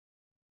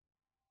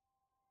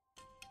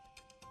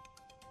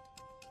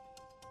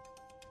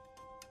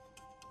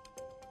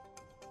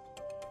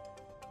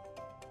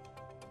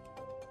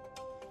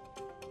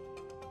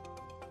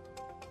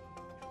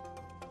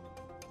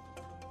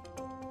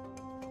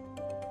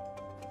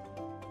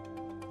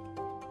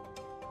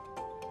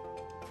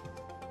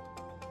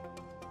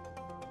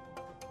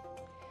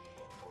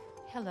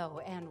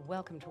Hello and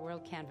welcome to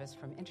WorldCanvass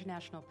from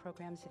International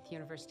Programs at the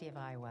University of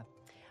Iowa.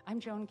 I'm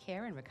Joan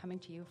Kerr and we're coming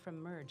to you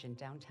from Merge in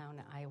downtown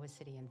Iowa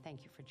City, and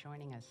thank you for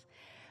joining us.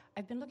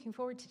 I've been looking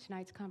forward to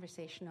tonight's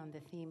conversation on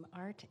the theme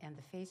Art and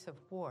the Face of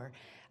War.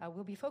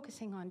 We'll be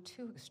focusing on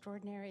two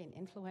extraordinary and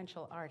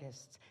influential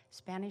artists,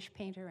 Spanish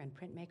painter and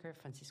printmaker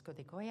Francisco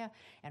de Goya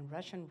and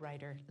Russian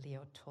writer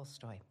Leo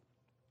Tolstoy.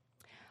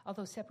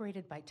 Although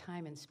separated by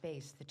time and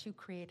space, the two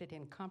created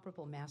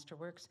incomparable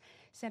masterworks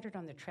centered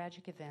on the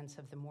tragic events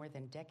of the more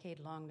than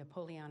decade-long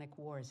Napoleonic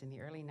Wars in the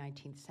early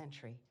 19th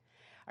century.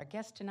 Our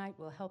guest tonight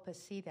will help us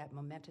see that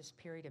momentous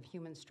period of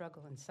human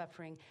struggle and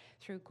suffering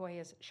through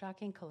Goya's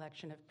shocking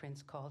collection of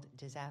prints called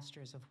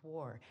Disasters of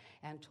War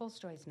and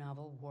Tolstoy's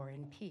novel War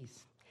and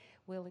Peace.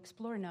 We'll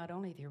explore not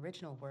only the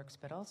original works,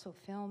 but also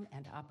film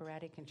and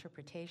operatic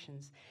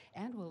interpretations,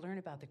 and we'll learn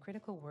about the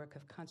critical work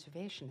of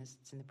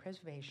conservationists in the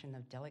preservation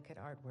of delicate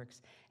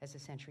artworks as the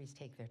centuries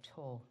take their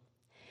toll.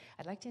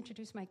 I'd like to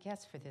introduce my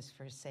guests for this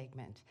first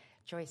segment.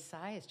 Joyce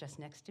Tsai is just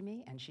next to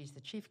me, and she's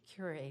the chief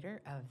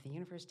curator of the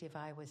University of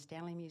Iowa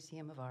Stanley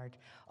Museum of Art,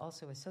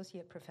 also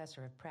associate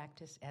professor of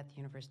practice at the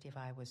University of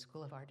Iowa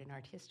School of Art and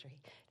Art History.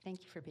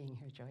 Thank you for being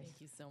here, Joyce.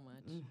 Thank you so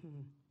much.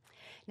 Mm-hmm.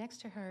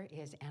 Next to her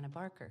is Anna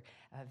Barker,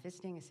 a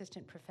visiting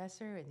assistant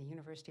professor in the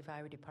University of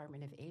Iowa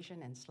Department of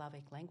Asian and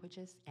Slavic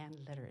Languages and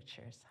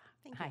Literatures.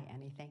 Hi,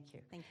 Annie. Thank you.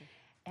 Thank you.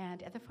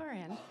 And at the far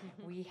end,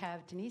 we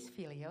have Denise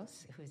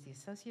Filios, who is the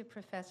associate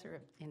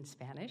professor in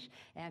Spanish,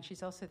 and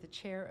she's also the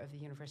chair of the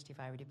University of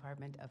Iowa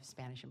Department of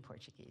Spanish and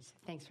Portuguese.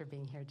 Thanks for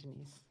being here,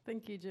 Denise.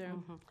 Thank you,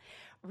 Joan. Mm-hmm.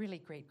 Really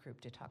great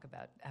group to talk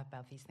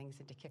about these things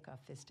and to kick off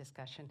this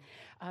discussion.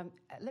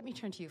 Let me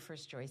turn to you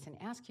first, Joyce, and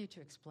ask you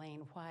to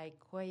explain why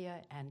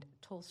Goya and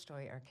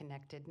Tolstoy are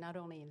connected, not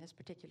only in this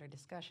particular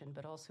discussion,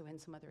 but also in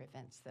some other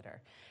events that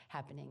are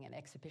happening and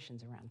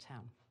exhibitions around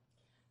town.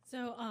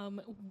 So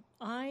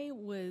I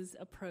was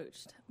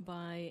approached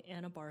by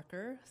Anna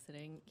Barker,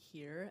 sitting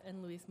here,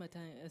 and Luis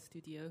Martin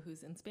Estudio,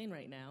 who's in Spain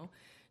right now,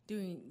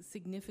 doing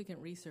significant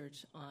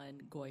research on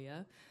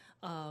Goya.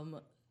 I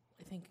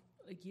think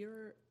a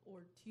year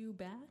or two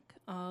back,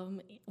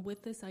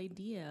 with this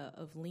idea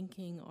of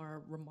linking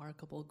our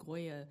remarkable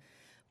Goya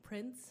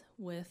prints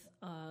with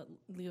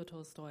Leo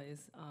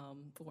Tolstoy's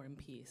War and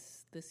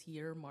Peace. This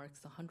year marks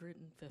the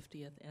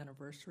 150th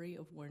anniversary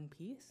of War and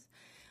Peace.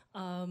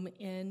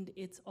 And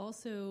it's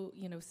also,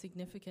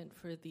 significant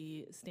for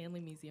the Stanley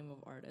Museum of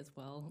Art as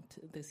well.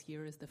 This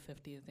year is the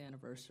 50th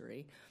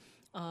anniversary.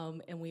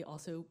 And we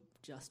also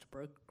just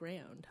broke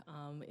ground.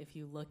 If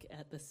you look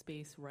at the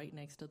space right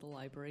next to the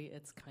library,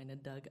 it's kind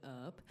of dug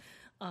up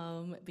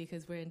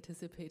because we're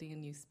anticipating a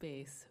new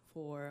space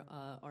for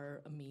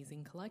our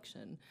amazing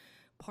collection.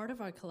 Part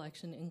of our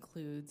collection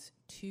includes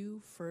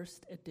two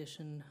first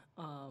edition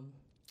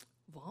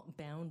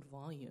bound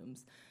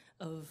volumes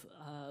of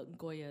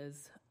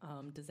Goya's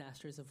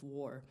Disasters of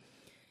War.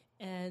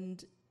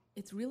 And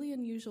it's really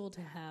unusual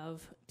to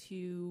have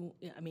two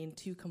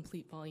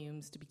complete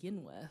volumes to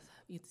begin with.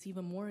 It's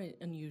even more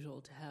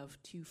unusual to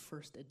have two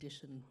first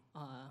edition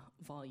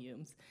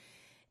volumes.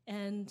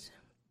 And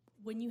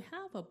when you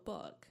have a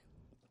book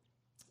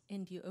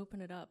and you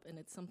open it up and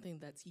it's something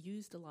that's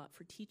used a lot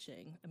for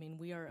teaching,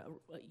 we are a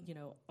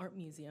art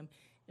museum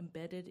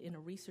embedded in a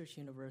research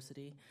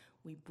university.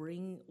 We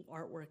bring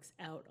artworks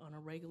out on a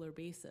regular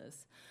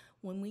basis.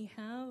 When we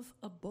have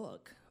a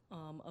book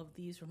of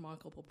these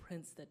remarkable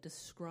prints that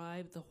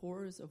describe the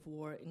horrors of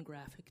war in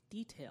graphic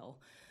detail,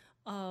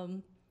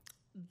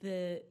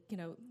 the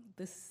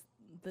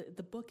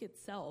book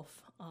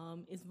itself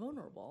is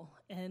vulnerable.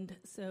 And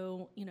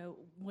so,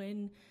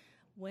 when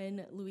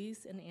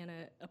Luis and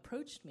Anna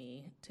approached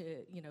me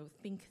to,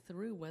 think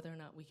through whether or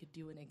not we could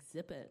do an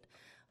exhibit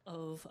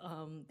of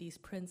these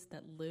prints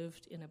that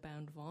lived in a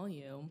bound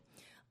volume,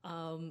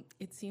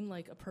 it seemed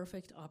like a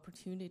perfect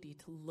opportunity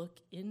to look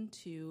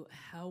into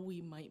how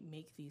we might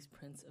make these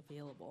prints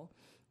available.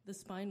 The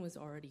spine was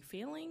already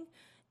failing,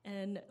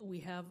 and we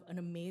have an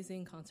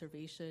amazing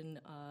conservation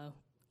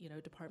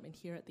department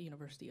here at the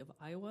University of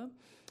Iowa.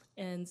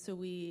 And so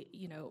we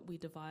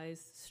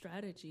devised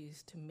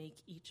strategies to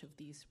make each of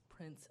these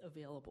prints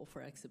available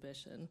for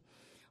exhibition.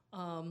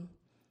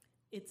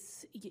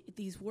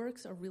 These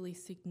works are really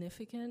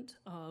significant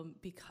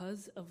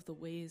because of the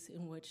ways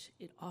in which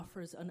it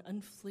offers an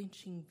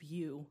unflinching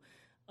view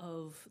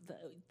of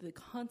the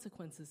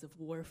consequences of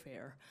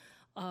warfare.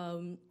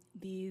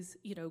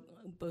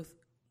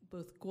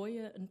 Both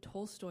Goya and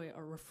Tolstoy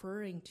are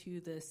referring to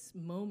this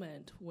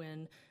moment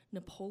when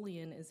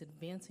Napoleon is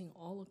advancing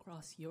all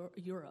across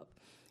Europe.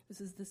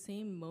 This is the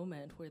same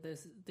moment where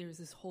there's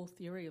this whole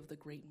theory of the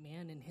great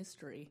man in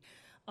history.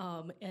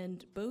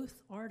 And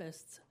both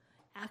artists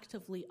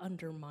actively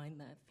undermine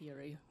that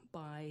theory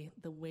by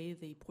the way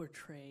they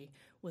portray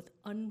with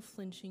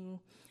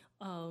unflinching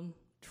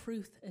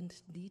truth and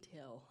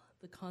detail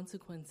the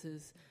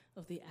consequences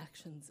of the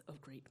actions of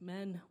great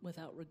men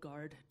without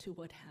regard to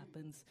what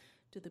happens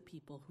to the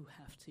people who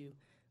have to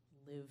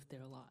live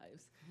their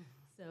lives.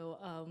 So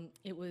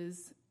it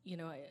was,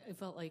 I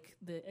felt like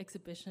the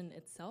exhibition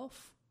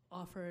itself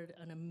offered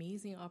an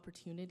amazing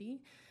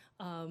opportunity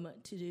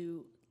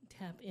to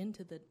tap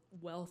into the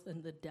wealth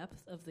and the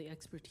depth of the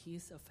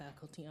expertise of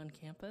faculty on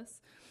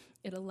campus.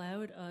 It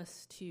allowed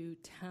us to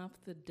tap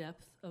the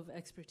depth of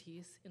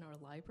expertise in our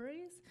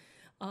libraries.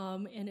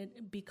 And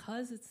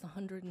because it's the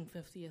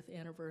 150th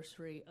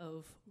anniversary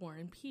of War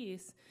and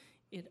Peace,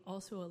 it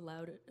also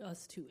allowed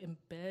us to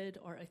embed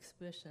our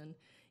exhibition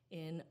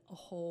in a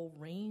whole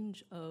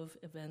range of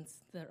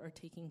events that are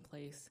taking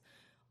place.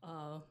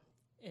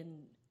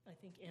 And I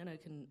think Anna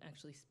can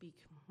actually speak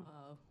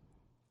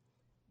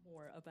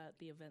more about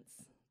the events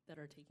that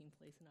are taking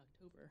place in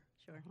October.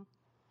 Sure. Mm-hmm.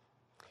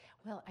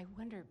 Well, I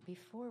wonder,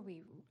 before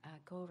we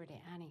go over to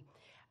Annie,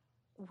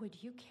 would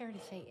you care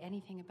to say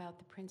anything about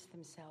the prints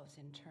themselves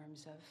in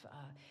terms of,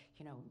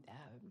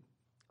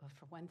 well,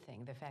 for one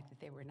thing, the fact that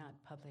they were not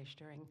published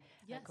during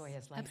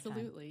Goya's lifetime?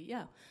 Absolutely,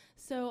 yeah.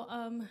 So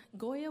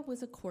Goya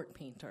was a court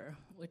painter,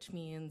 which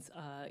means,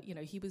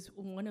 he was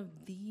one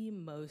of the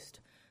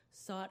most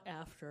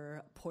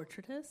sought-after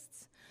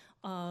portraitists,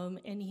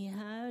 and he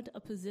had a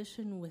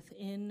position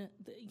within,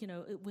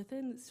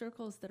 within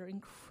circles that are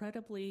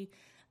incredibly,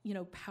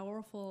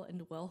 powerful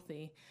and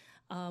wealthy,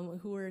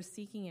 who were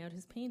seeking out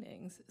his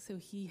paintings. So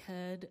he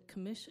had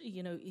commissioned,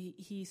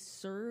 he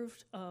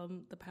served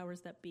the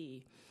powers that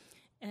be.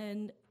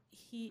 And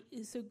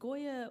so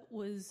Goya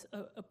was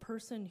a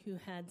person who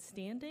had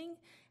standing,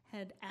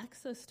 had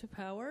access to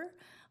power,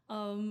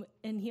 and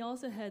he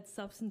also had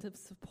substantive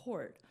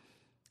support.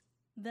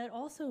 That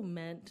also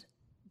meant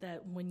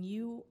that when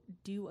you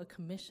do a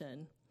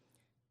commission,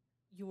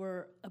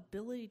 your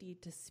ability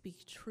to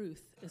speak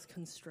truth is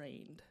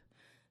constrained.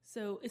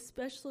 So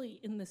especially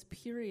in this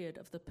period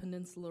of the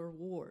Peninsular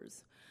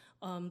Wars,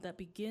 that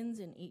begins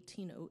in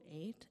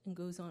 1808 and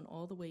goes on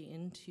all the way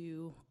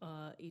into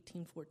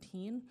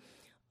 1814,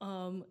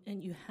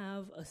 and you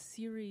have a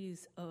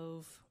series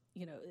of,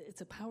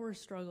 it's a power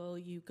struggle.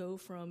 You go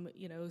from,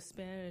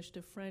 Spanish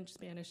to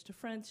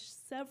French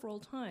several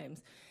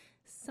times.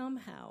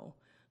 Somehow,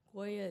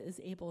 Goya is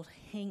able to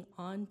hang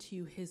on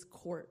to his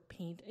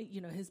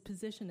his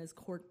position as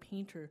court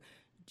painter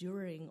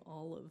during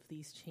all of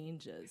these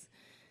changes.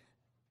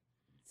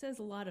 It says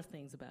a lot of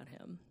things about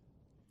him.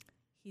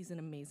 He's an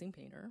amazing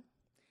painter.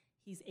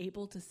 He's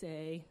able to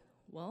say,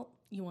 well,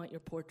 you want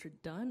your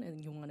portrait done and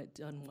you want it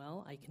done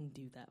well, I can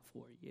do that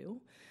for you.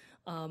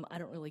 I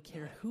don't really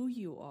care who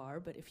you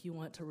are, but if you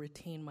want to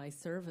retain my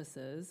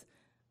services,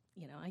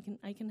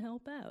 I can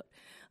help out.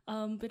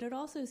 But it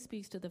also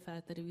speaks to the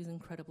fact that he was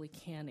incredibly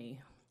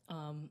canny.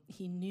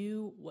 He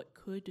knew what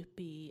could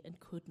be and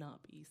could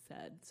not be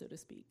said, so to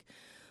speak.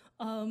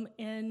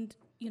 And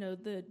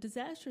the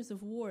disasters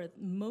of war,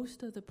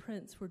 most of the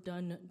prints were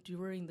done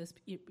during this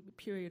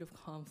period of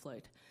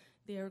conflict.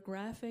 They are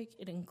graphic.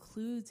 It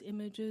includes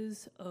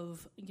images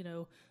of,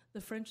 the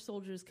French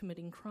soldiers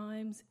committing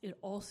crimes. It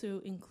also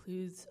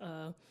includes,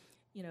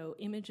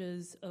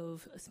 images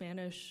of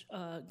Spanish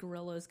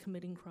guerrillas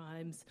committing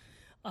crimes.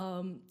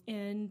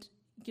 And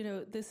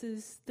this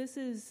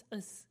is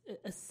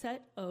a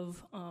set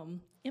of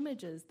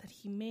images that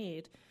he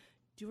made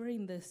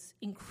during this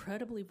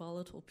incredibly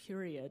volatile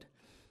period,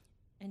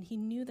 and he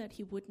knew that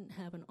he wouldn't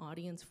have an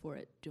audience for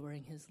it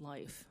during his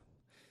life.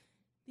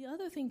 The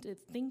other thing to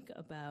think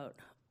about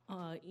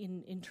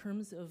in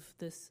terms of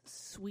this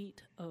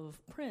suite of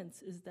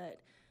prints is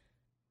that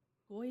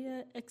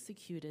Goya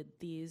executed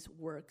these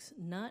works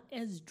not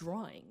as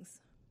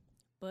drawings,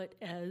 but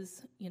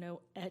as,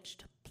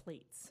 etched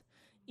plates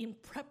in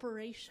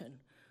preparation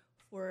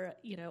for,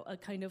 a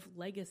kind of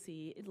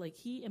legacy. Like,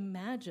 he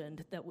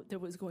imagined that there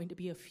was going to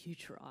be a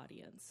future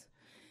audience.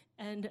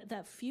 And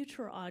that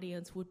future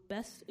audience would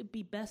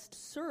be best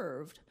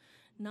served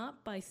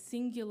not by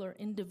singular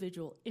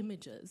individual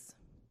images,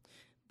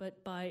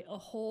 but by a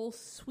whole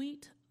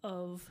suite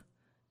of,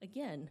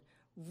 again,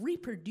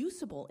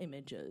 reproducible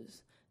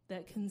images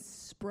that can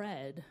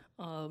spread,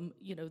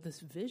 this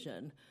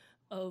vision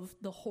of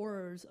the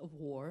horrors of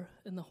war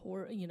and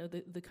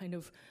the kind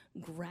of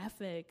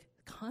graphic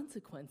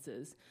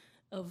consequences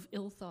of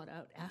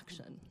ill-thought-out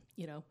action,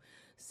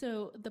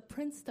 So the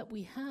prints that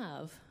we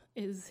have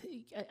is,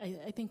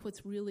 I think,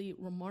 what's really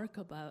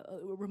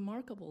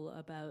remarkable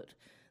about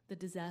the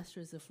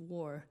disasters of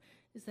war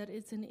is that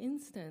it's an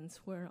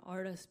instance where an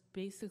artist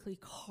basically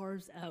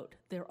carves out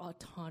their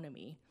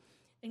autonomy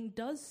and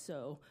does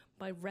so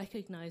by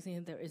recognizing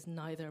that there is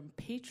neither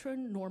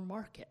patron nor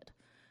market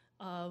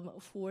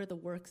for the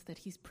works that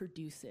he's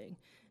producing,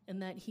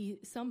 and that he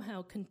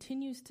somehow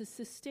continues to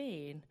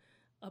sustain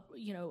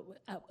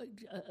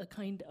a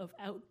kind of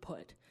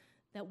output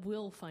that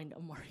will find a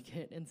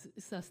market and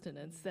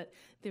sustenance, that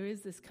there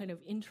is this kind of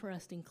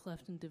interesting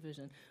cleft and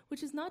division,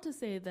 which is not to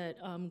say that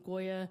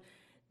Goya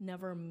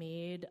never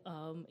made,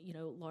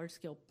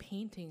 large-scale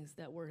paintings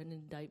that were an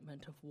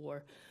indictment of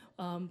war,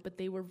 but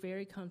they were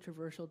very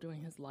controversial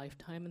during his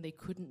lifetime, and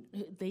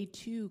they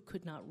too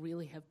could not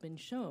really have been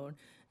shown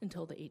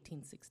until the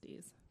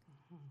 1860s.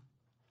 Mm-hmm.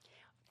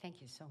 Thank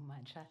you so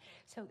much.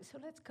 So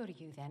let's go to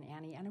you then,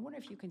 Annie. And I wonder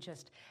if you can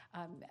just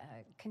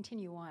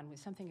continue on with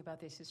something about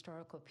this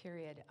historical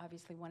period.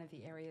 Obviously, one of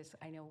the areas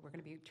I know we're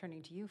going to be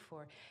turning to you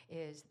for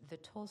is the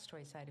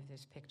Tolstoy side of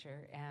this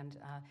picture and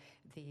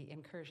the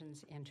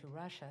incursions into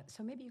Russia.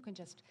 So maybe you can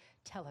just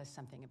tell us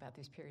something about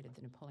this period of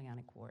the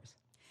Napoleonic Wars.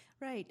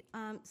 Right.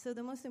 So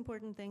the most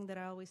important thing that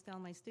I always tell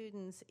my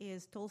students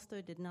is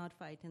Tolstoy did not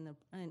fight in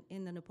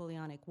the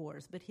Napoleonic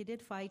Wars, but he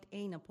did fight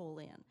a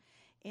Napoleon.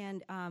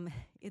 And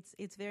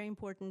it's very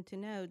important to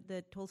note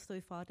that Tolstoy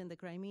fought in the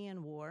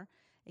Crimean War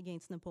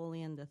against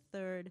Napoleon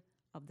III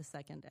of the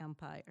Second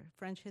Empire.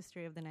 French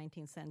history of the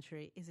 19th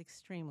century is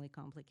extremely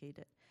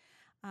complicated.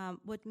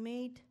 What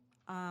made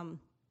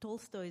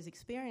Tolstoy's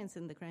experience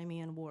in the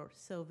Crimean War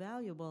so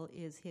valuable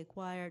is he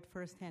acquired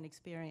firsthand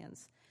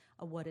experience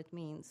of what it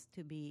means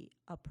to be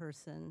a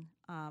person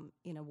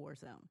in a war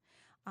zone.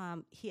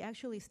 He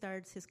actually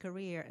starts his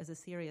career as a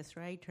serious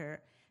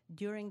writer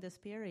during this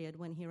period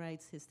when he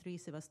writes his 3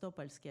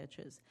 Sevastopol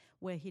sketches,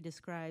 where he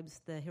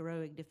describes the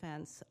heroic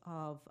defense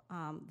of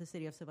the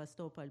city of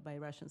Sevastopol by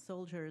Russian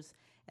soldiers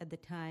at the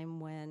time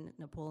when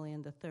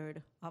Napoleon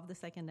III of the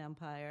Second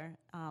Empire,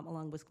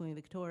 along with Queen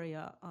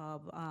Victoria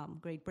of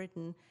Great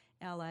Britain,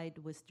 allied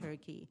with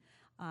Turkey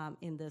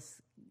in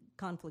this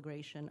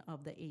conflagration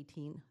of the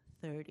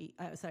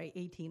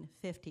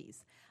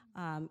 1850s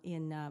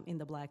in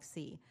the Black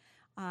Sea.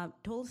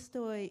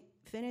 Tolstoy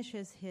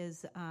finishes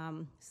his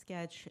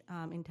sketch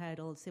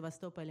entitled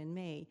Sevastopol in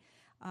May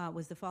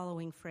with the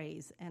following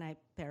phrase, and I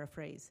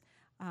paraphrase.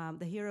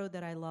 The hero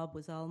that I love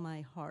with all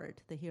my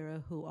heart, the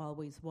hero who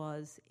always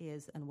was,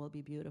 is, and will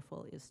be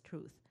beautiful, is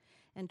truth.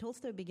 And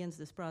Tolstoy begins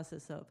this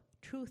process of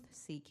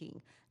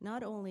truth-seeking,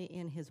 not only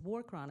in his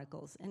war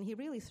chronicles, and he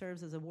really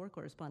serves as a war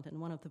correspondent,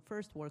 one of the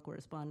first war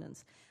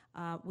correspondents,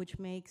 which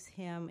makes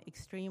him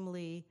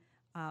extremely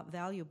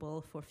valuable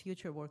for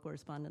future war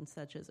correspondents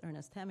such as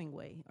Ernest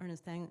Hemingway.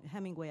 Ernest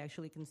Hemingway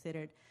actually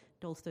considered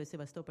Tolstoy's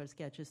Sevastopol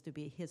sketches to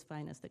be his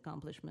finest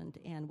accomplishment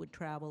and would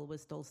travel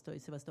with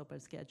Tolstoy's Sevastopol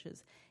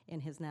sketches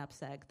in his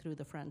knapsack through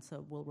the fronts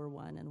of World War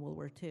I and World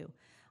War II.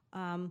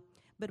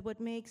 But what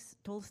makes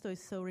Tolstoy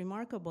so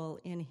remarkable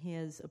in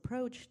his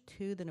approach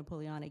to the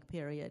Napoleonic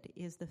period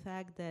is the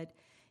fact that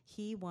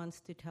he wants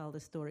to tell the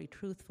story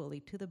truthfully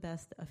to the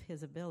best of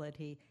his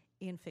ability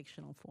in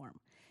fictional form.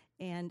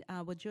 And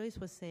what Joyce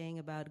was saying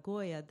about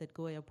Goya, that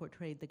Goya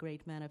portrayed the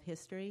great man of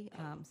history,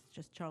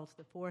 just Charles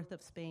IV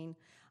of Spain.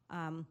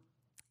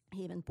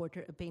 He even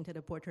painted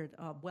a portrait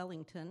of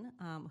Wellington,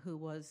 who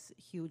was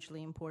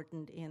hugely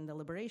important in the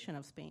liberation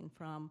of Spain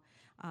from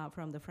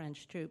the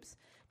French troops.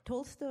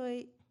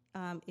 Tolstoy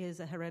is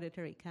a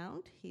hereditary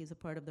count. He's a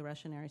part of the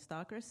Russian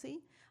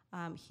aristocracy.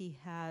 He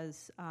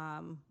has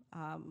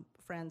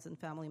friends and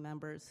family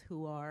members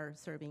who are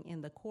serving in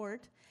the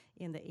court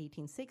in the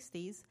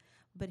 1860s.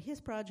 But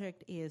his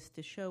project is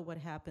to show what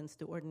happens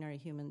to ordinary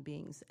human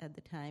beings at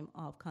the time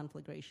of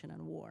conflagration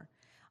and war.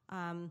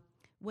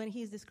 When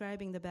he's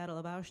describing the Battle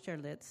of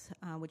Austerlitz,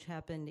 which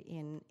happened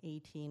in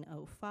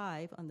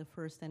 1805 on the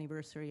first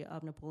anniversary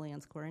of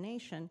Napoleon's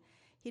coronation,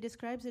 he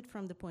describes it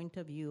from the point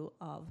of view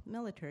of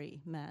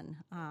military men.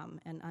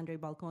 And Andrei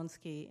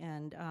Bolkonsky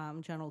and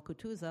General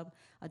Kutuzov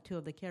are two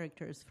of the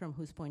characters from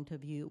whose point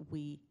of view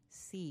we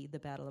see the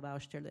Battle of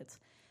Austerlitz.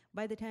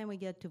 By the time we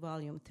get to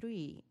Volume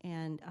 3,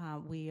 and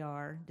we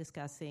are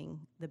discussing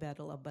the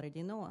Battle of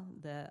Borodino,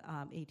 the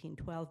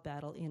 1812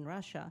 battle in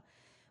Russia,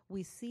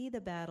 we see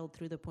the battle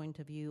through the point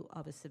of view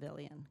of a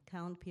civilian,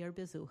 Count Pierre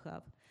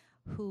Bezukhov,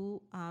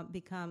 who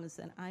becomes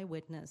an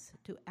eyewitness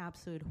to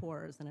absolute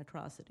horrors and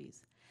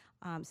atrocities.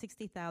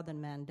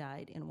 60,000 men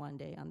died in one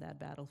day on that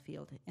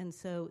battlefield. And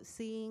so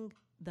seeing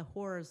the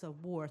horrors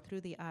of war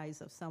through the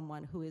eyes of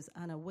someone who is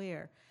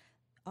unaware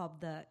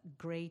of the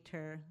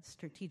greater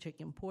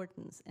strategic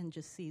importance and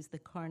just sees the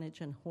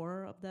carnage and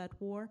horror of that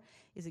war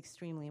is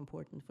extremely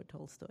important for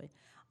Tolstoy.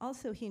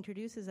 Also, he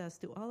introduces us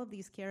to all of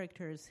these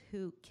characters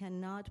who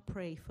cannot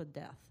pray for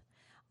death.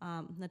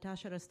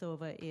 Natasha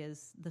Rostova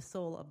is the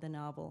soul of the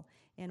novel,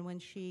 and when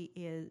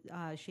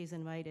she's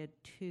invited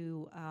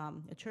to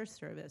a church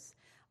service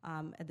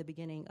at the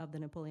beginning of the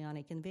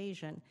Napoleonic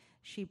invasion,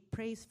 she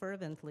prays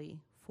fervently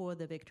for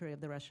the victory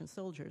of the Russian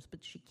soldiers,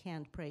 but she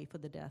can't pray for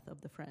the death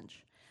of the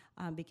French.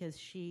 Because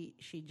she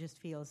just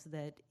feels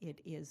that it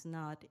is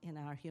not in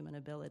our human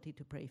ability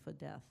to pray for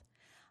death.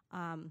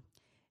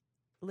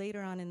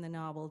 Later on in the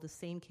novel, the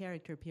same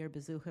character, Pierre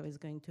Bezukhov, is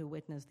going to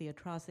witness the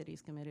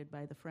atrocities committed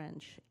by the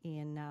French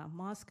in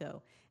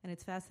Moscow. And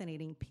it's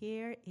fascinating.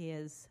 Pierre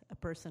is a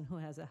person who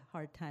has a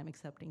hard time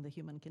accepting the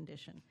human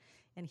condition.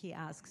 And he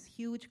asks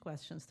huge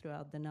questions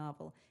throughout the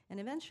novel. And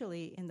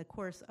eventually, in the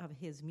course of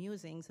his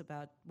musings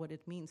about what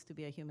it means to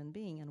be a human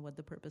being and what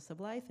the purpose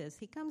of life is,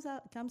 he comes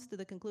to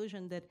the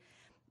conclusion that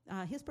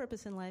his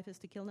purpose in life is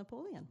to kill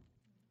Napoleon.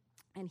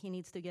 And he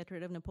needs to get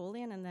rid of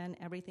Napoleon, and then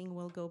everything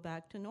will go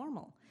back to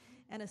normal.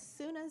 And as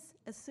soon as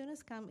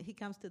he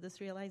comes to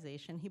this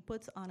realization, he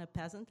puts on a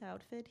peasant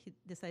outfit. He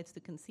decides to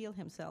conceal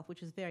himself,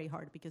 which is very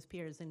hard because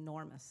Pierre is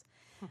enormous.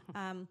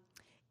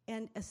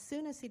 And as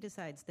soon as he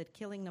decides that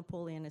killing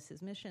Napoleon is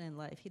his mission in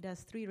life, he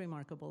does three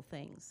remarkable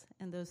things.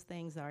 And those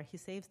things are he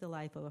saves the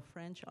life of a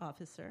French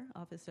officer,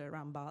 Officer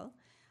Rambal.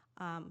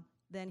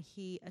 Then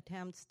he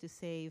attempts to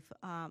save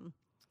an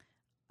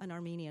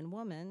Armenian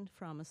woman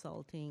from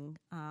assaulting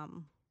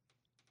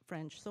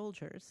French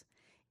soldiers.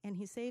 And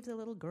he saves a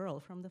little girl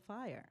from the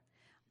fire.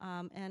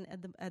 And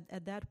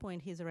at that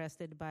point, he's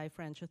arrested by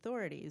French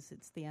authorities.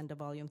 It's the end of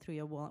Volume 3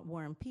 of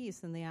War and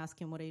Peace, and they ask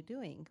him, what are you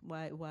doing?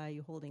 Why are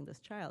you holding this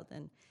child?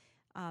 And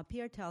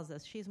Pierre tells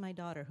us, she's my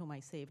daughter whom I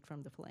saved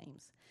from the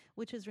flames,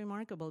 which is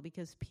remarkable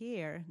because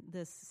Pierre,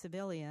 this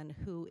civilian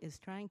who is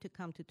trying to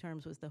come to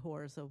terms with the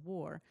horrors of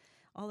war,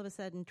 all of a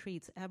sudden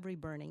treats every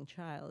burning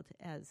child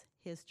as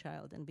his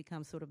child and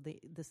becomes sort of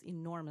this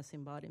enormous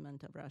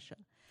embodiment of Russia.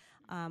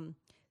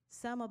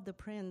 Some of the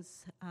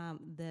prints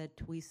that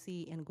we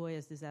see in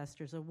Goya's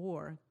Disasters of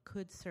War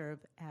could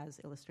serve as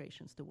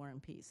illustrations to War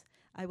and Peace.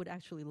 I would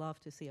actually love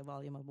to see a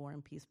volume of War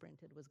and Peace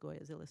printed with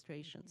Goya's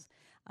illustrations.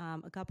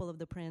 A couple of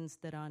the prints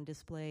that are on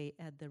display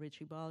at the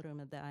Ritchie Ballroom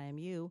at the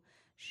IMU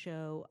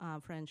show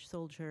French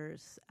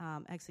soldiers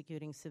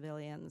executing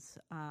civilians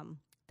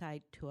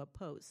tied to a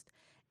post,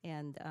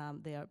 and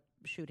they are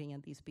shooting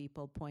at these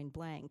people point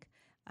blank.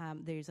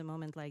 There's a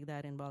moment like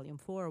that in Volume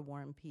 4 of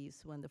War and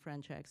Peace when the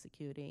French are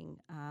executing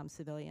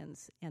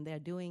civilians, and they're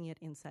doing it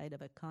inside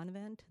of a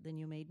convent, the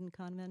New Maiden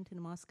Convent in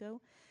Moscow.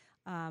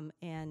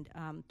 And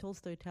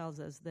Tolstoy tells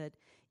us that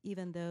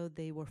even though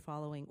they were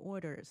following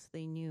orders,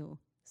 they knew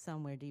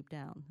somewhere deep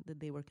down that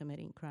they were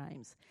committing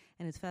crimes.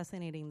 And it's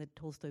fascinating that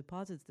Tolstoy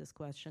posits this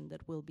question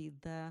that will be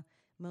the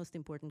most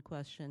important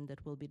question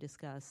that will be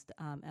discussed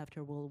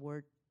after World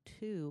War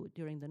II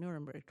during the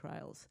Nuremberg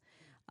trials.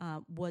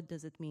 What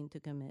does it mean to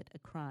commit a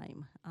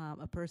crime?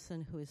 A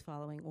person who is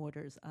following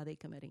orders, are they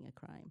committing a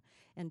crime?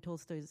 And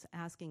Tolstoy is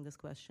asking this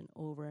question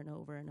over and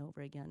over and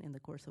over again in the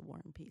course of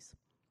War and Peace.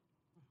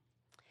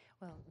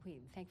 Well,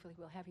 thankfully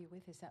we'll have you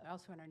with us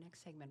also in our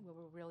next segment, where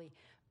we'll really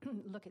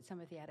look at some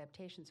of the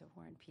adaptations of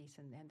War and Peace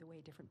and the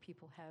way different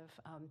people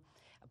have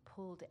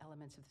pulled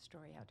elements of the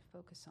story out to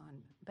focus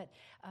on. But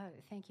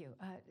thank you.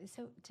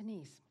 So,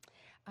 Denise,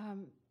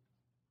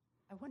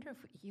 I wonder if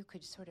you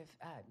could sort of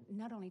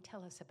not only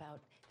tell us about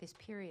this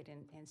period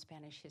in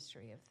Spanish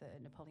history of the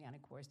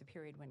Napoleonic Wars, the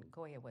period when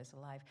Goya was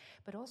alive,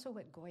 but also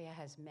what Goya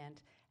has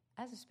meant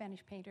as a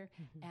Spanish painter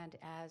and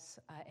as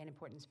an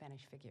important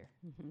Spanish figure.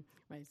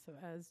 Right, so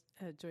as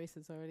Joyce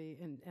has already,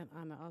 and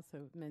Anna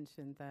also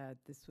mentioned that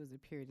this was a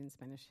period in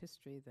Spanish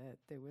history that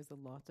there was a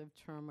lot of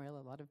turmoil,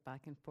 a lot of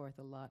back and forth,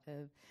 a lot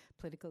of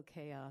political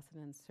chaos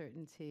and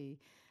uncertainty.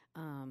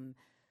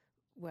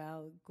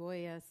 Well,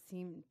 Goya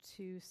seemed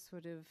to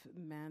sort of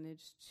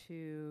manage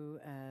to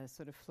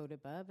sort of float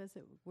above, as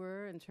it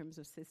were, in terms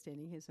of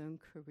sustaining his own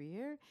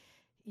career.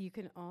 You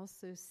can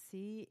also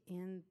see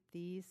in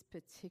these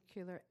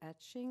particular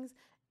etchings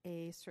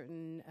a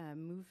certain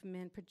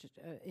movement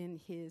in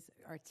his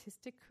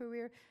artistic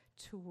career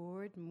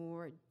toward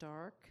more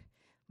dark,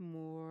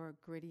 more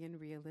gritty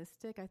and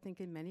realistic. I think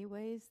in many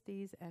ways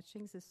these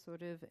etchings is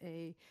sort of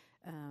a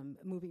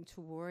moving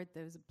toward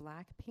those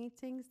black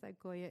paintings that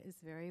Goya is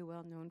very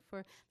well known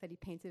for, that he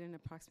painted in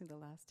approximately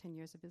the last 10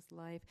 years of his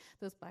life.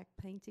 Those black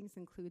paintings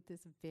include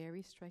this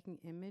very striking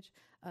image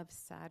of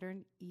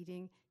Saturn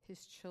eating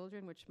his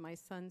children, which my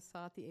son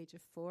saw at the age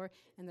of 4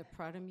 in the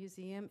Prado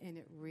Museum, and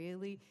it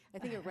really, I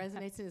think it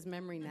resonates in his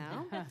memory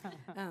now.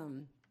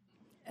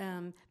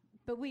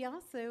 But we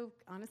also,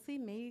 honestly,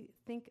 may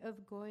think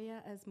of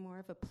Goya as more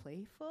of a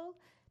playful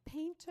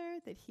painter,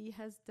 that he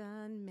has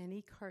done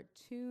many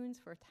cartoons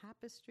for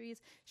tapestries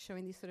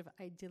showing these sort of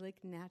idyllic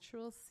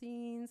natural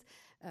scenes,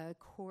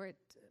 court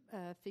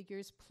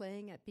figures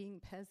playing at being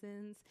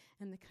peasants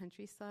in the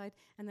countryside,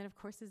 and then, of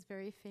course, his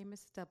very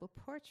famous double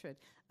portrait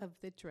of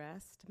the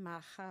dressed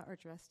maja, or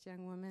dressed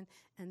young woman,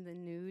 and the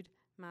nude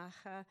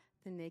maja,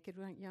 the naked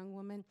young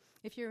woman.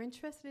 If you're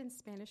interested in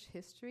Spanish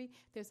history,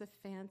 there's a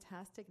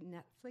fantastic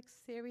Netflix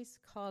series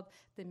called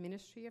The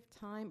Ministry of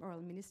Time, or El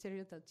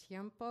Ministerio del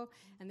Tiempo,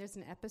 and there's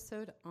an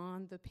episode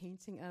on the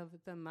painting of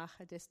the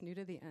maja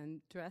desnuda, the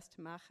undressed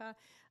maja,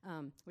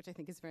 which I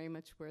think is very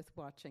much worth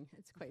watching.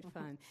 It's quite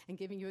fun, and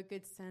giving you a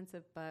good sense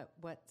of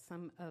what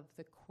some of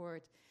the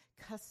court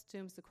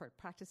customs, the court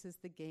practices,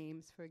 the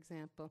games, for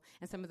example,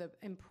 and some of the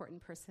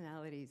important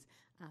personalities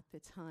at the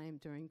time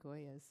during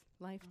Goya's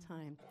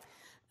lifetime.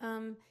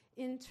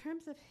 In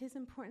terms of his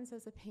importance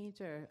as a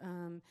painter,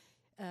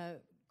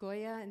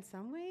 Goya in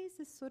some ways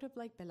is sort of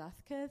like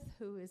Velázquez,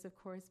 who is, of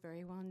course,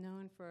 very well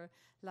known for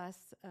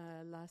Las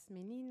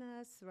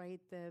Meninas, right?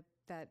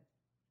 That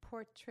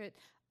portrait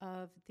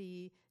of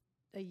a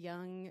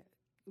young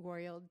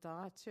royal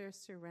daughter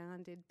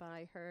surrounded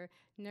by her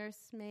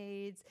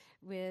nursemaids,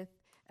 with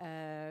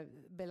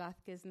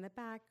Velázquez in the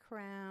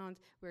background.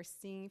 We're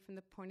seeing from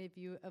the point of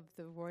view of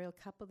the royal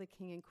couple, the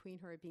king and queen,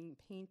 who are being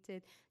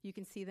painted. You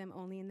can see them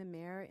only in the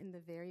mirror in the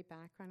very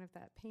background of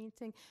that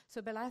painting.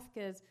 So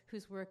Velázquez,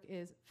 whose work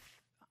is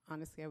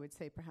honestly, I would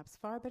say perhaps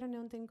far better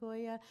known than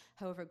Goya.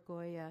 However,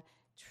 Goya,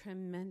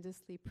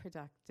 tremendously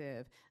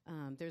productive.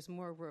 There's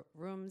more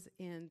rooms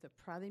in the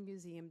Prado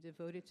Museum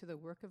devoted to the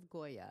work of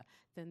Goya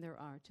than there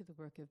are to the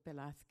work of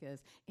Velázquez,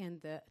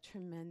 and the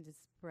tremendous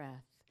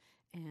breadth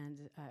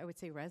and I would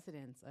say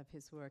resonance of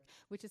his work,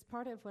 which is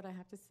part of what I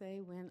have to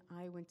say when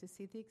I went to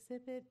see the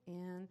exhibit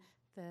in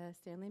the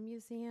Stanley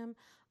Museum.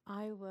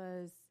 I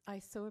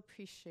so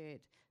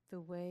appreciate the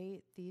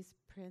way these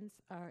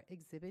prints are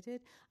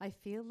exhibited. I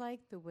feel like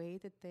the way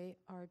that they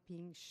are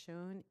being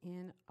shown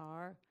in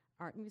our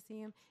art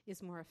museum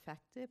is more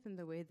effective than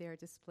the way they are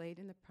displayed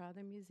in the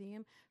Prado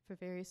Museum for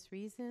various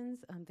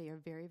reasons. They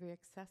are very, very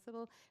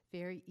accessible,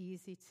 very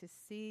easy to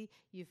see.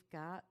 You've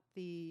got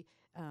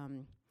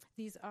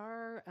these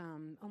are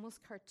almost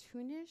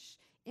cartoonish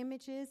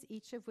images,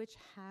 each of which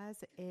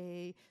has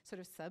a sort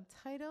of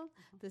subtitle.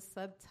 The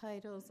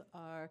subtitles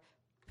are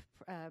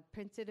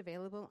printed,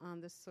 available on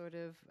the sort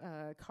of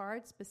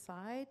cards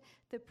beside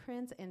the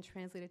prints and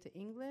translated to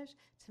English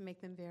to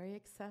make them very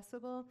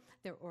accessible.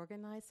 They're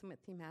organized somewhat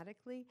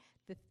thematically.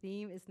 The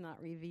theme is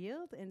not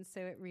revealed, and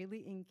so it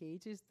really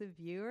engages the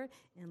viewer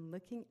in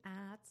looking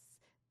at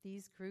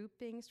these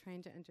groupings,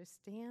 trying to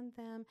understand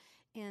them,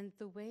 and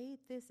the way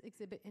this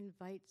exhibit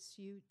invites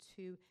you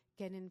to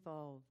get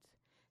involved.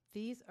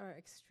 These are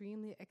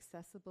extremely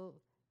accessible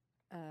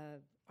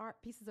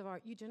pieces of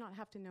art. You do not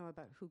have to know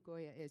about who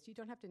Goya is. You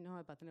don't have to know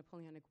about the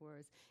Napoleonic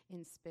Wars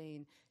in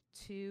Spain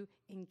to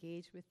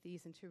engage with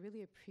these and to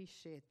really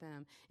appreciate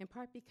them, in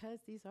part because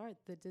these are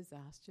the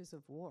disasters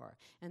of war.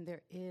 And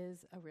there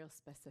is a real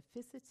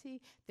specificity.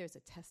 There's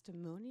a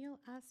testimonial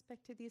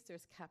aspect to these.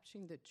 There's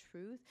capturing the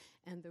truth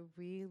and the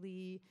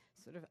really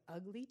sort of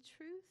ugly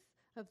truth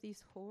of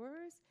these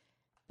horrors.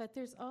 But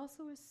there's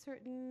also a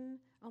certain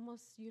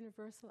almost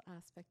universal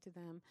aspect to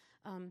them.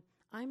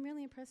 I'm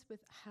really impressed with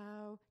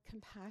how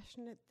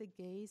compassionate the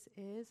gaze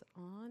is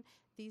on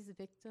these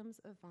victims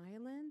of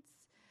violence,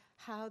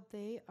 how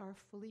they are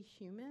fully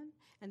human,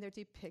 and they're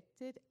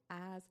depicted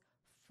as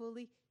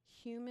fully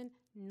human,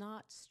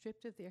 not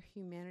stripped of their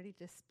humanity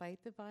despite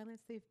the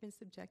violence they've been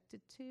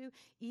subjected to.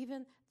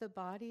 Even the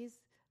bodies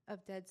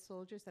of dead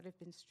soldiers that have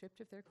been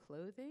stripped of their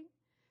clothing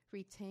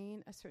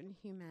retain a certain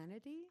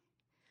humanity.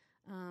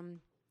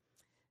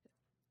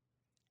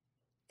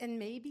 And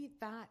maybe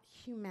that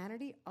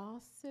humanity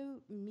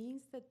also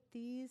means that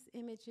these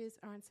images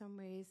are in some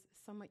ways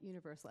somewhat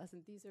universal, as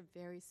in these are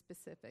very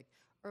specific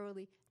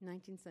early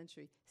 19th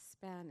century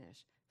Spanish,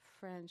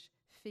 French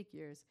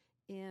figures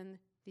in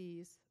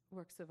these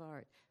works of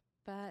art.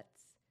 But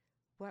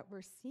what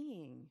we're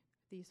seeing,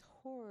 these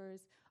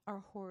horrors,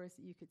 are horrors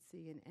that you could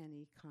see in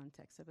any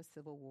context of a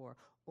civil war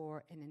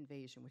or an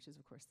invasion, which is,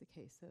 of course, the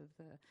case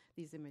of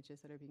these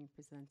images that are being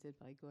presented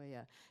by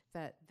Goya,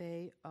 that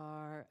they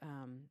are,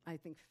 I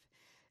think,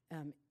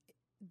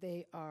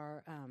 they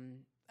are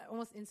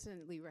almost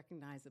instantly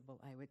recognizable,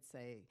 I would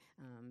say.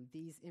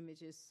 These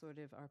images sort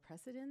of are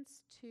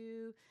precedents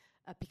to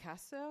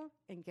Picasso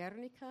and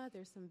Guernica.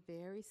 There's some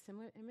very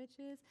similar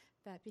images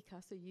that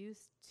Picasso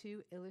used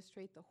to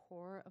illustrate the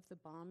horror of the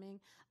bombing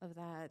of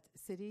that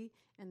city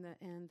in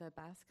the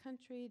Basque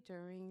Country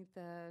during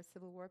the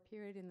Civil War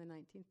period in the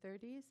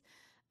 1930s.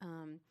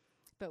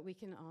 But we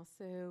can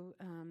also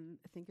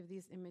think of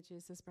these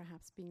images as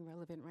perhaps being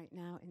relevant right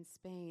now in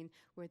Spain,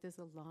 where there's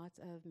a lot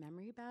of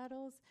memory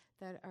battles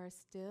that are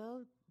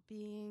still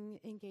being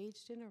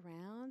engaged in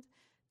around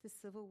the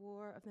Civil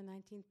War of the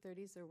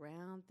 1930s,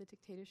 around the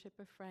dictatorship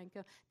of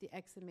Franco. The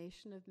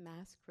exhumation of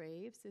mass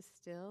graves is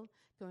still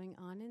going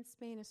on in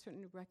Spain, a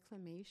certain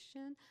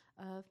reclamation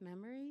of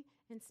memory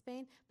in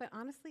Spain. But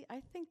honestly, I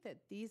think that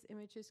these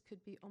images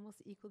could be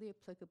almost equally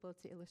applicable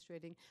to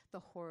illustrating the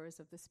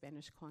horrors of the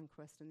Spanish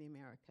conquest in the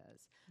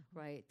Americas,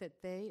 right?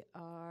 That they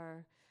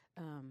are,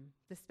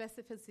 the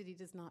specificity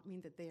does not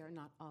mean that they are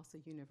not also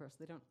universal.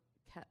 They don't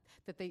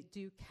that they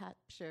do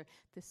capture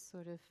this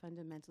sort of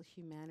fundamental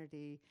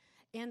humanity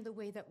and the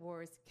way that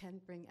wars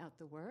can bring out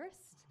the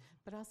worst,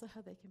 but also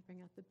how they can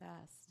bring out the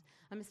best.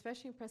 I'm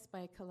especially impressed by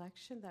a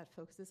collection that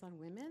focuses on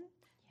women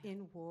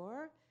in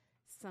war.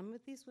 Some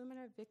of these women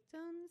are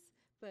victims,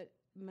 but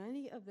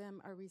many of them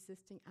are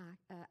resisting,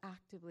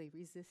 actively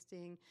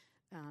resisting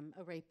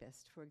a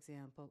rapist, for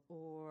example.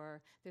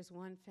 Or there's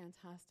one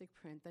fantastic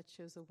print that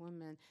shows a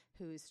woman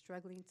who is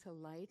struggling to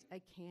light a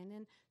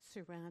cannon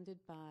surrounded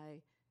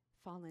by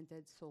fallen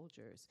dead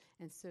soldiers.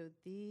 And so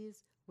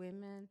these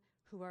women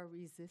who are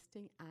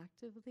resisting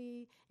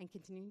actively and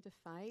continuing to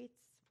fight,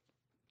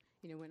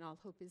 when all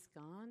hope is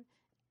gone,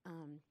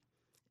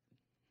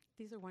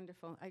 these are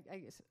wonderful.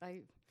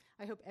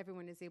 I hope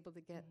everyone is able to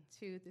get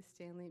to the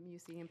Stanley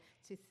Museum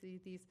to see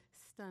these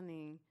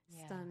stunning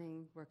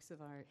works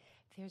of art.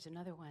 There's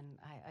another one.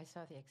 I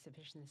saw the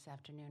exhibition this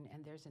afternoon,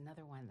 and there's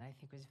another one that I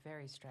think was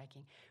very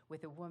striking,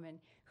 with a woman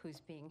who's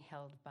being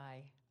held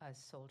by a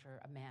soldier,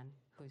 a man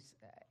who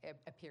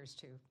appears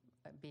to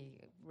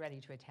be ready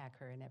to attack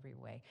her in every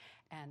way.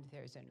 And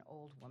there's an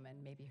old woman,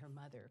 maybe her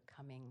mother,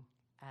 coming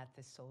at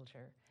the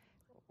soldier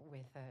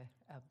with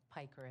a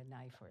pike or a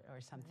knife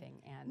or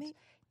something. And,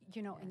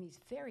 and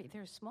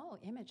they're small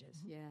images.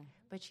 Yeah.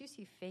 But you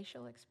see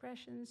facial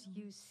expressions,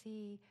 you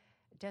see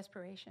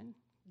desperation.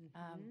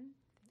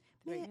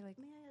 May I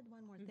add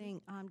one more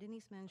thing?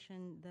 Denise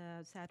mentioned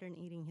the Saturn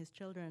eating his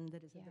children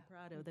that is at the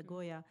Prado, the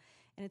Goya.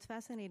 And it's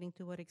fascinating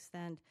to what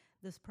extent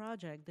this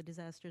project, The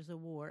Disasters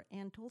of War,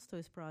 and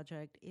Tolstoy's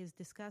project is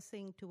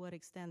discussing to what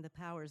extent the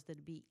powers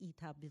that be eat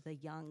up the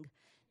young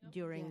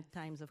during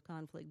times of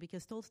conflict.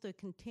 Because Tolstoy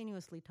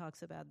continuously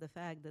talks about the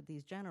fact that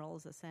these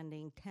generals are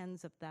sending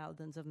tens of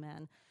thousands of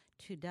men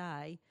to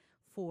die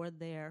for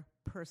their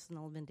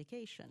personal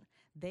vindication.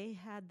 They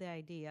had the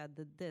idea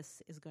that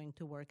this is going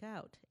to work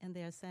out, and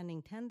they are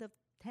sending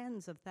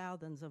tens of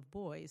thousands of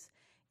boys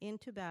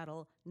into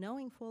battle,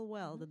 knowing full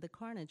well that the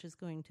carnage is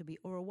going to be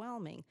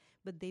overwhelming,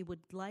 but they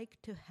would like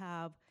to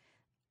have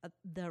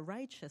the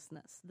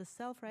righteousness, the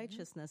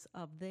self-righteousness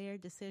of their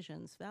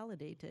decisions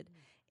validated.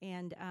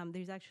 And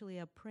there's actually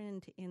a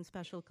print in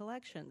Special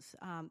Collections.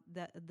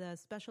 The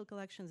Special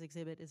Collections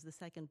exhibit is the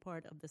second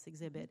part of this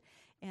exhibit,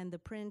 and the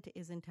print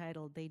is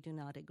entitled They Do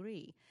Not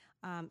Agree.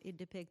 It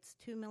depicts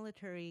two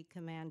military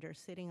commanders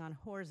sitting on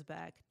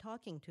horseback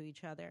talking to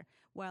each other,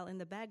 while in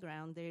the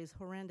background there is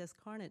horrendous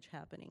carnage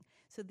happening.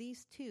 So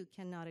these two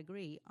cannot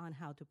agree on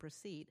how to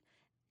proceed.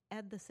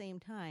 At the same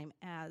time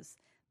as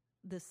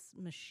this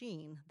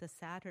machine, the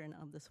Saturn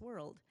of this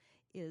world,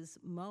 is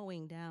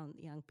mowing down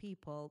young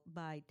people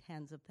by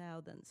tens of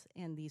thousands,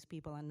 and these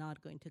people are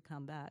not going to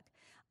come back.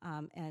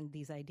 And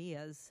these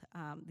ideas,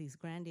 these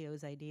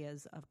grandiose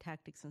ideas of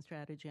tactics and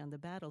strategy on the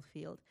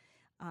battlefield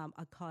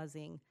are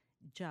causing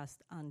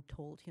just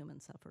untold human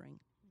suffering.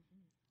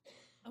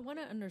 I want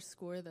to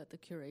underscore that the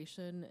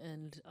curation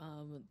and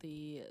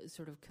the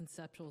sort of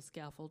conceptual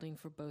scaffolding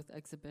for both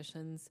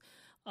exhibitions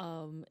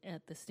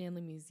at the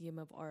Stanley Museum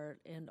of Art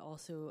and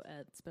also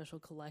at Special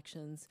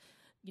Collections,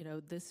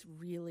 this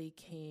really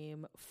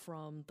came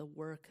from the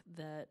work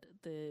that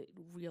the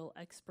real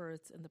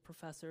experts and the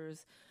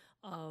professors,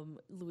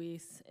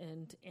 Luis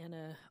and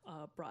Anna,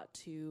 brought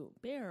to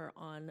bear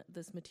on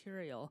this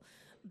material.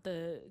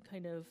 The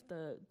kind of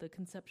the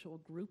conceptual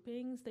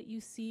groupings that you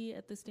see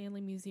at the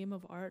Stanley Museum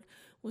of Art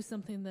was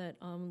something that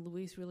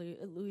Luis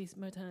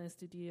Martin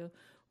Studio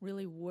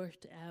really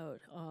worked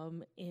out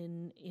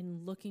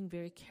in looking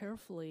very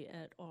carefully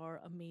at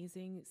our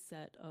amazing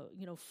set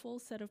of full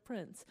set of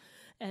prints,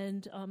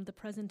 and the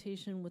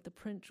presentation with the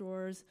print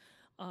drawers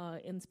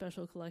in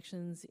Special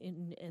Collections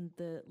in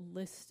the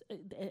list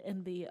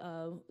and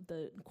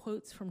the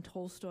quotes from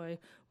Tolstoy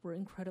were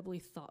incredibly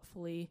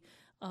thoughtfully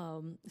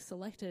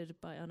selected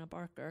by Anna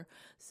Barker.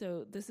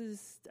 So this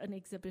is an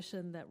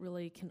exhibition that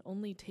really can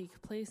only take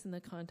place in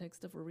the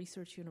context of a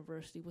research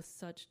university with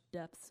such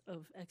depths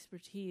of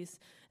expertise.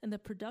 And the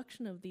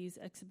production of these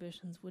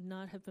exhibitions would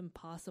not have been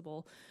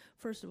possible,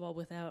 first of all,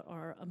 without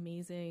our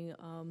amazing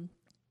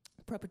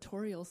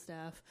preparatorial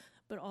staff,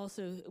 but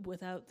also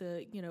without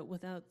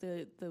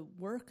the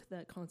work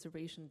that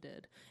conservation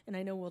did. And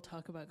I know we'll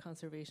talk about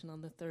conservation on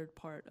the third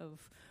part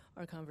of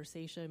our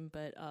conversation,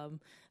 but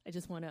I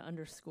just want to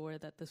underscore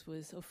that this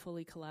was a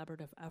fully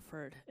collaborative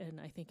effort, and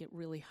I think it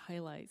really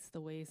highlights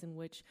the ways in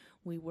which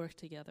we work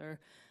together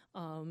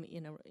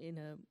in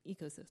a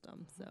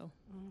ecosystem. So.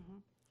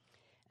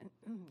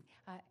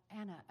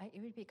 Anna,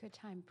 it would be a good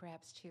time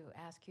perhaps to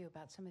ask you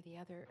about some of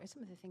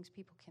the things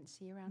people can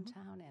see around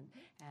town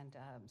and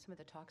some of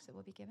the talks that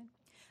will be given.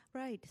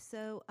 Right.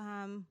 So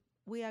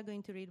we are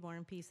going to read War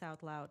and Peace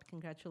out loud.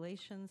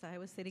 Congratulations,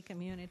 Iowa City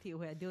community.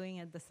 We are doing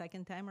it the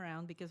second time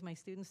around because my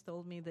students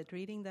told me that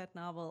reading that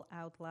novel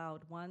out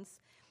loud once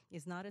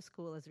is not as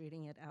cool as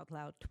reading it out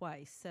loud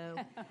twice. So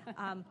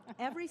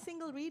every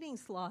single reading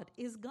slot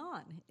is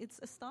gone. It's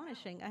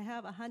astonishing. I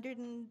have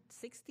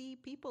 160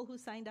 people who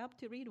signed up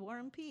to read War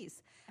and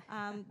Peace.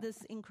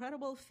 This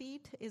incredible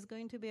feat is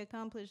going to be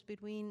accomplished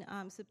between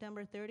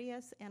September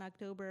 30th and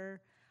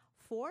October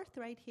 4th,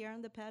 right here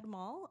in the Ped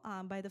Mall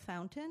by the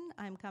fountain.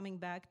 I'm coming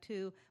back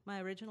to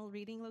my original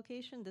reading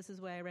location. This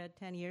is where I read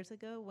 10 years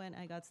ago when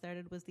I got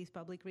started with these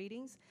public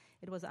readings.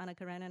 It was Anna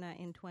Karenina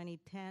in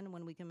 2010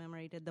 when we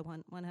commemorated the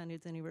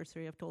 100th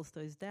anniversary of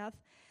Tolstoy's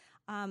death.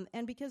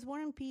 And because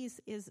War and Peace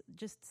is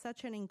just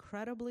such an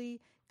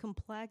incredibly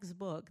complex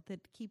book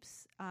that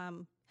keeps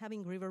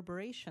having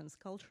reverberations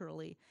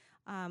culturally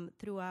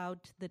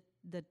throughout the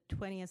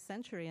 20th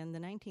century and the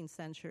 19th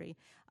century.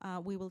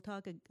 We will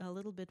talk a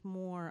little bit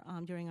more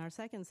during our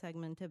second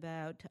segment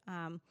about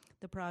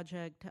the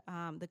project,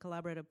 the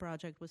collaborative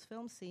project with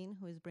Film Scene,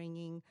 who is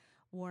bringing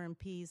War and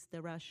Peace,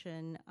 the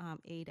Russian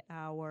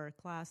 8-hour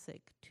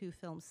classic, to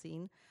Film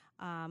Scene,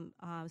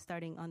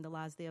 starting on the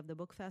last day of the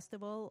book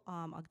festival,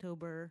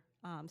 October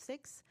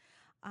 6th.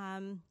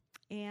 And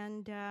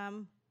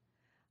then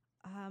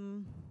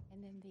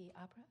the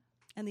opera?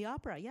 And the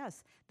opera,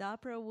 yes. The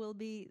opera will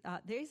be,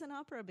 there is an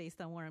opera based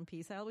on War and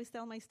Peace. I always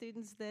tell my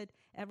students that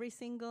every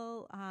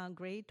single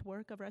great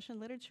work of Russian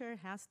literature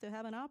has to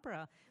have an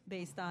opera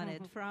based on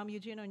it, from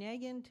Eugene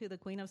Onegin to the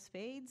Queen of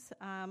Spades.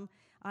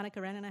 Anna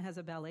Karenina has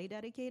a ballet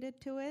dedicated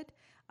to it.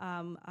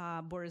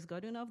 Boris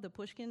Godunov, the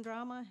Pushkin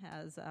drama,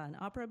 has an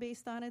opera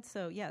based on it.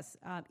 So yes,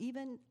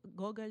 even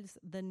Gogol's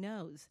The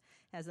Nose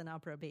has an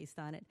opera based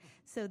on it.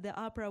 So the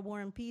opera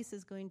War and Peace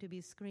is going to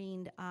be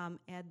screened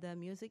at the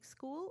music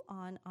school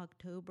on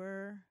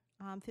October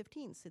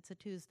 15th. It's a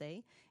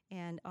Tuesday,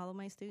 and all of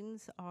my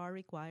students are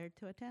required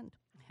to attend.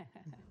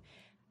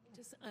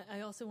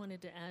 I also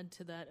wanted to add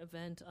to that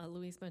event,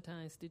 Luis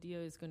Martin Studio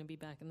is going to be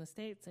back in the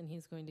States, and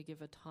he's going to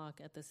give a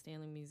talk at the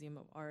Stanley Museum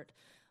of Art.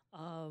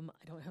 I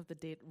don't have the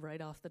date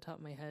right off the top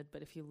of my head,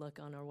 but if you look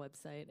on our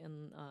website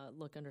and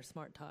look under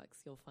Smart Talks,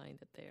 you'll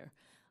find it there.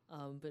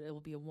 But it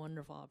will be a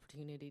wonderful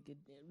opportunity to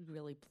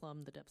really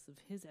plumb the depths of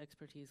his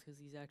expertise, because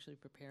he's actually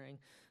preparing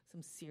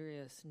some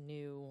serious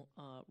new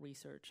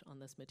research on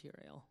this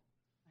material.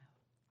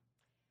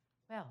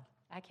 Wow. Well,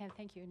 I can't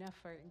thank you enough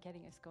for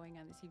getting us going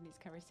on this evening's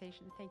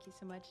conversation. Thank you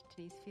so much,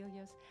 Denise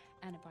Filios,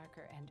 Anna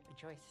Barker, and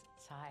Joyce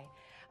Tsai.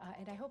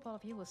 And I hope all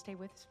of you will stay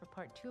with us for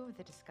part 2 of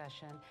the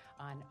discussion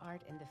on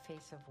art in the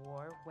face of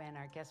war, when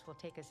our guests will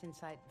take us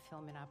inside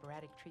film and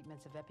operatic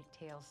treatments of epic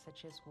tales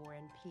such as War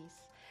and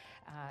Peace.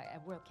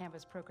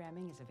 WorldCanvass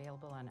programming is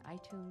available on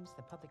iTunes,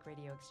 the Public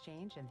Radio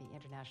Exchange, and the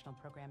International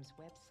Programs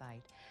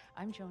website.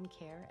 I'm Joan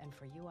Kerr, and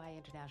for UI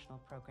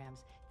International Programs,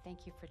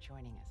 thank you for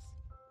joining us.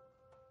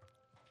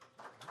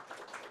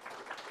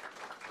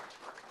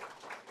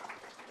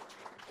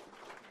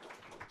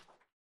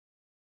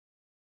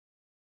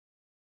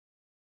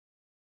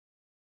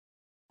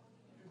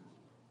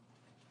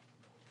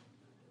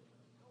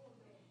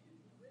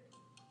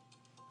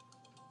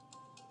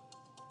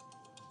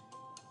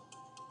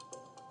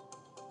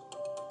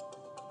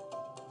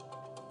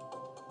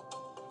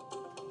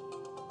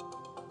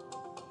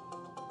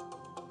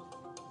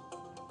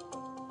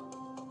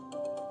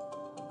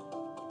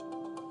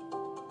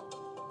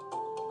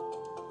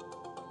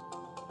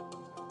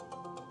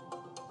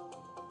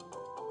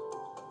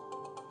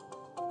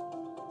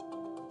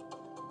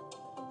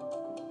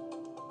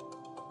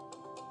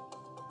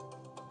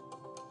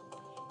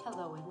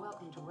 Hello and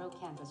welcome to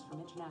WorldCanvass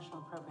from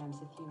International Programs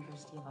at the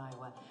University of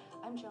Iowa.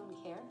 I'm Joan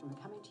Kerr, and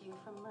we're coming to you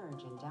from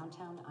Merge in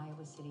downtown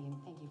Iowa City, and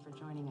thank you for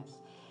joining us.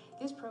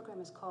 This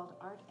program is called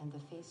Art in the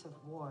Face of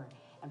War,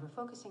 and we're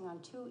focusing on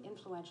 2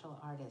 influential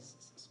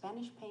artists,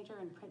 Spanish painter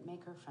and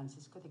printmaker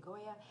Francisco de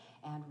Goya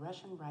and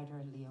Russian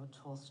writer Leo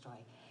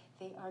Tolstoy.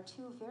 They are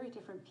 2 very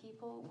different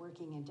people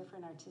working in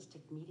different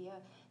artistic media,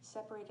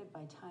 separated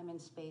by time and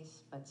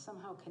space, but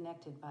somehow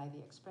connected by the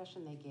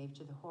expression they gave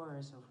to the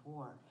horrors of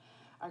war.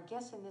 Our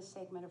guests in this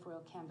segment of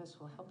WorldCanvass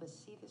will help us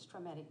see this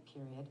traumatic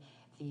period,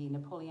 the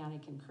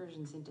Napoleonic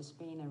incursions into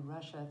Spain and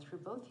Russia, through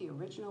both the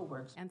original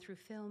works and through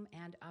film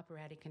and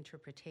operatic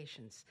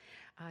interpretations.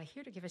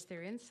 Here to give us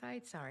their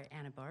insights are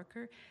Anna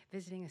Barker,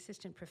 visiting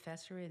assistant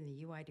professor in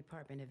the UI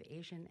Department of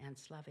Asian and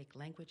Slavic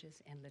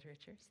Languages and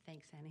Literatures.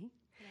 Thanks, Annie.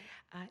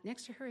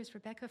 Next to her is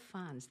Rebecca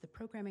Fons, the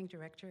programming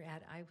director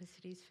at Iowa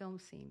City's film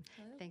scene.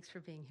 Hello. Thanks for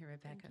being here,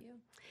 Rebecca. Thank you.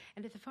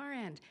 And at the far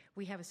end,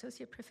 we have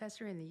associate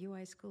professor in the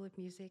UI School of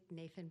Music,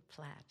 Nathan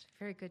Platt.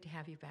 Very good to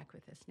have you back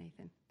with us,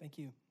 Nathan. Thank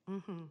you.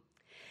 Mm-hmm.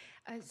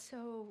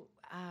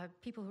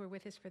 People who are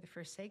with us for the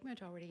first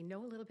segment already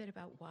know a little bit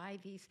about why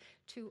these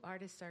 2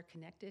 artists are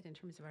connected in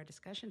terms of our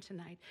discussion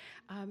tonight.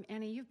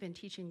 Annie, you've been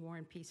teaching War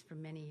and Peace for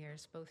many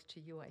years, both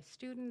to UI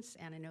students,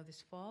 and I know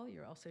this fall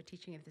you're also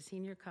teaching at the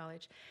Senior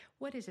College.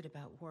 What is it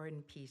about War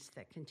and Peace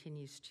that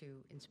continues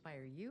to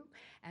inspire you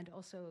and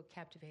also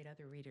captivate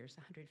other readers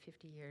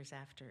 150 years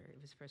after it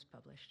was first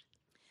published?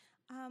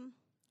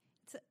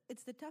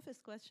 It's the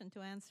toughest question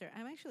to answer.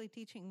 I'm actually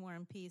teaching War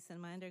and Peace in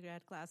my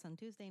undergrad class on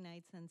Tuesday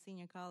nights and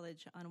senior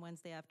college on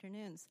Wednesday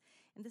afternoons.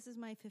 And this is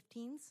my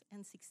 15th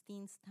and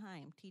 16th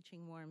time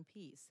teaching War and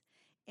Peace.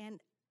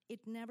 And it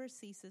never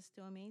ceases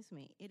to amaze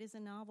me. It is a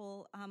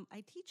novel.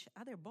 I teach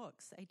other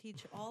books. I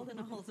teach all the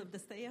novels of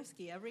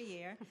Dostoevsky every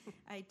year.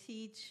 I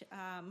teach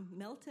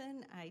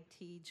Milton. I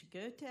teach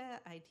Goethe.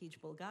 I teach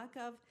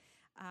Bulgakov.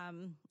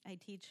 I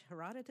teach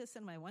Herodotus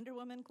in my Wonder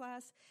Woman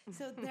class.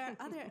 So there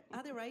are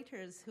other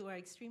writers who are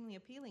extremely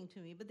appealing to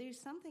me, but there's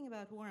something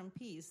about War and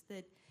Peace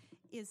that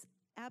is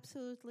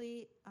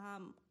absolutely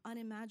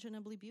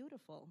unimaginably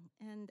beautiful.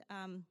 And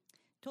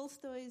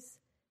Tolstoy's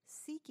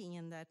seeking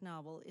in that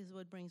novel is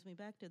what brings me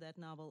back to that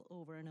novel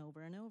over and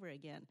over and over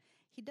again.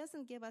 He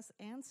doesn't give us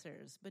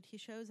answers, but he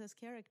shows us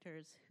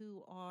characters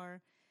who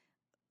are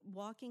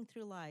walking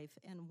through life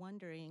and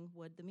wondering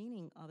what the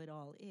meaning of it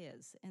all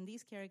is. And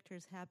these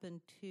characters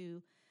happen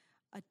to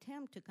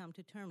attempt to come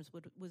to terms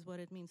with what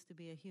it means to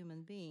be a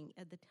human being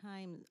at the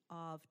time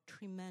of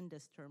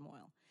tremendous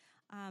turmoil.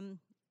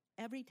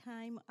 Every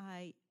time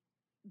I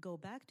go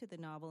back to the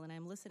novel, and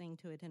I'm listening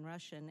to it in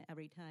Russian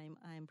every time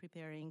I'm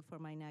preparing for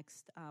my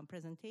next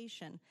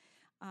presentation,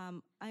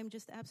 I'm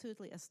just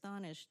absolutely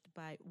astonished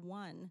by,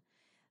 1,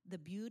 the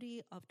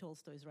beauty of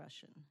Tolstoy's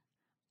Russian,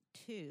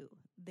 2,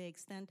 the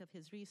extent of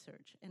his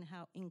research and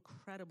how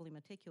incredibly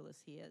meticulous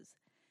he is,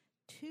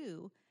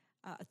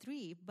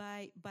 3,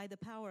 by the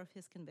power of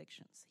his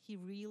convictions. He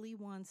really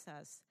wants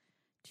us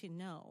to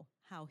know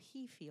how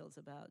he feels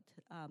about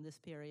this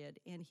period,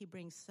 and he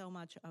brings so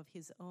much of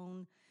his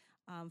own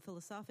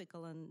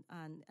philosophical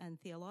and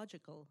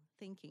theological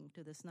thinking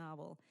to this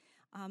novel.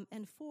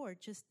 And 4,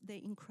 just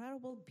the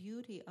incredible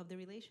beauty of the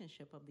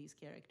relationship of these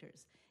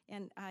characters.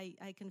 And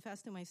I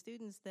confess to my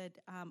students that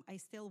I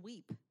still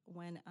weep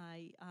when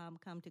I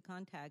come to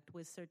contact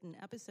with certain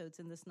episodes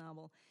in this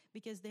novel,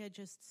 because they're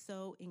just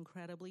so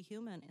incredibly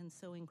human and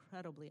so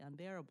incredibly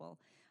unbearable.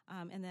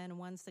 And then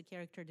once the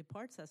character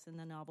departs us in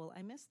the novel,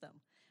 I miss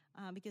them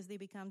because they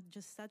become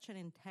just such an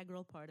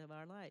integral part of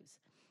our lives.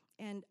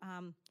 And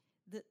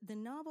the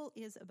novel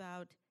is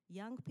about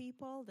young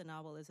people. The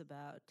novel is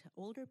about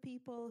older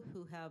people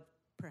who have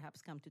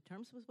perhaps come to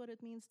terms with what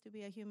it means to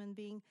be a human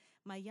being.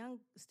 My young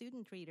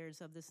student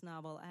readers of this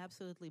novel are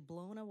absolutely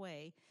blown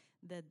away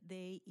that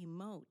they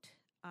emote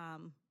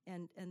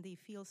and they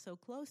feel so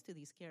close to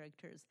these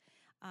characters,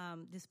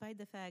 despite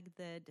the fact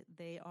that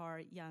they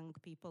are young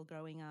people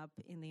growing up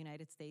in the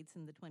United States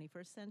in the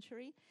 21st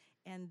century,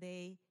 and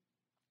they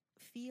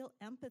feel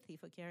empathy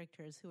for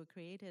characters who were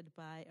created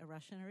by a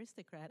Russian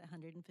aristocrat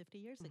 150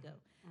 years ago.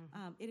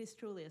 It is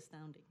truly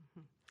astounding.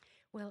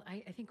 Well,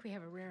 I think we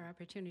have a rare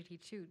opportunity,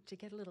 too, to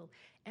get a little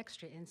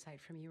extra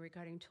insight from you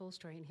regarding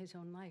Tolstoy and his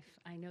own life.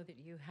 I know that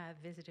you have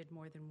visited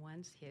more than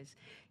once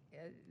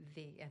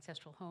the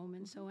ancestral home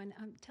and so on.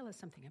 Tell us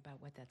something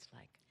about what that's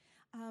like.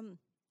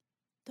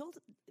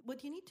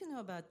 What you need to know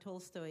about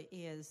Tolstoy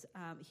is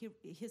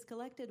his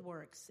collected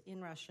works in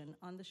Russian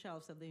on the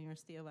shelves of the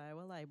University of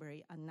Iowa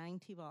Library are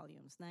 90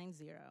 volumes,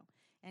 90,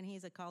 and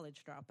he's a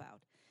college dropout.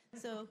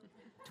 So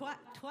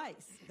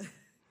twice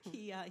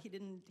he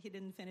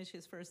didn't finish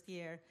his first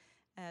year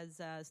as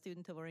a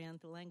student of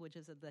Oriental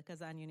languages at the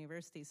Kazan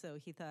University, so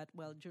he thought,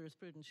 well,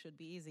 jurisprudence should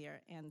be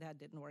easier, and that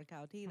didn't work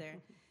out either.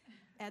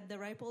 At the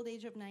ripe old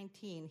age of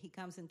 19, he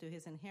comes into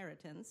his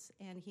inheritance,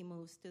 and he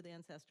moves to the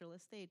ancestral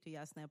estate, to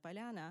Yasnaya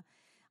Polyana,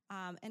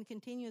 and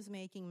continues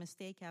making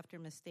mistake after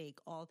mistake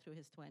all through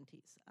his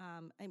 20s.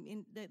 I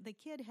mean, the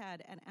kid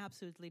had an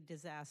absolutely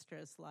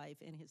disastrous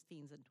life in his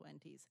teens and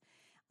 20s.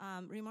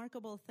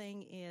 Remarkable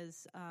thing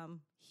is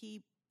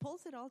he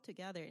pulls it all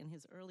together in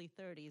his early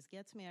 30s,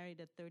 gets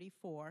married at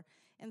 34,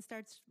 and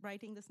starts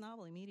writing this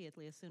novel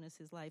immediately as soon as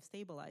his life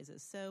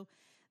stabilizes. So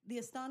the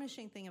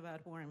astonishing thing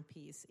about War and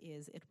Peace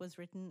is it was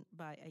written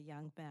by a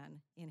young man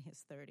in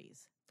his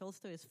 30s.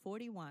 Tolstoy is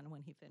 41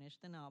 when he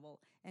finished the novel,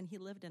 and he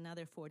lived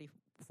another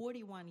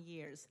 41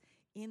 years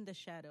in the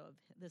shadow of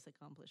this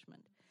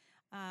accomplishment.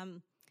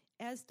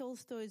 As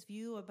Tolstoy's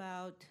view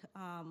about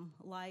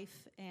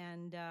life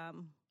and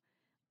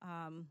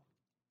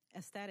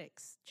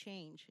aesthetics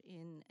change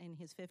in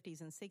his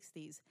 50s and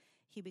 60s,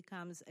 he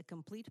becomes a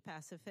complete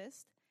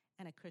pacifist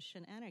and a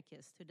Christian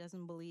anarchist who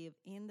doesn't believe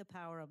in the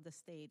power of the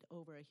state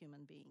over a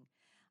human being.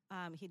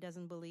 He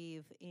doesn't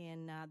believe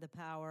in the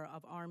power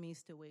of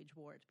armies to wage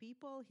war at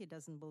people. He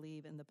doesn't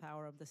believe in the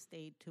power of the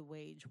state to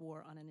wage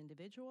war on an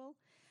individual.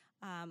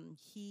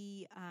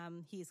 He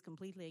is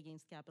completely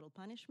against capital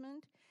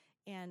punishment.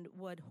 And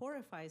what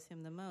horrifies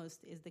him the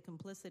most is the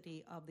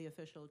complicity of the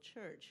official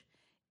church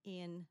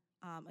in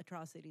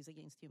atrocities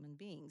against human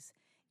beings.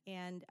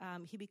 And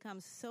he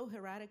becomes so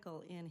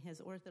heretical in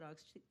his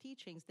Orthodox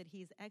teachings that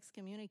he's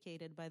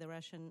excommunicated by the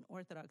Russian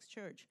Orthodox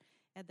Church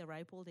at the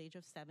ripe old age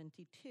of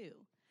 72.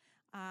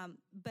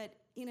 But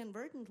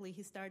inadvertently,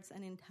 he starts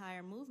an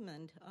entire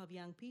movement of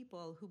young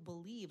people who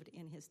believed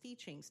in his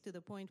teachings to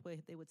the point where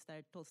they would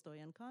start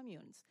Tolstoyan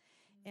communes.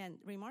 And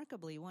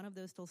remarkably, one of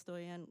those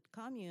Tolstoyan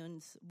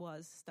communes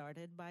was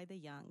started by the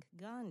young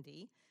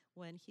Gandhi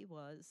when he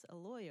was a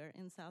lawyer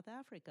in South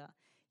Africa.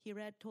 He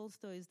read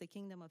Tolstoy's The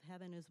Kingdom of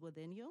Heaven is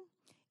Within You,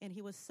 and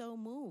he was so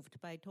moved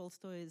by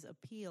Tolstoy's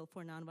appeal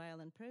for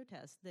nonviolent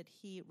protest that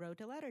he wrote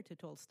a letter to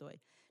Tolstoy.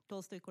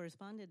 Tolstoy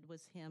corresponded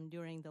with him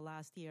during the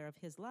last year of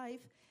his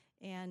life,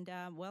 and,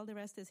 well, the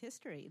rest is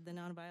history. The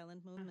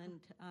nonviolent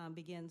movement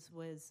begins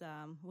with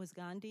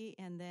Gandhi,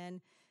 and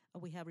then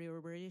we have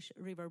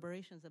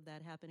reverberations of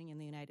that happening in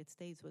the United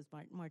States with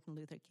Martin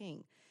Luther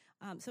King.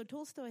 So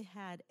Tolstoy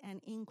had an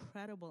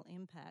incredible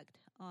impact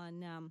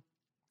on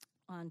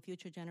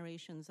future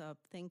generations of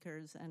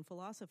thinkers and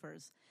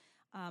philosophers.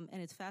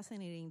 And it's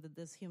fascinating that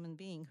this human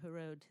being who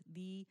wrote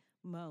the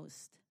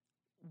most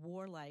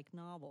warlike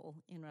novel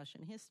in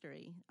Russian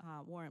history,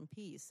 War and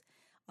Peace,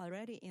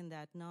 already in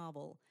that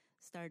novel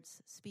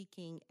starts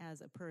speaking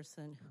as a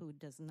person who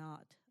does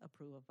not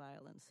approve of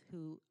violence,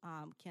 who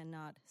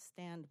cannot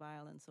stand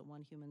violence of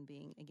one human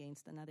being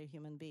against another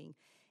human being.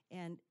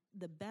 And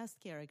the best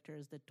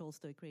characters that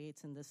Tolstoy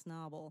creates in this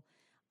novel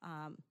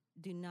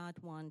do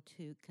not want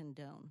to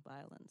condone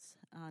violence.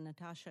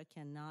 Natasha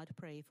cannot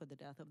pray for the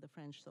death of the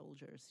French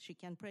soldiers. She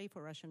can pray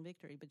for Russian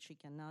victory, but she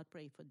cannot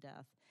pray for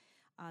death.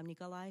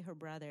 Nikolai, her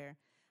brother,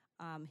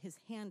 his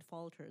hand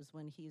falters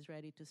when he's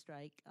ready to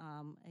strike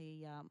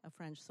a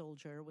French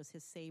soldier with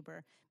his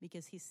saber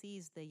because he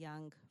sees the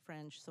young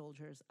French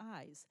soldier's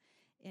eyes.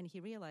 And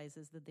he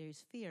realizes that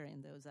there's fear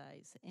in those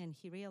eyes. And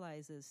he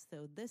realizes,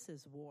 so this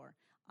is war.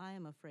 I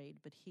am afraid,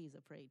 but he's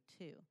afraid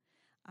too.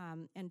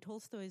 And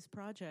Tolstoy's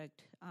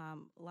project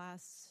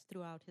lasts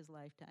throughout his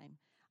lifetime.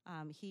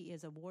 He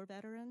is a war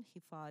veteran. He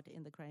fought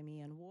in the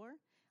Crimean War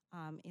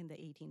in the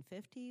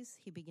 1850s.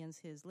 He begins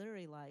his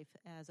literary life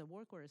as a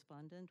war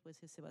correspondent with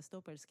his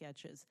Sevastopol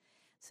sketches.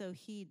 So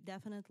he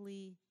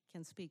definitely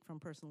can speak from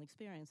personal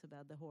experience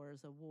about the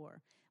horrors of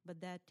war.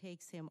 But that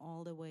takes him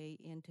all the way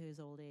into his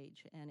old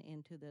age and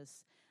into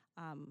this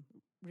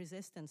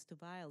resistance to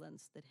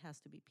violence that has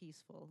to be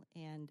peaceful.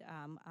 And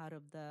out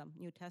of the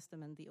New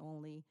Testament, the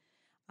only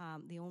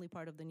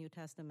part of the New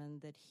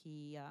Testament that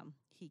he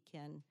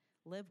can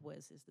live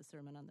with is the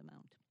Sermon on the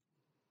Mount.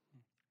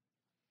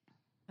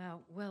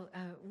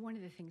 One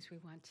of the things we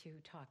want to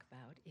talk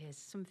about is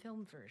some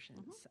film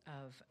versions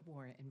of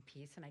War and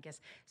Peace, and I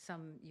guess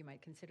some you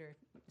might consider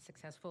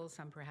successful,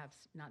 some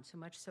perhaps not so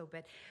much so,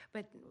 but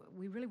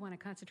we really want to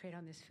concentrate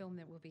on this film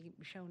that will be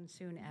shown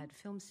soon at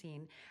Film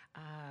Scene.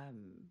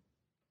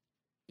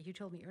 You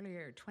told me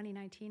earlier,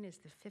 2019 is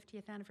the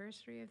 50th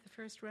anniversary of the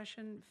first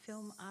Russian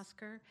film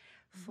Oscar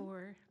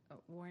for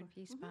War and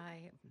Peace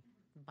by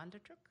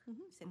Bondarchuk?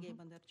 Sergei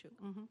Bondarchuk.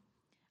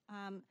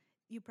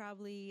 You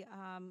probably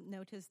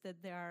noticed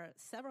that there are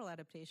several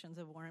adaptations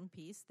of War and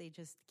Peace. They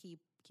just keep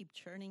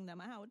churning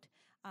them out.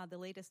 The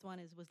latest one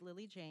is with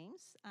Lily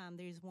James.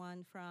 There's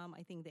one from,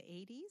 I think, the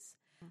 80s.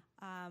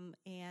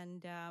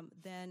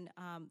 Then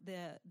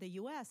the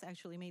U.S.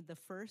 actually made the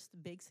first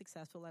big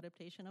successful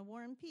adaptation of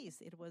War and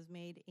Peace. It was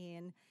made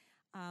in,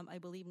 I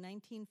believe,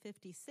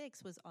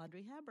 1956 with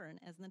Audrey Hepburn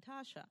as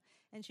Natasha.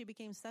 And she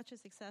became such a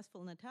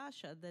successful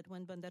Natasha that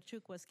when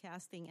Bondarchuk was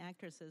casting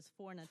actresses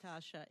for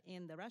Natasha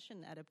in the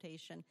Russian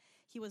adaptation,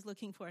 he was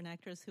looking for an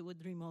actress who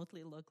would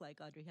remotely look like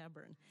Audrey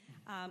Hepburn.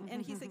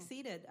 And he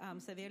succeeded.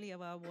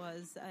 Savelyeва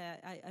was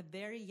a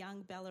very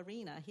young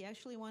ballerina. He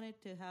actually wanted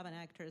to have an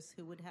actress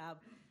who would have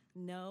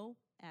no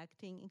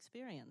acting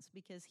experience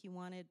because he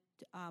wanted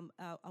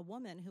a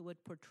woman who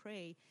would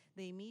portray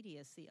the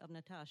immediacy of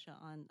Natasha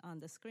on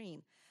the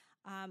screen.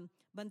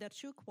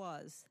 Bondarchuk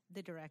was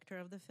the director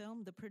of the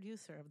film, the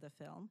producer of the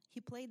film.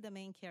 He played the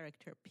main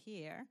character,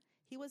 Pierre.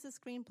 He was a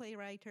screenplay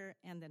writer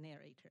and the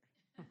narrator.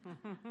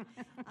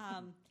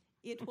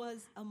 It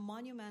was a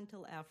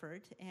monumental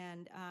effort,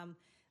 and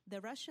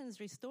the Russians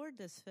restored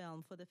this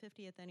film for the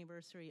 50th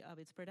anniversary of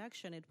its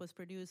production. It was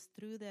produced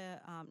through the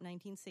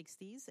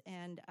 1960s,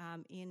 and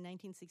in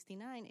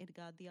 1969, it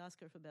got the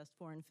Oscar for Best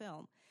Foreign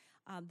Film.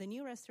 The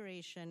new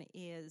restoration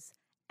is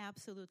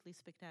absolutely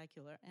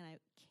spectacular, and I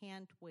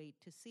can't wait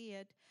to see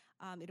it.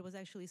 It was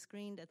actually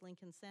screened at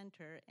Lincoln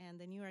Center, and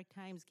the New York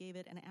Times gave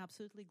it an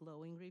absolutely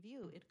glowing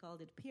review. It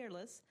called it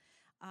peerless,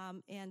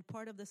 and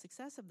part of the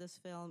success of this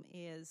film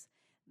is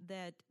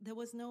that there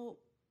was no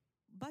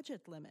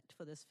budget limit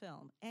for this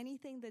film.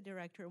 Anything the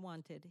director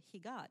wanted, he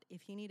got.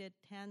 If he needed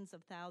tens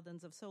of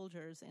thousands of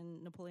soldiers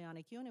in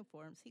Napoleonic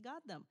uniforms, he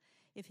got them.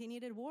 If he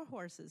needed war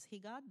horses, he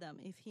got them.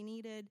 If he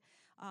needed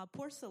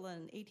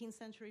porcelain, 18th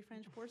century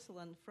French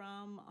porcelain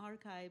from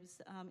archives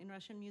in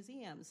Russian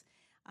museums,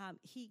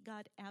 he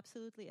got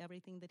absolutely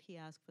everything that he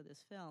asked for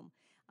this film.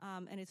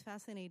 And it's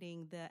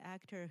fascinating, the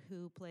actor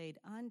who played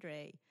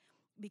Andrei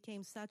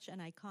became such an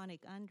iconic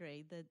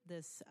Andrei that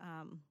this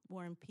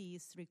War and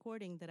Peace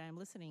recording that I'm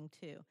listening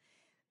to,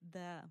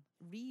 the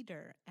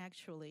reader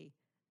actually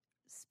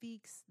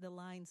speaks the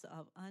lines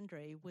of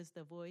Andrei with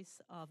the voice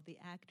of the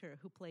actor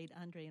who played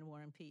Andrei in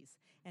War and Peace.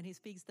 And he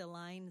speaks the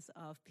lines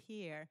of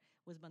Pierre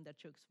with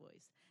Bondarchuk's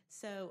voice.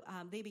 So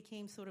they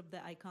became sort of the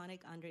iconic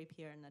Andrei,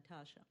 Pierre, and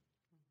Natasha.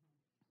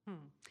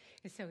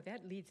 So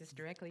that leads us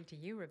directly to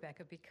you,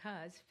 Rebecca,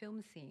 because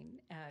Film Scene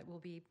will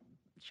be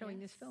showing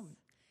this film.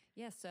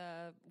 Yes,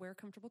 wear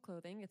comfortable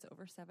clothing. It's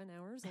over 7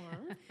 hours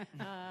long.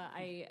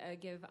 I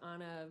give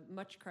Anna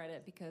much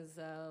credit because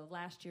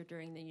last year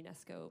during the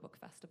UNESCO Book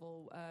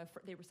Festival,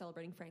 they were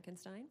celebrating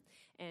Frankenstein,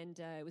 and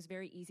it was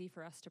very easy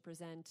for us to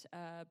present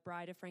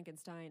Bride of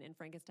Frankenstein and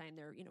Frankenstein.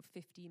 They're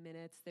 50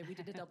 minutes. We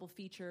did a double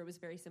feature. It was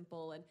very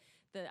simple, and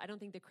I don't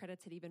think the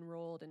credits had even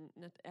rolled. And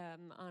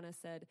Anna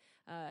said,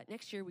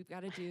 next year we've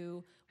got to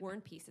do War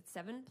and Peace. It's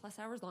 7+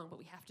 hours long, but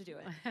we have to do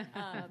it.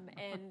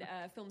 And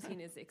Film Scene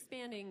is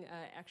expanding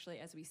actually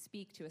as we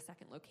speak to a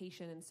second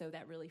location, and so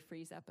that really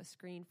frees up a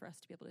screen for us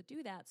to be able to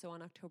do that. So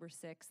on October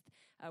 6th,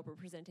 we're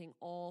presenting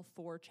all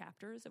 4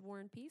 chapters of War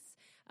and Peace,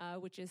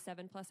 which is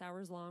 7+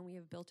 hours long. We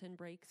have built-in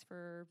breaks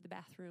for the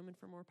bathroom and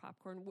for more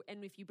popcorn,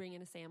 and if you bring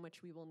in a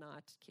sandwich, we will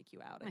not kick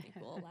you out. I think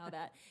we'll allow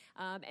that.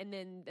 And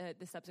then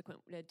the subsequent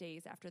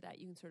days after that,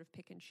 you can sort of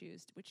pick and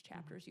choose which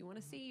chapters you want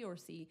to see, or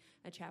see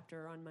a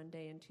chapter on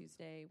Monday and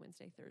Tuesday,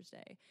 Wednesday,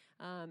 Thursday.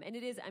 And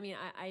it is,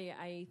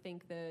 I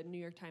think the New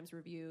York Times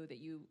review that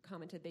you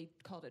commented, they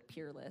called it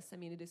peerless.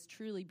 It is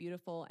truly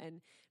beautiful,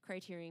 and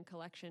Criterion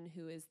Collection,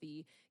 who is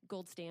the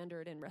gold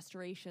standard in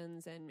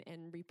restorations and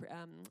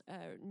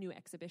new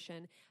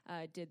exhibition,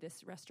 did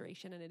this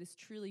restoration, and it is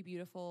truly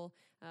beautiful.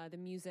 The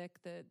music,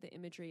 the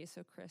imagery is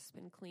so crisp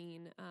and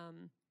clean.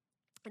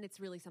 And it's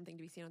really something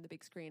to be seen on the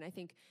big screen. I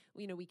think,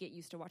 we get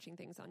used to watching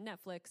things on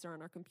Netflix or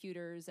on our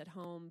computers at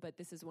home, but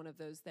this is one of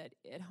those that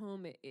at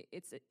home,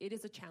 it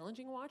is a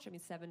challenging watch. I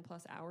mean, 7+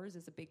 hours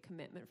is a big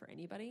commitment for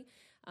anybody.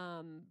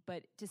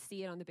 But to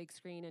see it on the big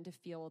screen and to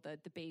feel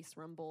the bass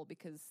rumble,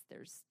 because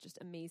there's just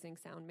amazing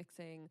sound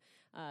mixing.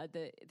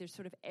 There's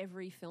sort of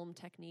every film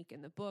technique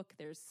in the book.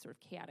 There's sort of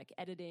chaotic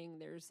editing.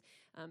 There's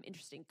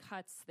interesting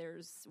cuts.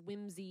 There's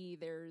whimsy.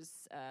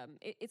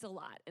 It's a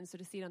lot. And so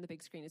to see it on the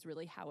big screen is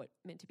really how it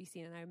meant to be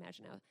seen. And I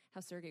imagine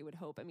how Sergei would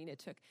hope. I mean, it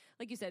took,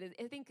 like you said,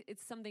 I think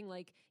it's something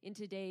like in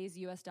today's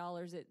US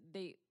dollars,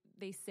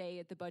 they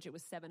say the budget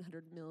was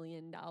 $700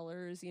 million.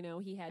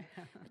 He had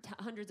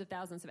hundreds of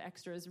thousands of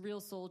extras,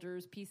 real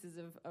soldiers, pieces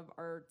of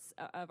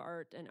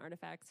art and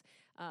artifacts.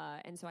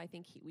 And so I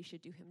think we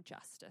should do him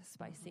justice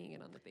by seeing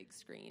it on the big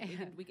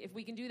screen. If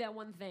we can do that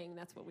one thing,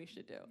 that's what we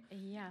should do.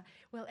 Yeah.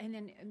 Well, and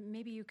then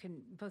maybe you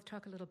can both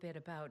talk a little bit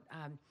about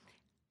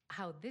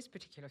how this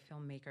particular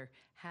filmmaker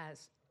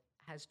has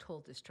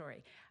told the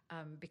story,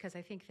 because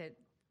I think that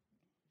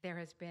there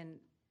has been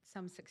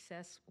some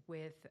success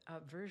with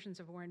versions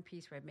of War and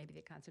Peace where maybe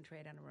they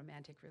concentrate on a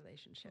romantic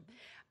relationship.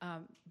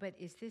 But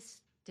is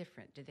this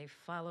different? Does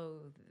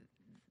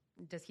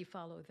he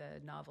follow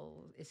the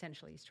novel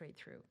essentially straight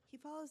through? He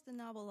follows the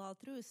novel all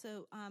through.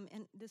 So,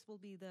 and this will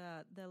be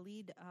the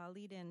lead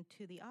in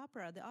to the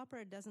opera. The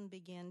opera doesn't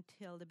begin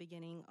till the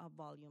beginning of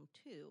Volume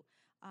 2.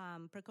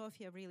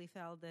 Prokofiev really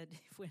felt that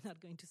if we're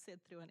not going to sit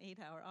through an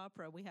 8-hour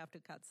opera, we have to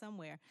cut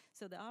somewhere.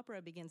 So the opera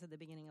begins at the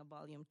beginning of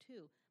Volume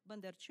 2.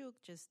 Bondarchuk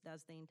just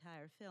does the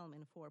entire film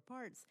in 4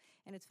 parts.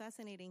 And it's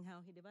fascinating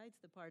how he divides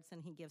the parts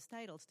and he gives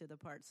titles to the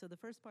parts. So the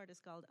first part is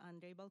called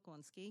Andrei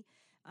Balkonsky,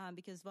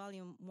 because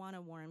Volume 1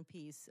 of War and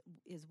Peace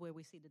is where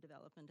we see the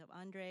development of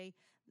Andrei.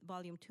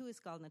 Volume 2 is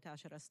called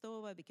Natasha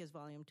Rostova, because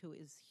Volume 2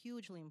 is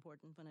hugely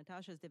important for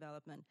Natasha's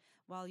development.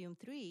 Volume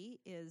 3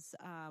 is,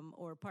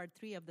 or Part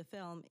 3 of the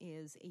film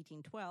is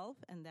 1812,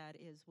 and that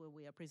is where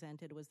we are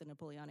presented with the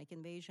Napoleonic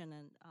invasion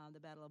and the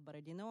Battle of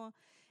Borodino.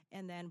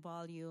 And then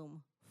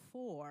Volume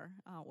 4,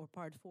 or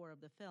Part 4 of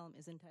the film,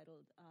 is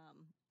entitled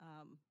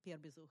Pierre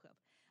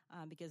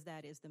Bezukhov, because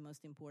that is the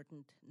most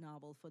important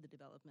novel for the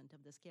development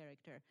of this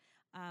character.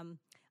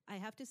 I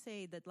have to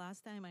say that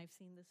last time I've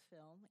seen this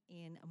film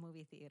in a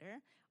movie theater,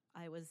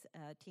 I was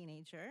a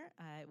teenager.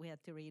 We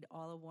had to read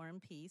all of War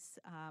and Peace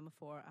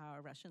for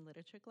our Russian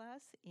literature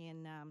class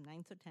in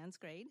 9th or 10th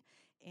grade,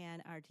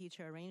 and our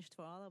teacher arranged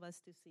for all of us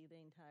to see the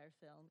entire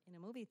film in a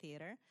movie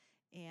theater.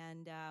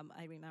 And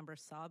I remember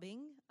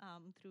sobbing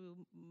through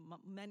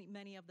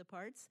many of the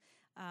parts.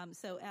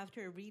 So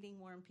after reading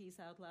War and Peace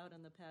out loud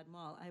on the Pad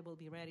Mall, I will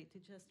be ready to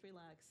just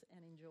relax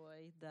and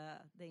enjoy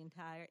the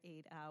entire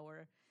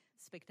 8-hour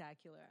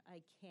spectacular.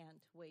 I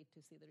can't wait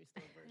to see the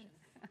restored version.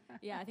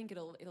 Yeah, I think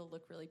it'll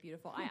look really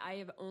beautiful. I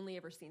have only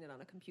ever seen it on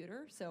a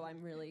computer, so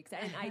I'm really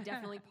excited. And I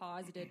definitely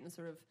paused it and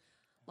sort of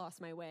lost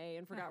my way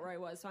and forgot where I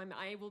was. So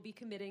I will be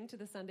committing to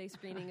the Sunday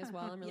screening as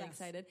well. I'm really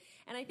excited.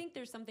 And I think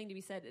there's something to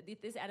be said.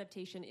 This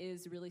adaptation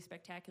is really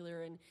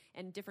spectacular,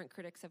 and different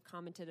critics have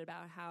commented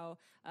about how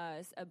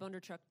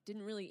Bondarchuk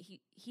didn't really,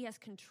 he has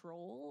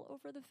control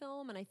over the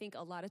film. And I think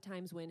a lot of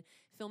times when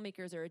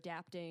filmmakers are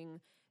adapting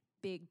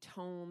big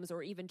tomes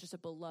or even just a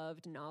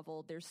beloved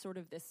novel, there's sort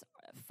of this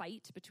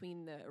fight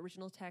between the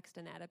original text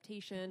and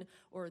adaptation,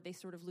 or they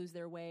sort of lose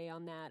their way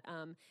on that.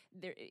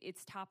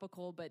 It's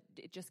topical, but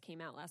it just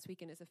came out last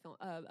weekend as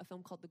a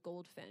film called The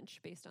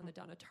Goldfinch, based on the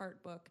Donna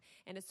Tartt book,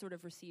 and it's sort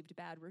of received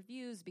bad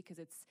reviews because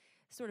it's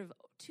sort of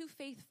too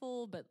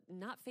faithful, but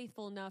not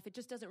faithful enough. It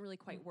just doesn't really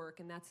quite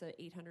work, and that's an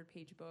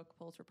 800-page book,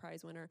 Pulitzer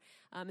Prize winner.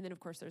 And then, of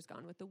course, there's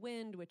Gone with the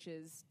Wind, which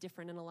is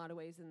different in a lot of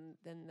ways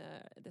than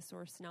the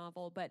source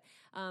novel. But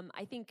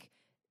I think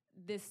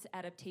this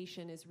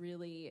adaptation is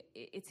really,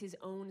 it's his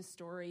own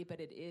story, but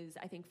it is,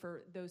 I think,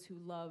 for those who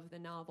love the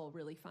novel,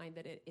 really find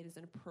that it is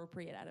an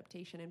appropriate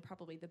adaptation and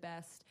probably the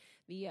best.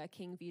 The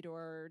King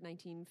Vidor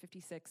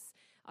 1956,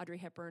 Audrey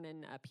Hepburn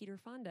and Peter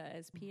Fonda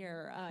as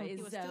Pierre is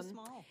he was too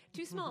small.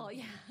 Too small,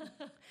 yeah.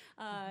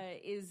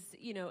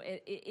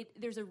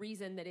 There's a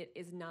reason that it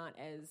is not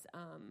as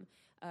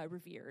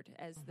revered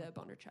as the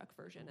Bondarchuk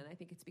version, and I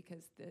think it's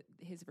because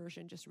his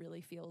version just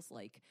really feels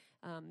like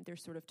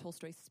there's sort of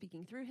Tolstoy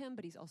speaking through him,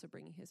 but he's also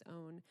bringing his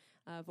own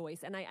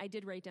voice. And I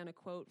did write down a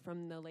quote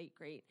from the late,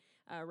 great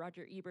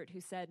Roger Ebert,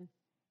 who said,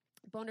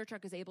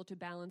 Bondarchuk is able to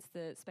balance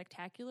the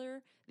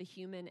spectacular, the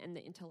human, and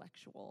the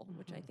intellectual,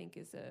 which I think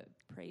is a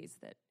praise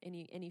that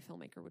any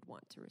filmmaker would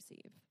want to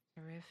receive.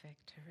 Terrific,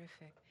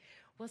 terrific.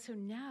 Well, so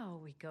now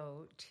we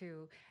go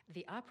to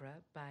the opera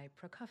by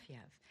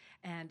Prokofiev.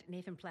 And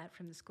Nathan Platt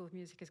from the School of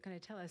Music is going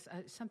to tell us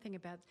something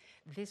about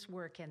this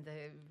work and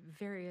the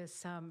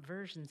various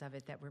versions of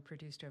it that were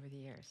produced over the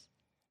years.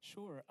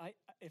 Sure.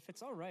 If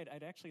it's all right,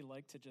 I'd actually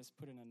like to just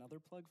put in another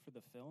plug for the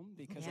film,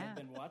 because I've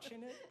been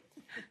watching it,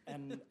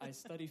 and I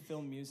study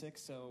film music,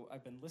 so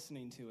I've been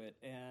listening to it.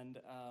 And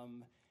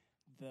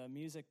the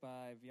music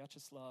by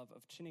Vyacheslav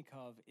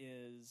Ovchinnikov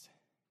is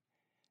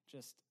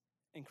just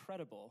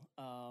incredible.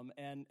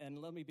 And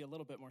let me be a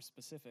little bit more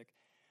specific.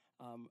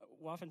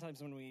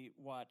 Oftentimes when we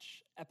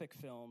watch epic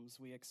films,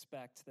 we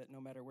expect that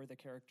no matter where the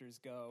characters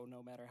go,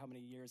 no matter how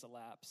many years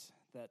elapse,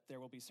 that there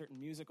will be certain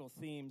musical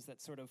themes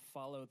that sort of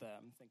follow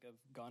them. Think of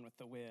Gone with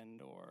the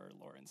Wind or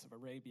Lawrence of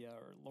Arabia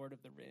or Lord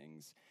of the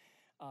Rings.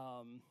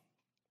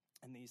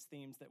 And these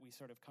themes that we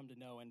sort of come to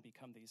know and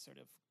become these sort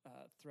of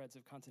threads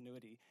of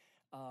continuity.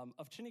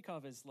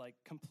 Ovchinnikov is like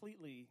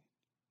completely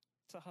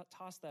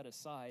toss that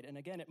aside. And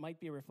again, it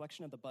might be a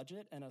reflection of the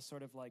budget and a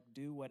sort of like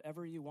do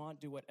whatever you want,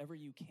 do whatever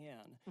you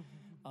can.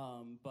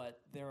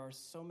 But there are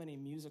so many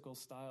musical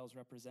styles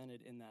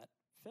represented in that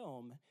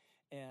film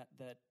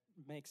that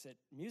makes it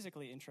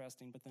musically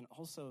interesting, but then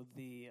also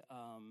the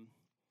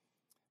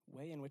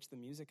way in which the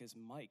music is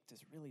mic'd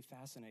is really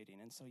fascinating.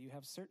 And so you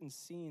have certain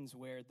scenes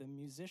where the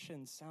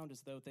musicians sound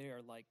as though they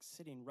are like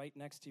sitting right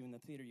next to you in the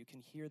theater. You can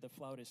hear the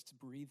flautists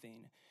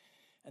breathing.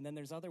 And then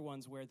there's other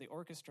ones where the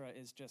orchestra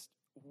is just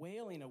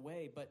wailing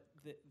away, but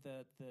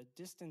the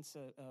distance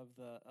of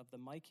the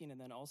miking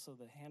and then also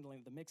the handling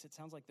of the mix, it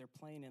sounds like they're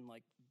playing in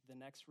like the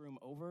next room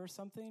over or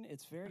something.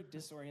 It's very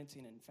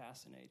disorienting and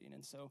fascinating.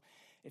 And so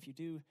if you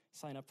do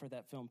sign up for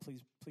that film,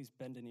 please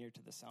bend an ear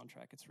to the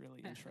soundtrack. It's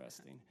really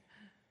interesting.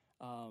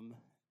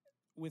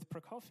 With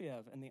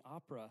Prokofiev and the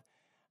opera,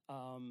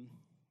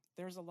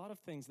 there's a lot of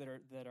things that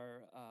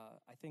are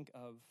I think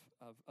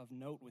of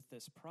note with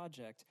this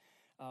project.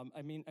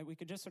 I mean, we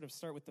could just sort of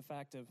start with the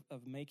fact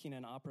of making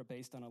an opera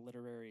based on a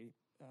literary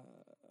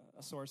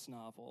a source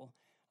novel.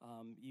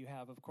 You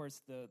have, of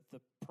course, the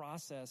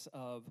process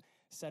of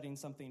setting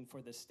something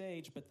for the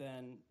stage, but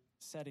then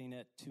setting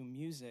it to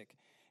music.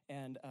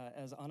 And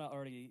as Anna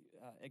already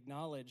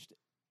acknowledged,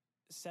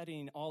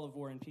 setting all of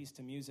War and Peace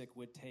to music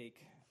would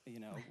take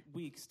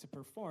weeks to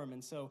perform.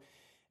 And so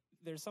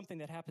there's something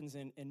that happens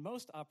in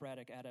most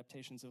operatic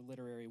adaptations of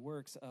literary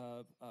works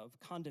of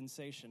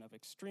condensation, of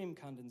extreme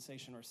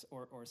condensation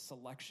or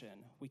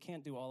selection. We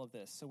can't do all of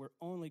this, so we're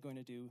only going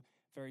to do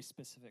very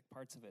specific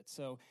parts of it.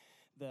 So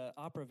the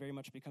opera very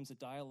much becomes a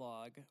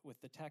dialogue with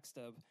the text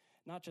of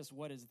not just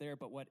what is there,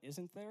 but what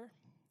isn't there.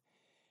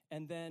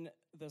 And then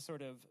the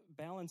sort of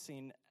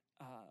balancing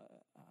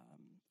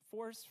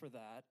force for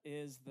that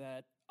is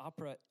that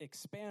opera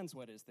expands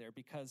what is there,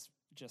 because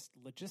just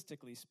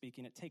logistically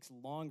speaking, it takes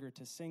longer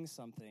to sing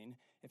something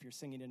if you're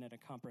singing it in a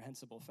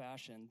comprehensible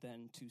fashion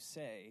than to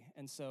say.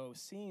 And so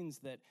scenes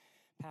that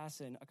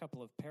pass in a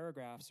couple of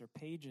paragraphs or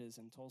pages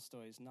in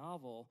Tolstoy's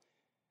novel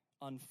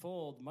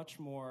unfold at a much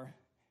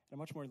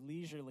more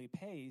leisurely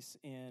pace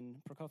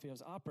in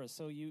Prokofiev's opera.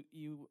 So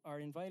you are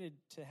invited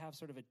to have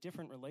sort of a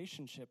different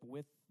relationship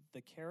with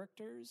the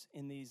characters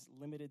in these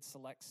limited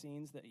select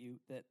scenes that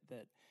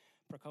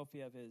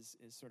Prokofiev is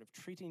sort of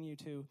treating you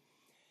to.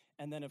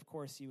 And then, of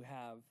course, you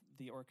have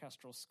the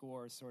orchestral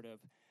score sort of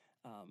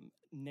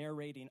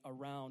narrating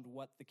around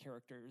what the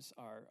characters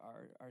are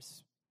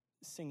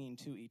singing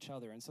to each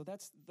other. And so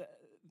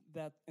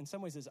that in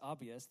some ways is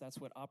obvious. That's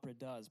what opera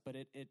does. But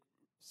it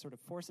sort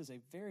of forces a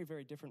very,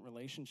 very different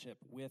relationship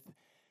with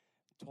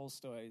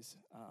Tolstoy's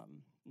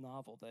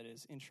novel that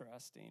is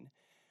interesting.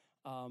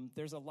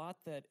 There's a lot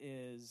that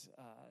is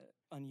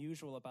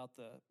unusual about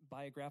the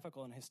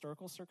biographical and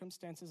historical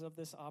circumstances of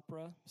this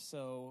opera.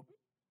 So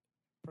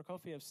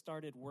Prokofiev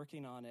started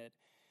working on it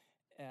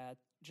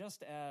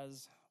just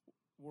as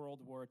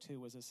World War II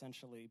was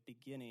essentially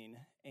beginning,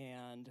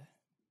 and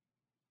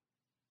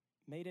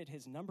made it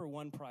his number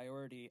one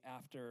priority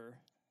after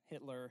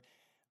Hitler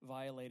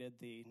violated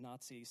the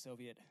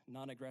Nazi-Soviet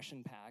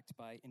non-aggression pact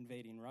by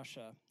invading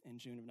Russia in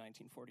June of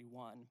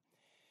 1941.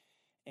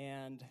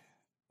 And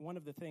one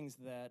of the things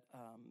that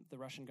the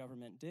Russian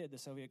government did, the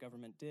Soviet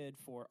government did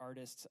for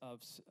artists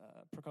of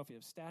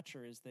Prokofiev's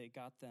stature is they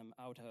got them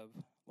out of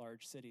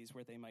large cities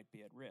where they might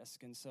be at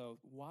risk. And so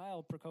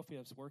while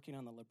Prokofiev's working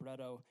on the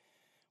libretto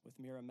with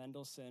Mira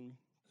Mendelssohn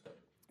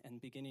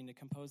and beginning to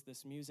compose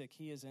this music,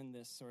 he is in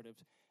this sort of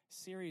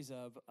series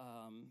of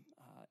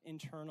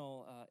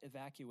internal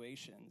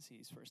evacuations.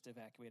 He's first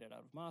evacuated out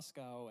of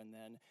Moscow, and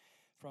then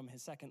from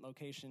his second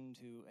location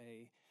to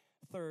a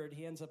third,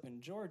 he ends up in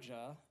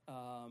Georgia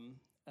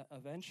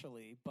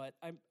eventually. But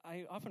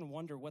I often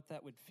wonder what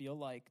that would feel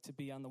like to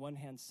be, on the one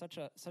hand, such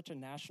a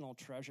national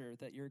treasure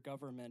that your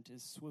government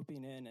is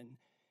swooping in and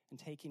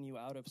taking you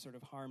out of sort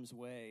of harm's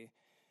way,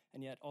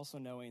 and yet also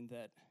knowing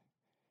that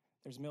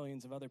there's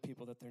millions of other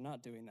people that they're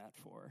not doing that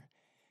for.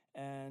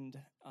 And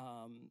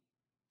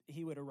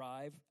he would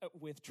arrive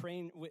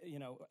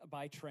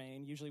by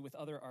train, usually with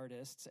other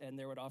artists, and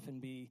there would often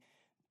be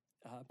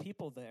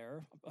people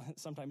there,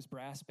 sometimes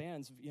brass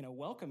bands,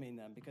 welcoming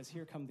them, because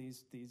here come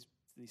these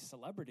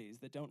celebrities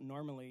that don't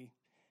normally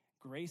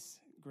grace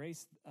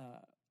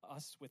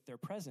us with their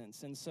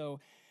presence. And so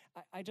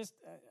I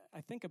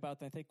think about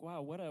that. I think,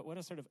 wow, what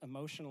a sort of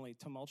emotionally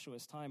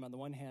tumultuous time. On the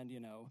one hand,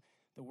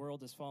 the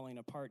world is falling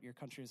apart, your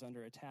country is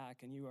under attack,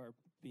 and you are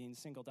being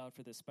singled out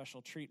for this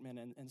special treatment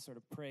and sort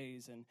of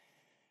praise.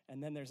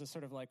 And then there's a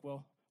sort of like,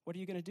 well, what are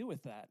you going to do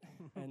with that?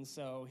 And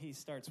so he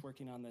starts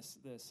working on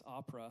this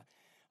opera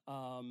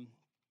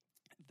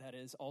that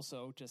is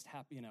also just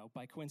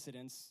by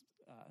coincidence,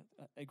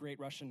 a great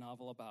Russian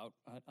novel about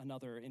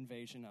another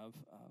invasion of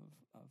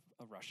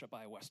Russia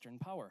by a Western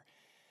power.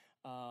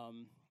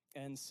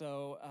 And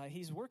so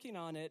he's working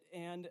on it,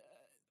 and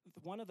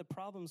one of the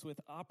problems with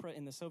opera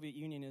in the Soviet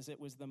Union is it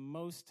was the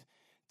most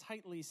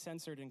tightly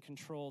censored and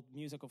controlled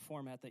musical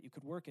format that you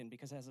could work in,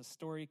 because it has a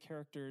story,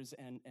 characters,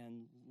 and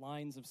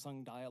lines of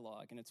sung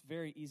dialogue, and it's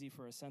very easy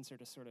for a censor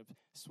to sort of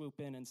swoop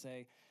in and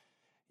say,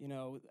 you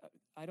know,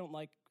 I don't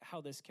like how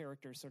this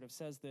character sort of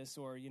says this,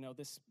 or, you know,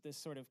 this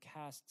sort of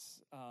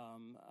casts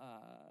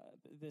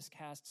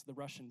the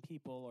Russian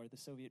people or the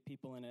Soviet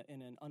people in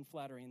an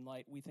unflattering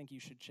light. We think you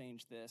should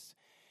change this.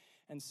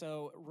 And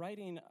so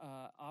writing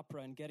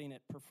opera and getting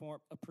it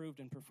approved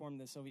and performed in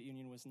the Soviet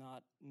Union was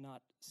not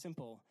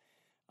simple.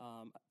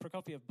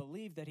 Prokofiev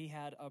believed that he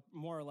had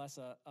more or less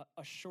a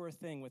sure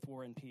thing with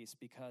War and Peace,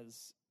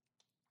 because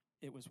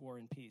it was War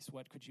and Peace.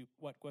 What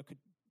could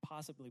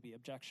possibly be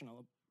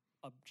objectionable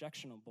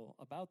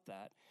about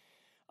that?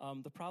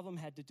 The problem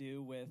had to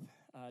do with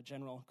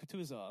General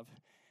Kutuzov,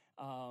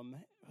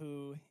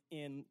 who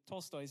in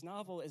Tolstoy's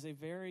novel is a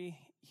very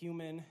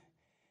human,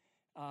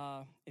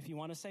 if you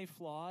want to say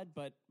flawed,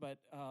 but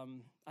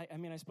I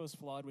mean, I suppose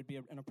flawed would be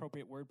an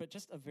appropriate word, but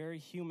just a very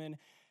human,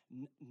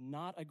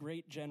 not a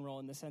great general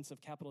in the sense of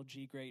capital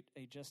G great,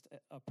 just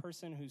a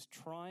person who's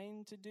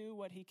trying to do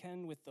what he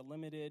can with the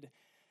limited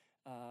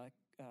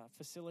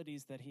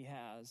facilities that he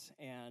has,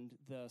 and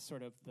the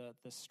sort of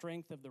the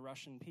strength of the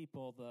Russian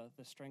people,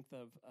 the strength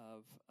of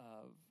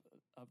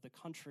the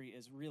country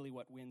is really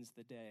what wins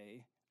the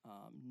day,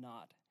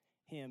 not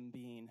him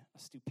being a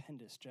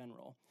stupendous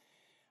general.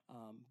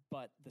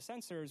 But the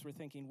censors were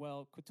thinking,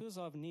 well,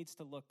 Kutuzov needs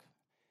to look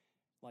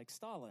like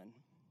Stalin.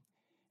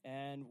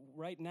 And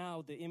right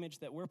now, the image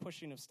that we're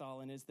pushing of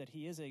Stalin is that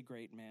he is a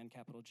great man,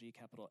 capital G,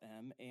 capital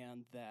M,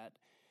 and that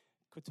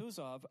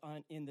Kutuzov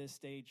in this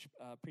stage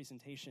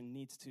presentation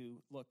needs to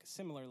look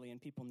similarly,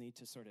 and people need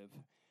to sort of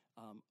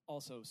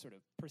also sort of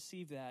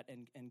perceive that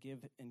and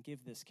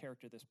give this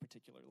character this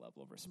particular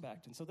level of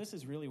respect. And so this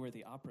is really where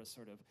the opera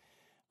sort of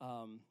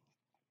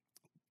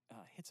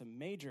hits a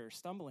major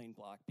stumbling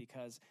block,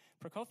 because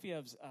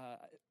Prokofiev's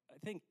I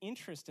think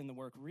interest in the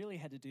work really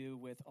had to do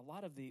with a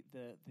lot of the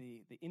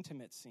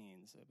intimate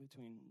scenes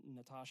between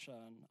Natasha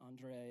and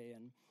Andrei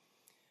and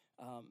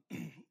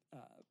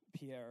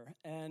Pierre,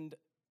 and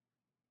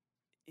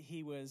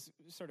he was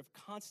sort of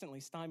constantly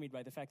stymied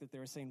by the fact that they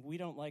were saying, we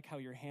don't like how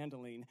you're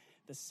handling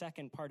the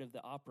second part of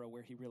the opera,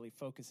 where he really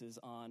focuses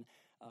on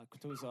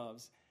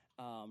Kutuzov's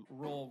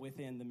role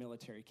within the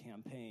military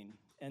campaign.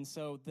 And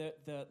so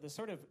the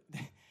sort of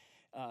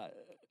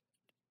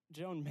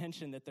Joan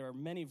mentioned that there are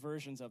many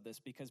versions of this,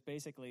 because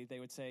basically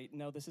they would say,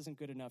 no, this isn't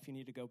good enough, you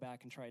need to go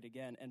back and try it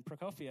again. And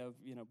Prokofiev,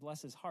 you know,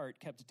 bless his heart,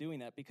 kept doing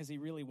that because he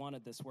really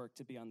wanted this work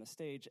to be on the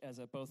stage as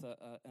both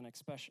an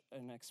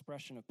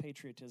expression of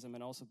patriotism,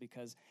 and also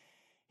because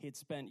he had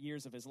spent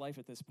years of his life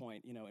at this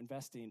point, you know,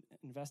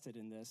 invested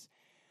in this.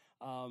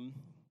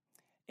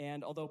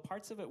 And although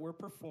parts of it were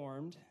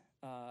performed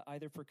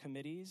either for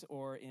committees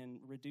or in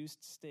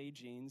reduced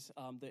stagings,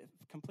 the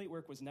complete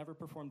work was never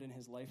performed in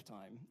his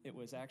lifetime. It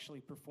was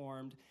actually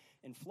performed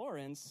in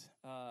Florence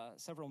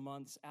several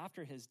months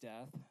after his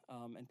death,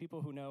 and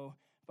people who know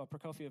about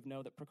Prokofiev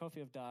know that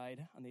Prokofiev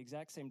died on the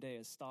exact same day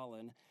as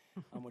Stalin,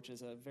 which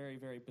is a very,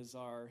 very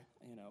bizarre,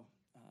 you know,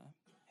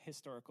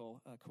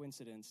 historical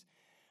coincidence.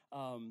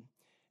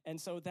 And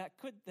so that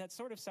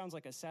sort of sounds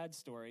like a sad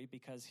story,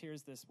 because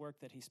here's this work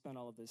that he spent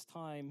all of this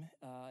time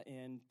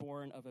in,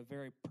 born of a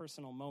very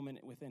personal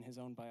moment within his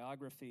own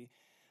biography.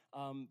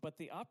 But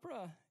the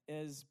opera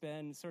has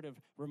been sort of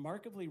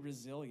remarkably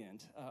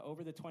resilient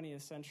over the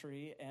 20th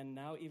century, and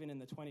now even in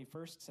the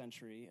 21st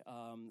century.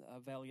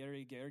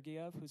 Valery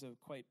Gergiev, who's a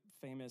quite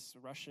famous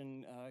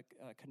Russian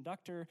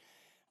conductor,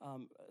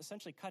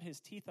 essentially cut his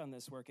teeth on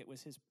this work. It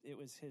was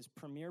his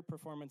premiere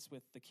performance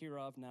with the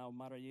Kirov, now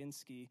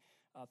Mariinsky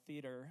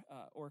Theater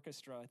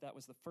Orchestra. That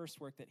was the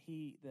first work that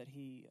he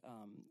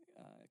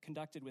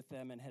conducted with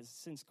them, and has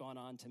since gone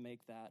on to make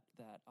that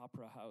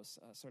opera house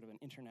sort of an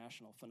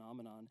international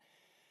phenomenon.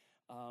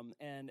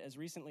 And as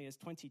recently as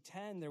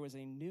 2010, there was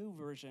a new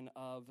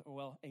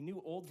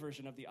old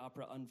version of the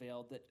opera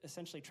unveiled that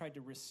essentially tried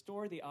to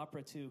restore the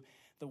opera to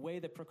the way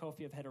that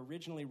Prokofiev had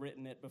originally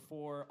written it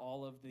before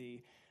all of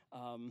the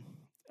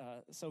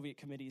Soviet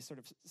committees sort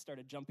of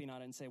started jumping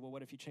on it and say, well,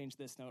 what if you change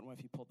this note and what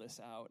if you pull this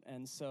out?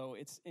 And so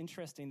it's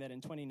interesting that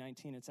in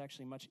 2019, it's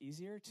actually much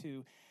easier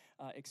to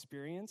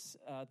experience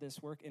this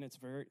work in its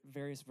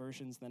various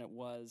versions than it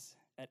was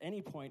at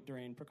any point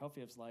during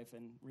Prokofiev's life,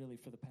 and really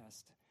for the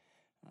past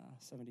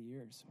 70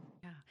 years.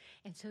 Yeah,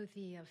 and so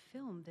the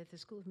film that the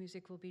School of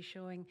Music will be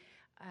showing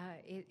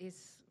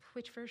is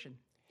which version?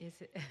 Is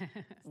it?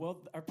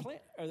 Well,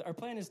 our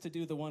plan is to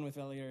do the one with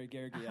Valery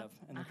Gergiev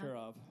and the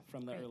Kirov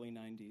from the early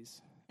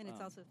 90s. And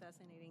it's also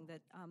fascinating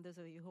that those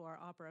of you who are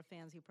opera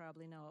fans, you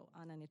probably know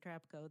Anna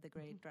Netrebko, the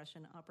great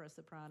Russian opera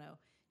soprano.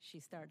 She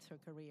starts her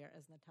career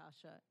as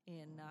Natasha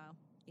in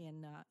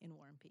in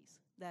War and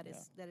Peace. That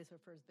is her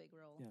first big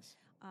role. Yes.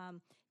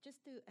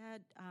 Just to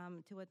add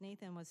to what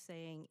Nathan was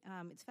saying,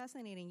 it's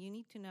fascinating. You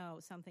need to know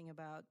something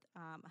about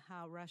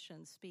how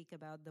Russians speak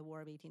about the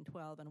War of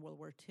 1812 and World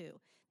War II.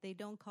 They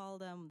don't call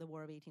them the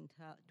War of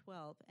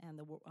 1812 and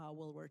the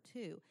World War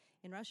II.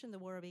 In Russian, the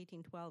War of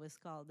 1812 is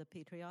called the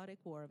Patriotic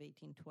War of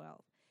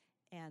 1812,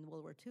 and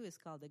World War II is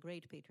called the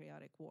Great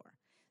Patriotic War.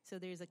 So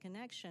there's a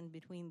connection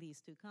between these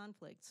two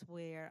conflicts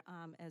where,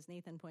 as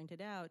Nathan pointed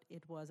out,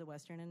 it was a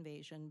Western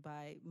invasion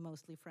by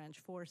mostly French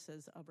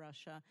forces of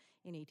Russia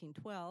in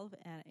 1812,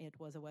 and it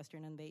was a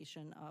Western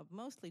invasion of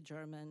mostly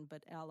German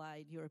but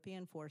allied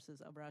European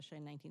forces of Russia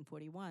in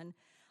 1941.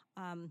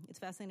 It's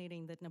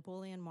fascinating that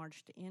Napoleon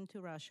marched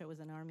into Russia with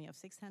an army of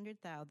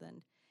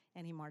 600,000,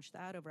 and he marched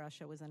out of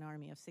Russia with an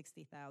army of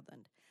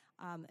 60,000.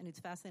 And it's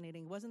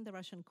fascinating. It wasn't the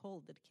Russian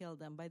cold that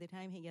killed him. By the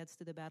time he gets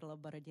to the Battle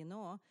of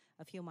Borodino,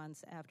 a few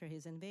months after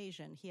his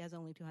invasion, he has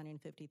only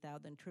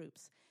 250,000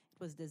 troops. It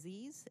was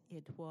disease,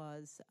 it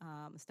was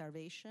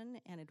starvation,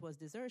 and it was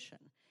desertion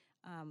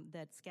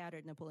that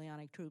scattered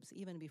Napoleonic troops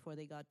even before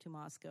they got to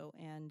Moscow.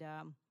 And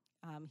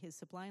his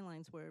supply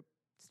lines were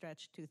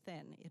stretched too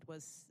thin. It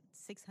was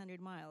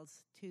 600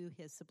 miles to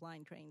his supply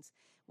trains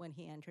when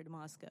he entered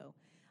Moscow.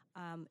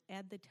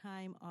 At the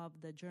time of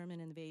the German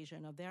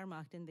invasion, of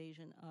Wehrmacht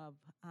invasion of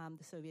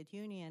the Soviet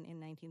Union in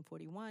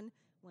 1941,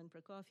 when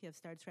Prokofiev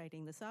starts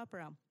writing this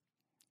opera,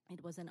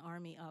 it was an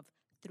army of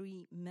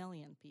 3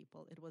 million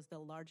people. It was the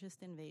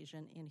largest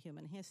invasion in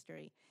human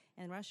history,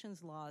 and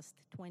Russians lost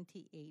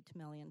 28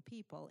 million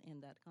people in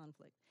that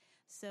conflict.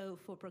 So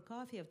for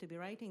Prokofiev to be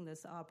writing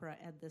this opera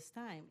at this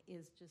time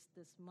is just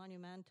this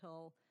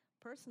monumental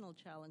personal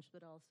challenge,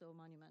 but also a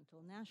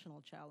monumental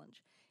national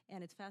challenge.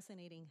 And it's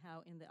fascinating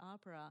how in the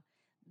opera,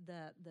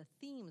 the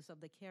themes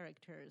of the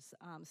characters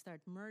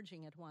start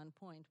merging at one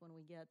point when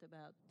we get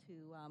about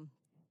to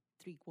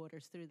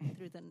three-quarters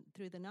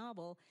through the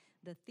novel.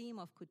 The theme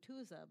of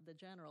Kutuzov, the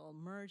general,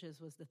 merges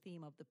with the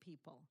theme of the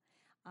people.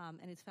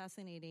 And it's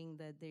fascinating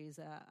that there's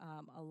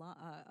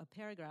a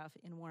paragraph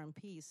in War and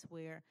Peace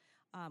where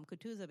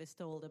Kutuzov is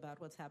told about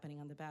what's happening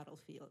on the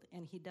battlefield,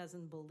 and he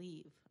doesn't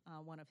believe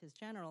one of his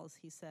generals.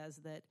 He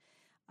says that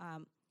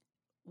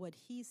what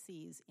he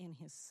sees in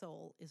his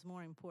soul is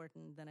more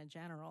important than a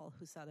general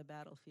who saw the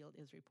battlefield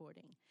is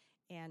reporting.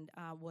 And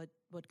what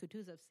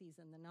Kutuzov sees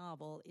in the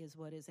novel is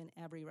what is in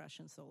every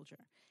Russian soldier.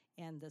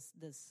 And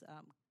this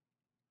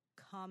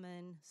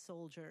common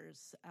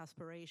soldier's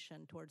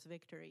aspiration towards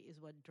victory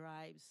is what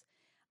drives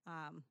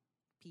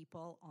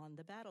people on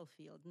the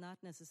battlefield, not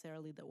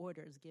necessarily the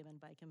orders given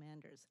by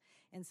commanders.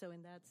 And so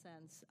in that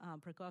sense,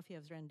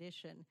 Prokofiev's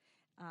rendition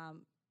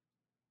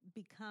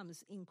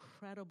becomes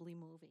incredibly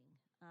moving.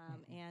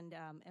 And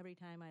every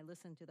time I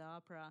listen to the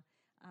opera,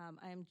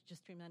 I'm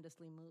just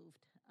tremendously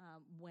moved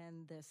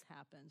when this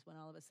happens, when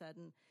all of a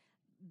sudden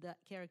the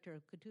character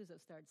of Kutuzov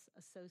starts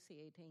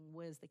associating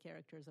with the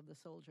characters of the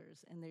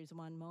soldiers. And there's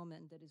one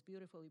moment that is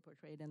beautifully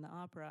portrayed in the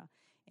opera,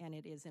 and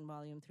it is in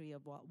Volume 3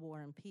 of War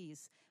and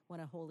Peace,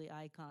 when a holy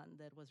icon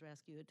that was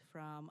rescued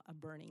from a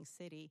burning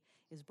city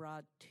is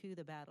brought to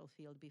the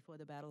battlefield before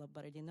the Battle of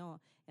Borodino,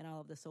 and all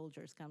of the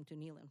soldiers come to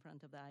kneel in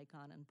front of the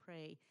icon and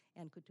pray,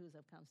 and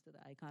Kutuzov comes to the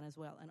icon as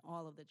well, and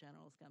all of the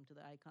generals come to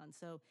the icon.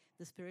 So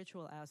the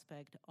spiritual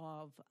aspect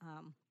of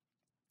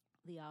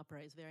the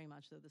opera is very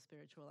much the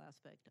spiritual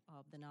aspect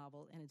of the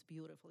novel, and it's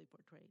beautifully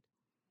portrayed.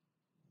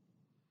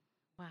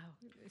 Wow,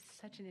 it's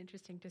such an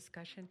interesting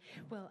discussion.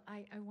 Well,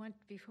 I want,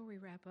 before we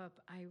wrap up,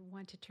 I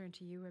want to turn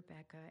to you,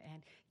 Rebecca,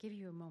 and give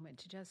you a moment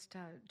to just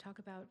talk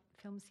about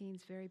Film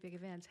Scene's very big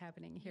events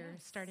happening here,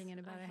 starting in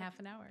about half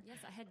an hour. Yes,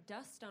 I had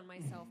dust on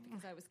myself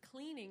because I was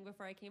cleaning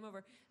before I came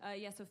over.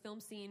 So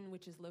Film Scene,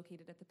 which is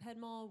located at the Ped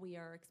Mall, we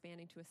are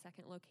expanding to a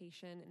second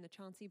location in the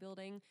Chauncey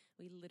building.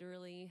 We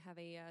literally have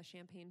a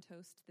champagne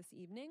toast this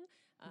evening,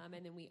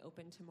 and then we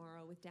open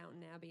tomorrow with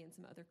Downton Abbey and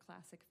some other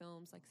classic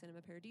films like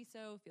Cinema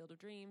Paradiso, Field of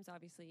Dreams.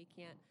 Obviously, you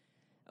can't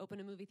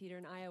open a movie theater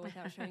in Iowa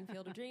without showing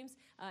Field of Dreams.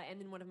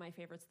 And then one of my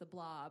favorites, The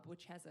Blob,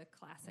 which has a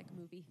classic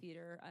movie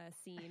theater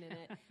scene in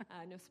it.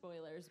 No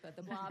spoilers, but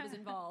The Blob is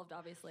involved,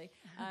 obviously.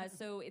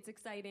 So it's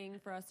exciting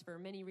for us for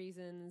many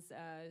reasons,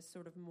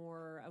 sort of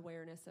more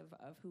awareness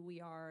of who we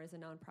are as a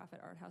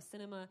nonprofit art house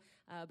cinema,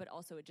 but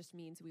also it just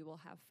means we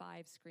will have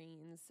 5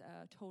 screens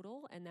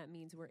total, and that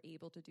means we're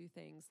able to do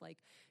things like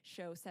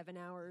show 7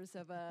 hours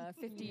of a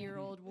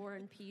 50-year-old War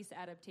and Peace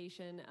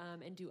adaptation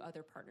and do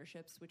other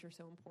partnerships, which are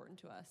so important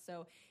to us.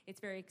 So it's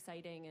very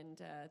exciting, and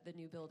the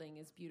new building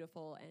is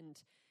beautiful, and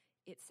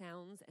it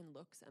sounds and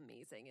looks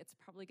amazing. It's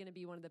probably going to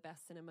be one of the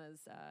best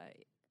cinemas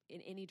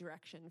in any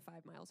direction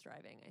 5 miles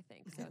driving, I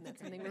think. So and that's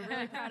something we're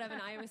really proud of,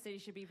 and Iowa City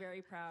should be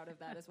very proud of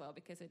that as well,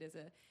 because it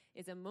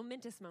is a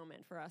momentous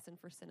moment for us and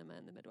for cinema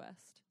in the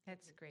Midwest.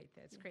 That's great.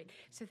 That's great.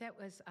 So that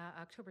was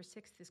October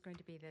 6th is going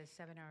to be the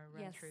 7-hour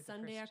run yes, through.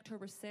 Sunday,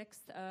 October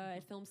 6th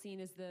at Film Scene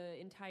is the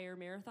entire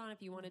marathon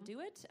if you want to do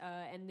it.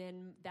 And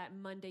then that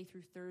Monday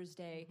through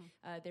Thursday,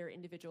 there are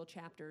individual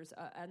chapters.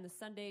 On the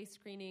Sunday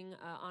screening,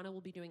 Anna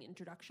will be doing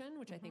introduction,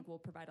 which I think will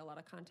provide a lot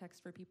of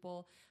context for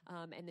people.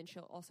 And then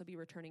she'll also be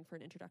returning for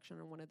an introduction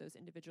on one of those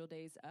individual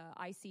days.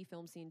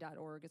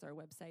 icfilmscene.org is our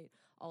website.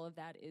 All of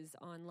that is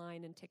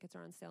online, and tickets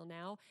are on sale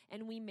now.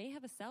 And we may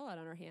have a sellout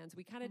on our hands.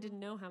 We kind of didn't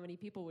know how many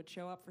people would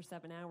show up for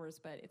 7 hours,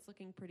 but it's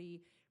looking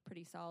pretty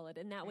solid.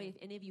 And that way, if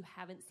any of you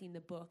haven't seen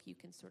the book, you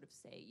can sort of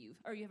say you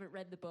haven't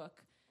read the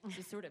book. It's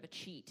just sort of a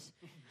cheat.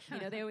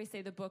 They always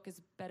say the book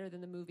is better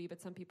than the movie,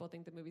 but some people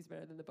think the movie's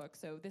better than the book.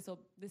 So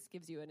this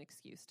gives you an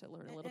excuse to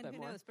learn a little bit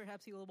more. Who knows,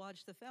 perhaps you will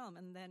watch the film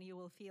and then you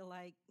will feel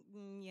like,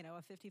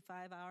 a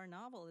 55-hour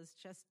novel is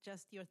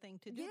just your thing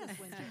to do this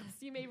winter.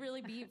 You may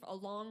really be a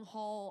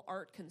long-haul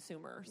art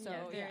consumer. So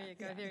there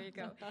you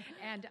go.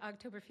 And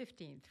October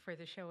 15th for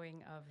the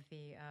showing of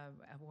the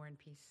War and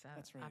Peace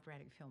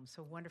operatic film.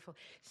 So wonderful.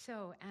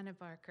 So Anna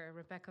Barker,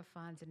 Rebecca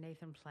Fons, and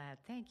Nathan Platt,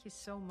 thank you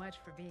so much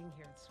for being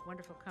here. It's a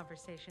wonderful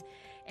conversation.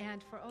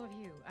 And for all of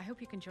you, I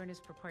hope you can join us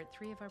for part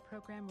 3 of our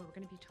program, where we're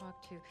going to be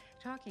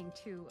talking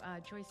to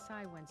Joyce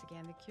Tsai once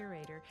again, the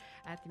curator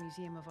at the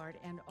Museum of Art,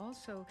 and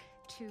also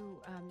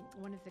to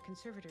one of the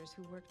conservators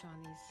who worked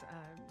on these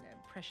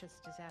precious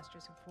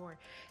disasters of war.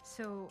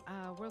 So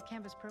World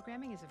Canvas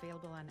programming is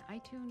available on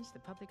iTunes, the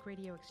Public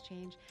Radio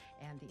Exchange,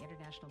 and the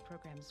International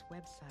Programs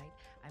website.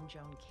 I'm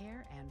Joan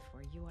Kerr, and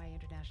for UI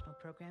International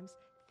Programs,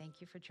 thank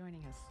you for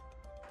joining us.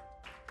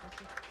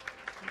 Thank you.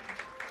 Thank you.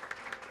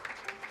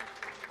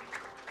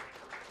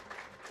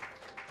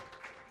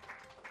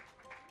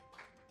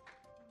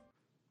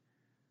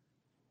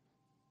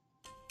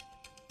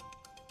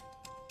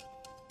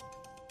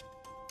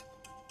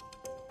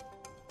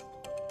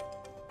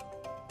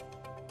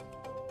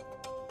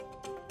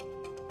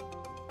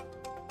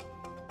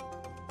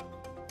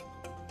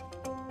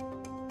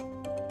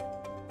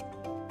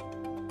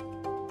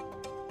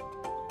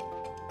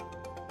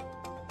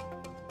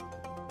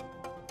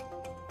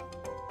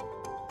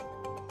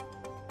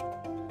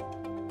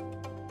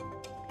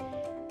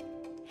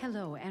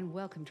 Hello and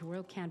welcome to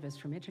World Canvas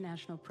from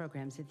International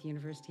Programs at the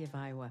University of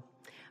Iowa.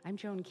 I'm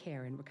Joan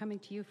Kerr, and we're coming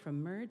to you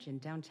from Merge in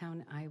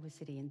downtown Iowa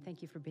City, and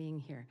thank you for being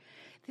here.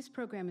 This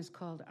program is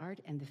called Art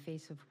and the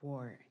Face of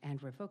War,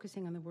 and we're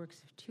focusing on the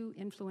works of 2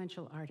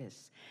 influential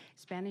artists,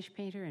 Spanish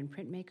painter and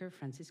printmaker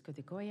Francisco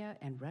de Goya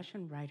and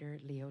Russian writer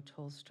Leo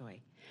Tolstoy.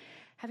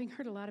 Having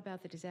heard a lot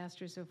about the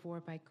disasters of war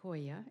by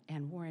Goya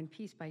and War and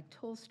Peace by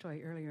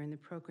Tolstoy earlier in the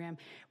program,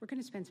 we're going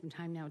to spend some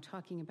time now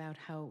talking about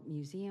how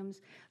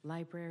museums,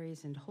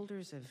 libraries, and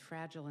holders of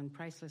fragile and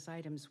priceless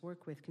items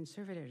work with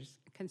conservators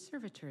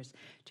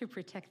to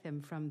protect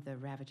them from the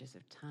ravages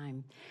of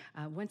time.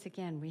 Once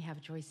again, we have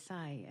Joyce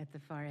Tsai at the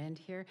far end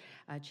here,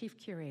 Chief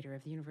Curator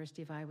of the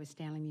University of Iowa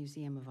Stanley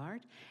Museum of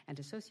Art and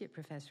Associate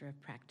Professor of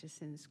Practice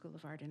in the School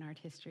of Art and Art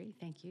History.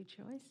 Thank you,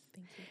 Joyce.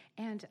 Thank you.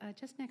 And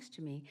just next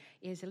to me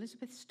is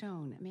Elizabeth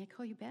Stone. May I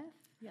call you Beth?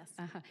 Yes.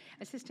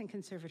 Assistant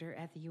Conservator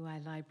at the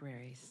UI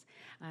Libraries.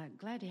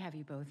 Glad to have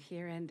you both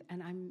here. And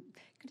I'm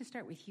going to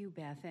start with you,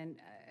 Beth, and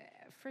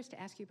first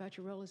to ask you about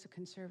your role as a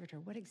conservator.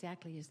 What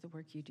exactly is the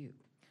work you do?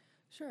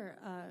 Sure.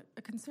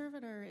 A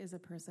conservator is a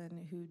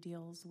person who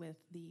deals with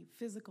the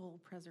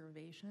physical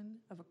preservation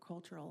of a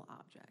cultural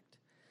object.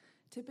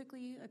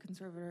 Typically, a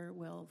conservator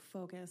will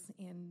focus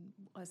in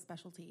a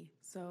specialty,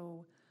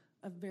 so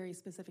a very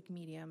specific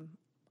medium.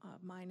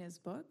 Mine is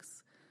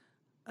books.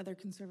 Other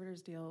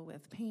conservators deal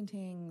with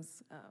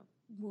paintings,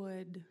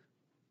 wood,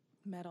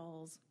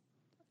 metals,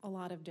 a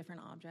lot of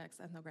different objects,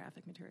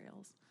 ethnographic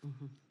materials.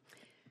 Mm-hmm.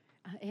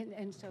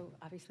 And so,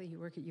 obviously, you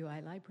work at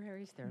UI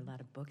Libraries. There are a lot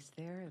of books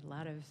there, a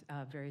lot of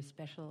very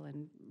special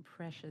and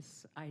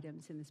precious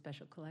items in the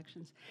special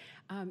collections.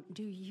 How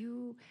do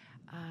you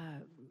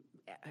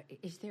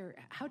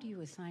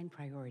assign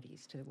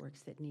priorities to the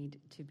works that need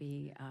to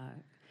be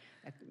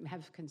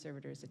have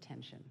conservators'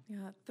 attention?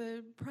 Yeah,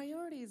 the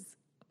priorities,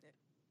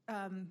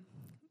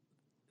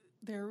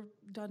 they're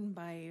done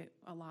by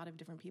a lot of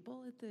different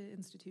people at the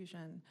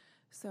institution.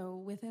 So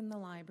within the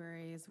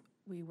libraries,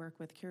 we work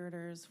with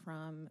curators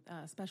from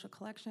special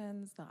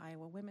collections, the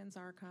Iowa Women's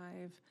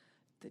Archive,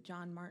 the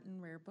John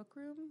Martin Rare Book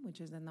Room, which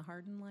is in the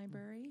Hardin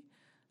Library,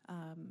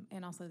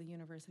 and also the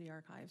University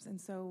Archives. And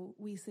so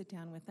we sit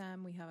down with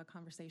them. We have a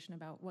conversation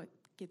about what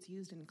gets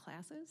used in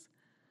classes.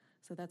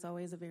 So that's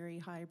always a very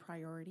high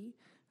priority.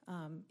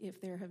 If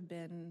there have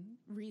been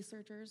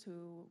researchers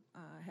who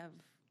have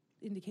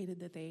indicated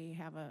that they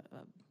have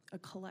a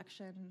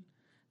collection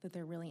that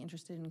they're really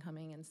interested in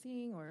coming and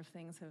seeing, or if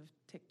things have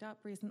ticked up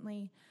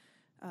recently.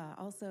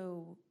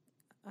 Also,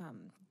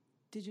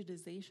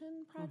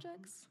 digitization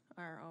projects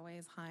are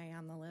always high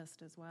on the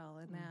list as well,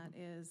 and that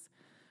is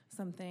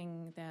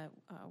something that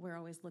we're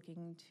always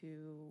looking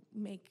to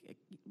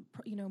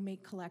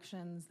make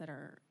collections that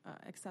are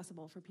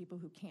accessible for people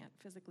who can't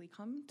physically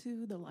come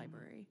to the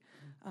library.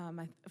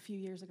 A few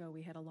years ago,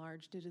 we had a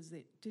large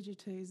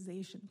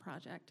digitization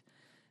project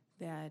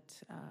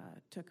that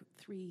took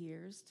 3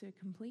 years to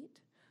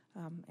complete,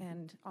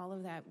 and all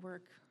of that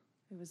work,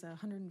 it was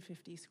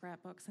 150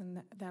 scrapbooks,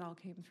 and that all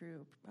came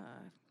through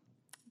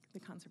the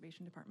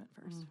conservation department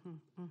first.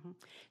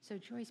 So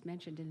Joyce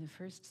mentioned in the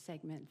first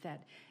segment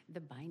that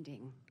the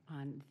binding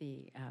on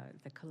the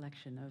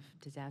collection of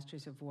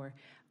disasters of war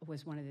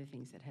was one of the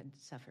things that had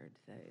suffered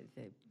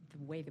the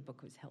way the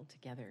book was held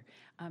together.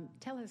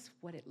 Tell us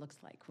what it looks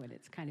like when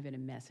it's kind of in a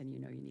mess and you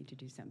know you need to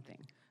do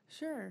something.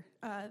 Sure.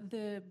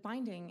 The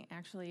binding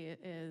actually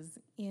is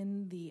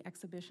in the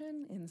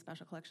exhibition in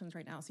Special Collections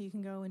right now, so you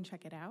can go and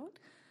check it out.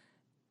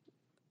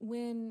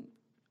 When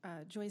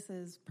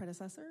Joyce's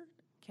predecessor,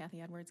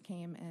 Kathy Edwards,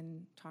 came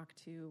and talked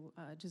to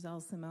Giselle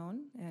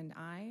Simone and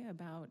I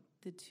about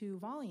the 2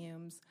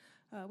 volumes,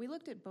 we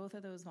looked at both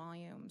of those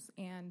volumes,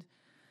 and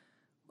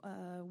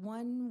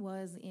one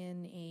was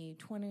in a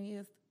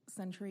 20th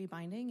century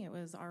binding. It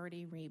was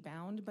already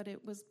rebound, but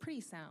it was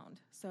pretty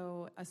sound.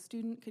 So a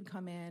student could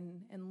come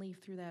in and leaf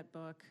through that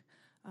book.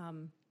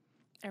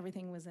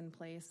 Everything was in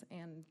place,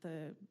 and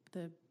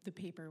the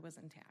paper was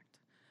intact.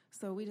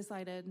 So we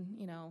decided,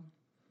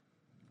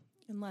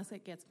 unless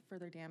it gets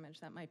further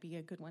damaged, that might be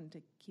a good one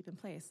to keep in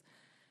place.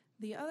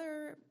 The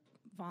other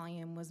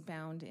volume was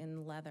bound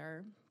in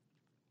leather.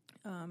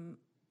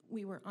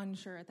 We were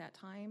unsure at that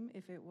time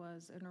if it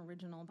was an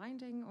original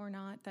binding or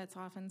not. That's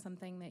often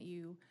something that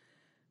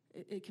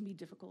it can be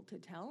difficult to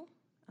tell.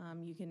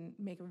 You can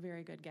make a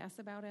very good guess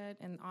about it,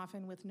 and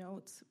often with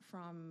notes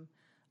from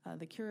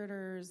the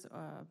curators,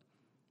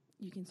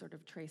 you can sort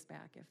of trace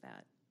back if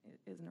that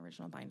is an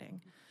original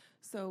binding.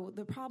 So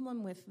the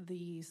problem with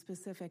the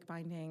specific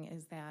binding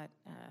is that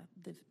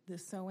the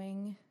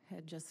sewing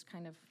had just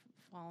kind of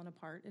fallen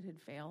apart. It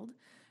had failed.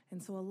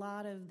 And so a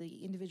lot of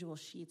the individual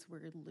sheets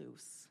were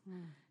loose.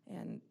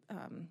 And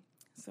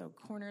so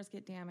corners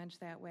get damaged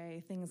that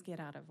way. Things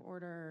get out of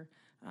order,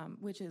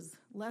 which is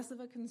less of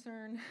a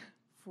concern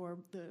for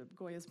the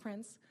Goya's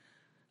prints.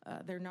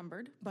 They're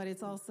numbered, but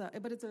it's also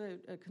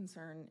a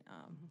concern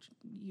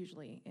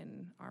usually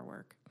in our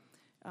work.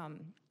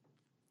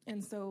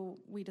 And so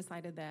we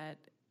decided that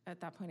at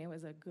that point it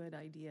was a good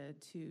idea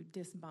to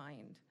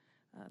disbind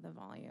the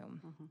volume.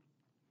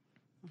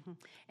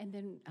 And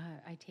then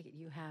I take it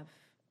you have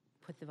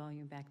put the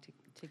volume back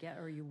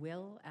together, or you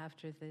will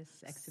after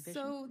this exhibition?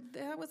 So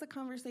that was a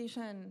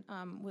conversation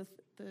with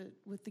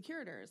the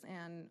curators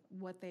and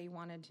what they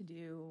wanted to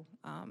do.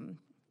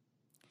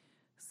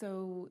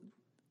 So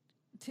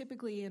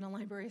typically in a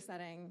library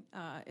setting,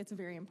 it's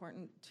very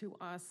important to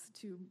us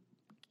to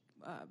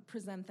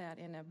present that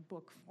in a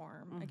book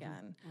form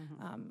again,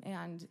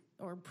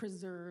 or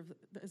preserve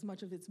as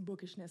much of its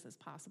bookishness as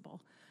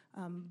possible.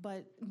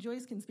 But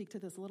Joyce can speak to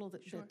this a little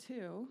bit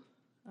too.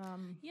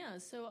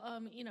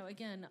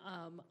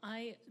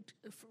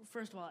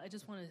 First of all, I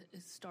just want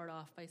to start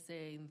off by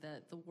saying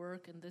that the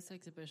work in this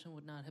exhibition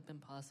would not have been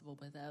possible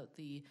without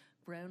the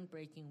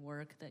groundbreaking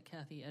work that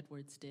Kathy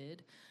Edwards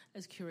did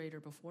as curator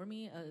before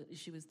me.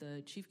 She was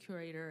the chief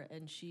curator,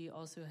 and she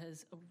also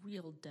has a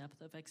real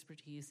depth of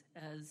expertise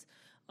as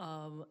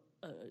a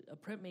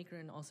printmaker,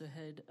 and also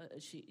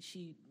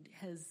she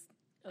has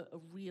a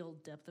real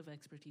depth of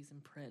expertise in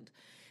print.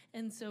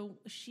 And so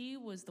she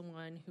was the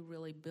one who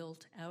really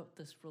built out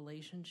this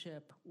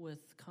relationship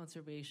with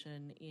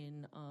conservation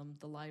in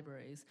the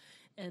libraries.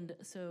 And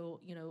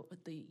so,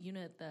 the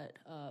unit that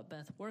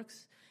Beth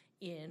works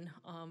in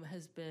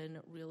has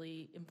been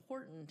really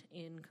important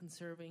in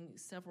conserving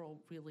several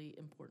really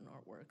important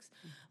artworks,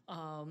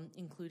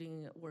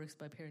 including works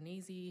by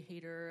Piranesi,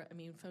 Hayter,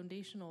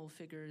 foundational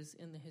figures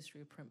in the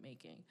history of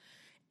printmaking.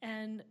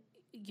 And,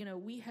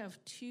 we have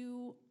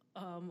 2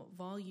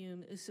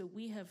 volumes. So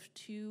we have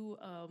 2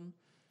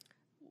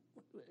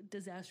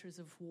 disasters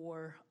of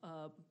war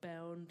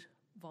bound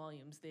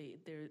volumes.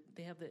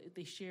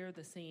 They share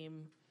the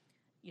same,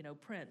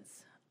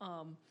 prints.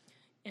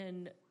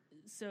 And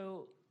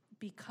so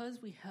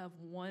because we have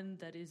one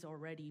that is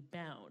already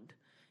bound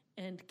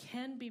and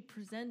can be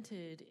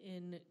presented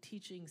in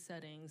teaching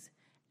settings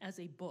as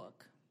a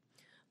book,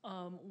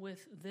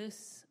 with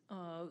this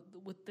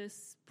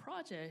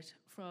project,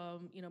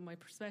 from my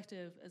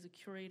perspective as a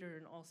curator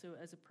and also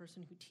as a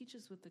person who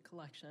teaches with the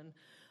collection,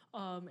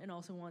 and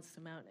also wants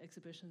to mount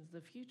exhibitions in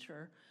the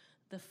future,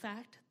 the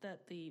fact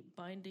that the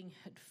binding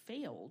had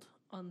failed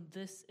on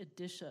this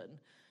edition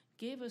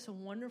gave us a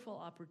wonderful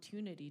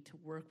opportunity to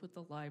work with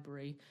the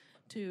library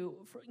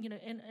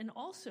and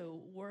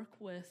also work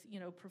with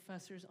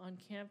professors on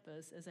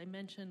campus. As I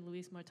mentioned,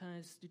 Luis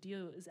Martinez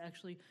Studio is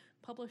actually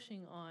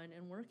publishing on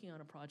and working on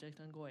a project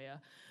on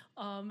Goya,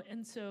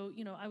 and so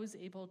I was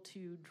able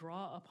to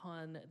draw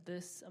upon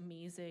this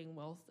amazing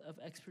wealth of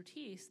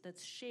expertise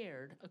that's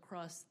shared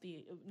across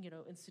the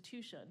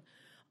institution.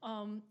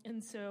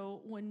 And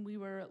so when we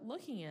were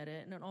looking at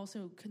it, and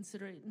also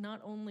considering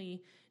not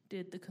only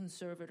did the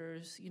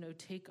conservators,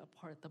 take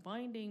apart the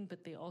binding,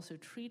 but they also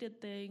treated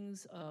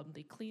things,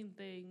 they cleaned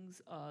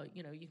things.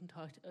 You can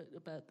talk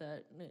about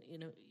that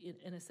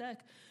in a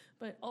sec.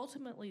 But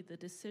ultimately, the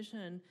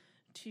decision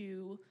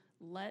to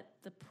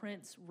let the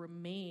prints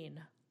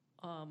remain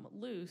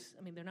loose,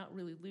 they're not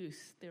really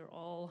loose. They're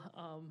all,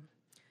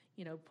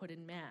 put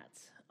in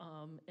mats.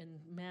 And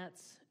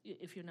mats,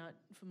 if you're not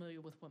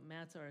familiar with what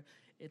mats are,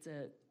 it's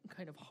a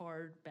kind of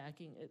hard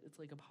backing. It's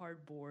like a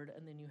hard board,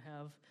 and then you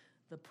have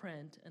the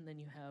print, and then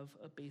you have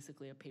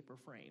basically a paper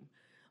frame.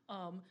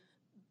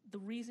 The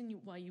reason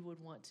why you would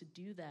want to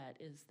do that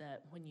is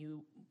that when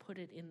you put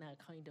it in that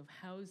kind of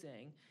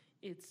housing,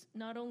 it's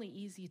not only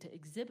easy to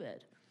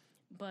exhibit,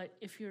 but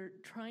if you're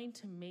trying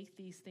to make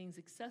these things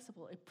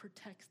accessible, it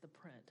protects the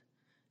print.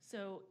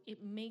 So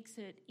it makes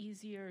it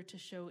easier to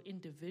show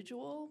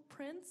individual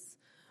prints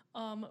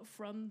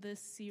from this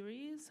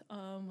series,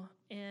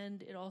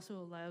 and it also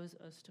allows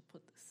us to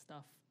put this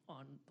stuff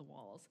on the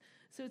walls.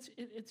 So it's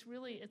a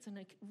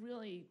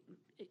really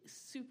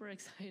super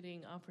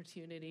exciting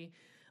opportunity.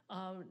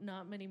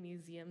 Not many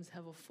museums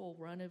have a full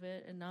run of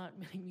it, and not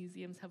many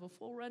museums have a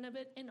full run of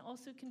it and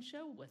also can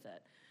show with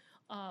it.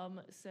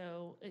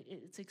 So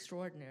it's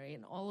extraordinary,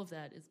 and all of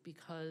that is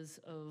because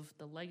of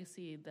the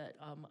legacy that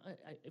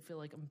I feel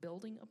like I'm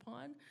building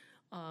upon.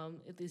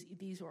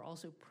 These were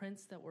also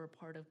prints that were a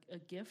part of a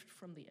gift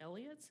from the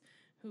Elliots,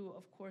 who,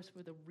 of course,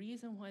 were the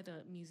reason why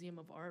the Museum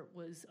of Art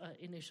was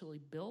initially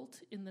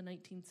built in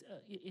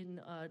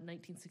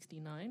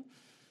 1969.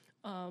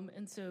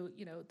 And so,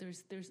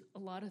 there's a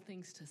lot of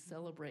things to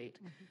celebrate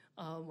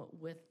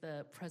with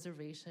the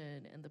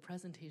preservation and the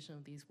presentation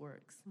of these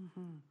works.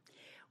 Mm-hmm.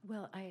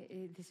 Well,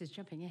 this is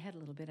jumping ahead a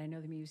little bit. I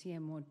know the new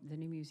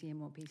museum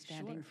won't be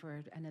standing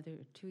for another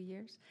 2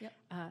 years. Yep.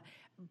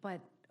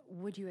 But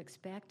would you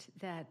expect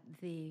that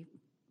the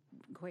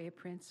Goya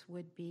prints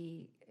would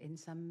be in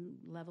some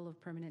level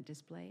of permanent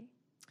display?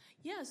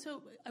 Yeah,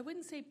 so I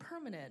wouldn't say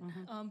permanent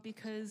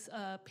because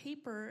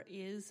paper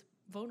is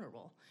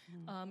vulnerable.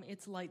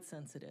 It's light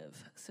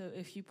sensitive. So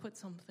if you put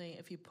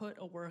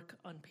a work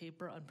on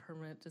paper on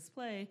permanent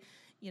display,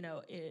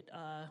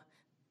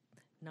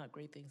 not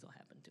great things will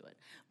happen to it.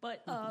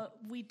 But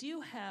we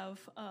do have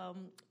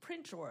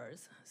print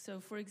drawers. So,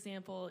 for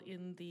example,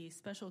 in the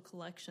special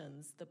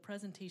collections, the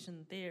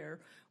presentation there,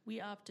 we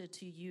opted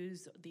to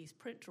use these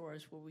print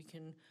drawers where we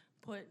can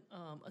put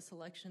a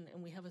selection,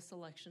 and we have a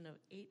selection of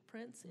 8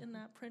 prints in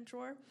that print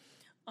drawer,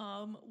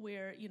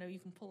 where you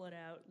can pull it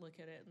out, look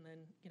at it, and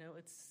then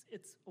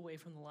it's away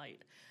from the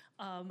light.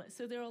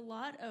 So there are a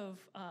lot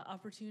of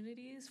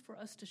opportunities for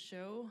us to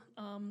show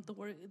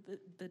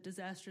the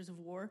disasters of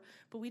war,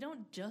 but we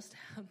don't just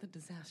have the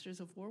disasters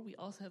of war. We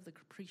also have the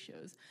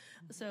capriccios.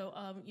 So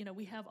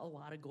we have a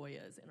lot of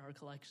Goyas in our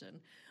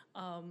collection,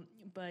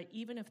 but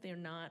even if they're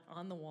not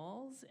on the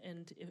walls,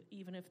 and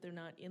even if they're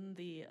not in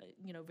the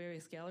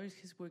various galleries,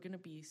 because we're going to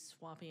be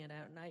swapping it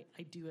out, and I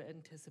do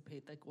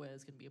anticipate that Goya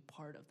is going to be a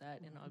part of that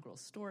inaugural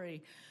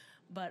story.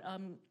 But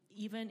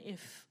even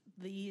if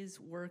these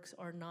works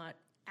are not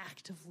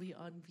actively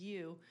on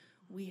view,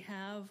 we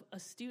have a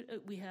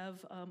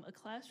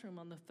classroom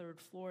on the 3rd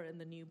floor in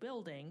the new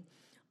building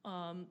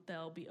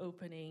that'll be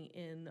opening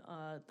in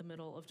the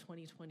middle of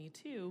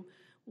 2022,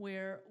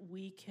 where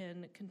we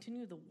can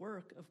continue the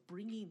work of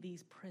bringing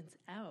these prints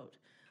out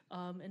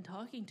and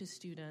talking to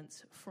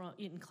students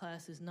in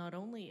classes, not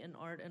only in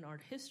art and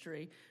art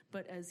history,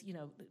 but as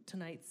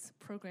tonight's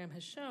program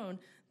has shown,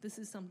 this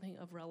is something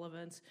of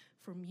relevance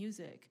for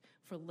music,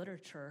 for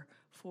literature,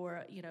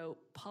 for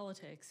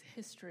politics,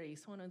 history,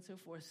 so on and so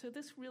forth. So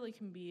this really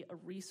can be a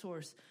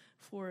resource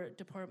for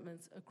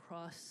departments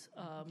across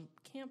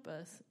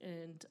campus,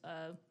 and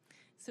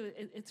so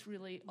it's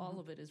really all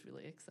of it is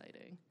really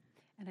exciting.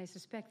 And I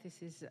suspect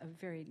this is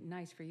very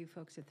nice for you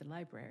folks at the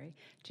library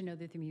to know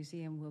that the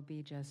museum will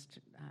be just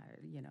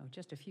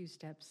a few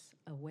steps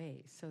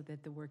away, so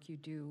that the work you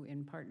do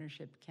in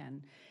partnership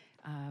can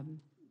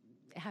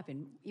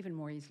happen even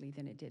more easily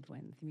than it did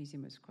when the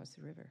museum was across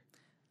the river.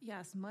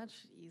 Yes, much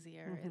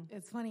easier.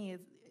 It's funny,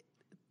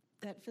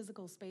 that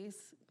physical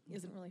space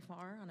isn't really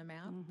far on a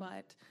map,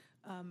 but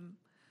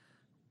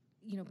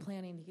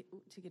planning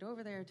to get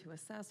over there to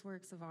assess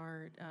works of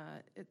art,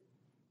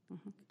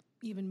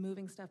 even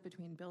moving stuff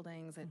between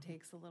buildings, it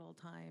takes a little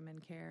time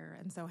and care,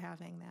 and so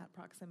having that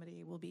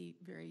proximity will be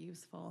very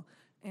useful.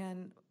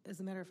 And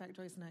as a matter of fact,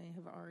 Joyce and I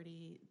have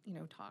already,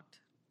 talked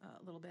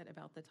a little bit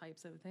about the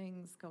types of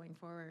things going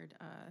forward.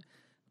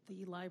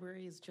 The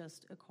libraries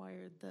just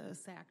acquired the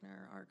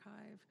Sackner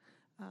archive,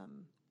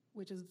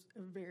 which is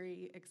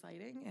very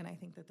exciting, and I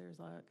think that there's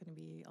going to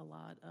be a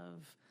lot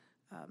of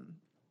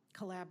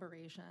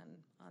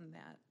collaboration on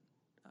that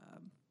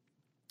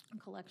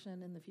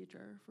collection in the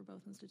future for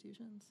both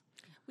institutions.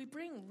 We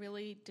bring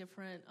really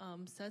different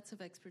sets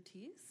of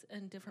expertise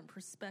and different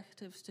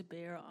perspectives to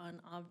bear on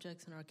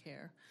objects in our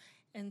care.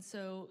 And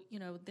so,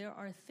 there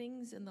are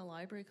things in the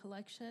library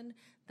collection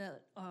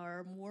that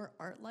are more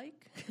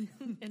art-like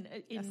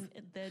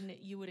than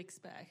you would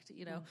expect,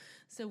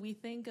 So we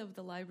think of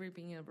the library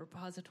being a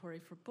repository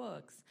for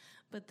books,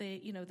 but the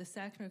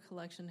Sackner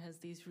collection has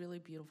these really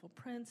beautiful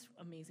prints,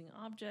 amazing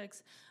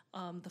objects.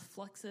 The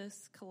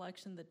Fluxus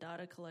collection, the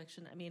Dada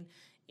collection. I mean,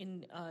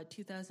 in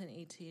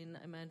 2018,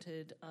 I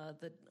mounted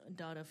the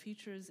Dada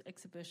Futures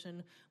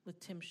exhibition with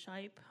Tim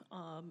Shipe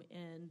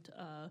and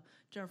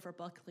Jennifer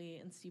Buckley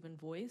and Stephen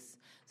Voice.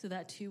 So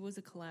that too was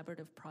a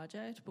collaborative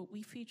project, but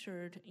we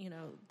featured,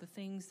 the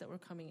things that were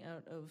coming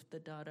out of the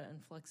Dada and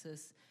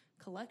Fluxus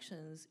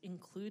collections,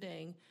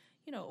 including,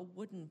 a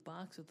wooden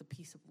box with a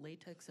piece of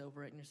latex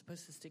over it, and you're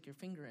supposed to stick your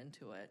finger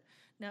into it.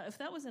 Now, if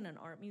that was in an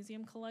art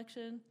museum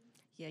collection,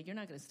 yeah, you're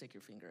not going to stick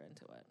your finger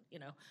into it,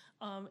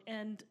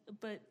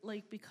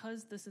 But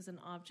because this is an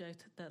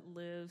object that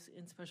lives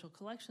in special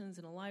collections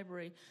in a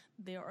library,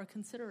 there are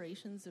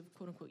considerations of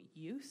quote unquote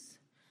use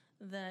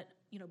that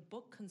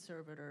book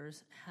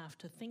conservators have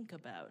to think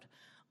about.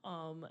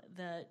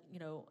 That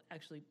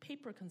actually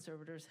paper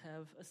conservators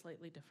have a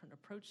slightly different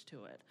approach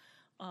to it.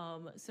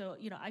 So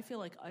I feel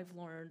like I've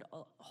learned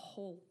a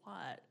whole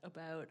lot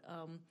about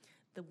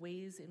the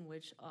ways in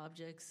which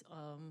objects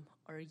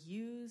are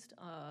used,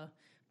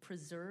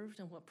 preserved,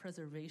 and what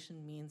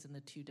preservation means in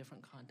the two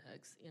different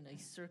contexts, in a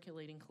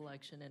circulating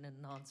collection and a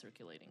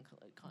non-circulating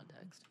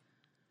context.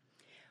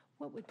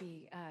 What would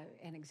be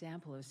an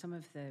example of some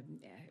of the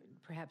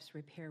perhaps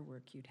repair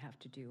work you'd have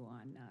to do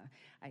on,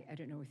 I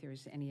don't know if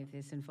there's any of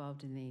this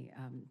involved in the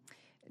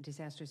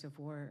Disasters of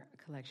War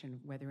collection,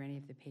 whether any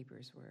of the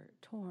papers were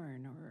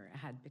torn or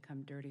had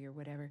become dirty or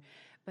whatever,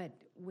 but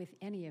with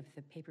any of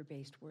the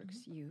paper-based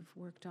works you've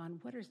worked on,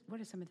 what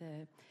are some of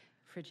the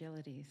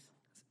fragilities?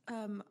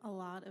 A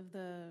lot of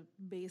the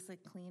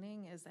basic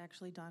cleaning is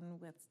actually done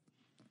with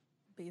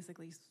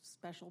basically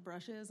special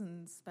brushes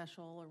and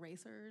special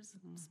erasers,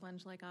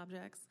 sponge-like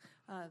objects.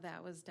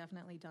 That was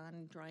definitely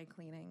done dry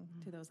cleaning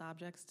to those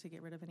objects to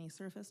get rid of any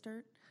surface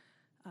dirt.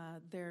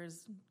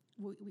 There's,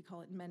 we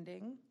call it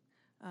mending,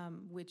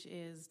 which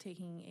is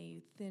taking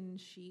a thin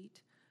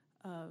sheet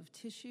of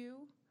tissue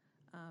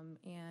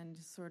and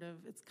sort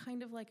of, it's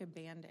kind of like a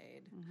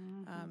Band-Aid.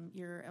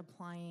 You're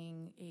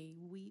applying a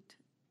wheat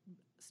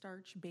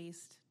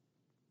starch-based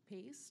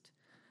paste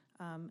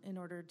in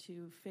order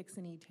to fix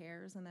any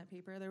tears in that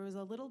paper. There was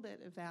a little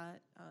bit of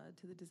that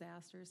to the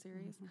disaster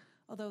series,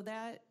 although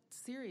that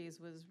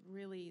series was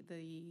really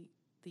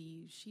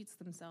the sheets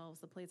themselves,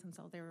 the plates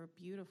themselves, they were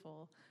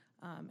beautiful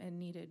and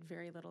needed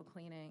very little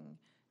cleaning,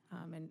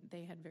 and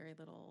they had very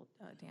little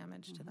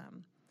damage to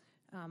them.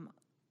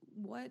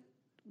 What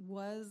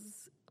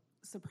was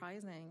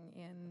surprising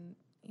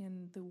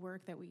in the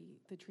work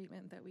the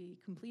treatment that we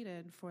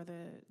completed for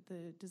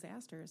the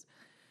disasters,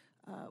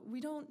 we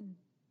don't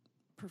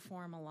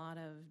perform a lot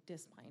of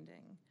disc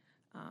binding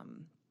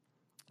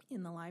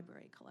in the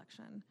library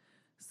collection.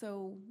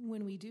 So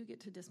when we do get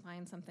to disc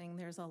bind something,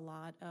 there's a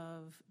lot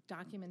of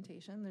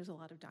documentation. There's a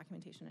lot of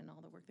documentation in all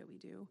the work that we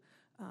do,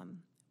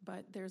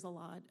 but there's a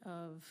lot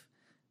of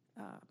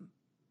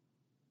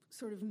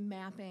sort of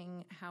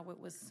mapping how it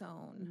was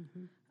sewn,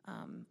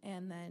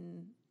 and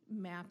then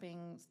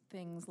mapping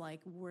things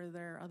like, were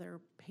there other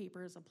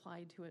papers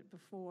applied to it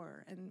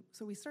before? And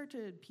so we start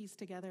to piece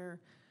together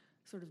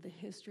sort of the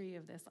history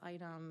of this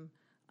item,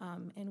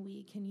 and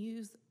we can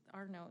use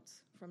our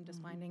notes from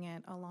disc binding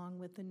it along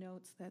with the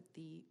notes that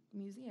the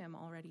museum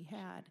already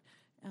had,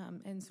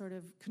 and sort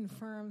of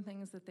confirm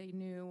things that they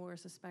knew or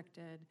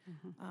suspected.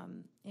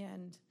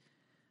 And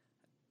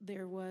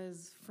there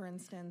was, for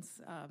instance,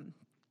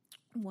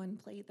 one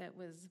plate that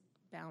was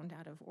bound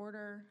out of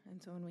order, and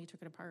so when we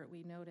took it apart,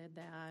 we noted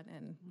that,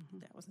 and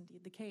that was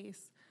indeed the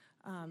case.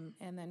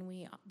 And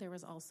then there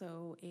was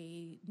also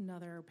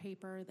another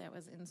paper that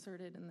was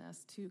inserted in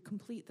this to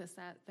complete the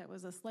set that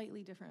was a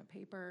slightly different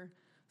paper,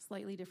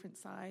 slightly different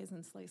size,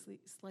 and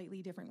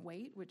slightly different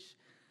weight, which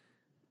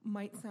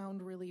might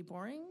sound really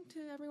boring to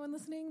everyone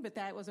listening, but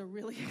that was a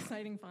really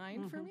exciting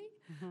find for me.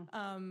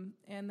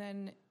 And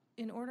then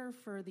in order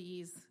for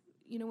these,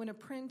 when a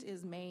print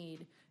is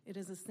made, it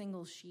is a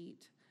single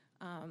sheet,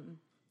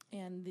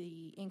 and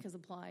the ink is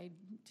applied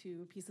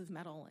to a piece of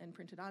metal and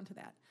printed onto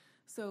that.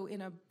 So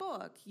in a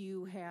book,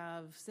 you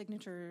have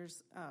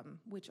signatures,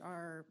 which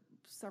are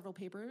several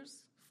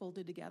papers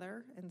folded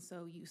together, and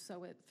so you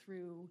sew it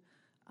through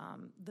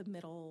the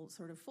middle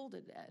sort of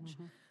folded edge.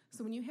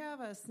 So when you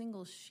have a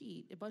single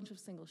sheet, a bunch of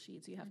single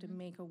sheets, you have to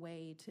make a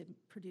way to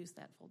produce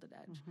that folded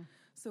edge.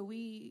 So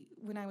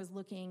when I was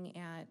looking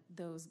at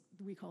those,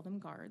 we call them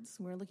guards,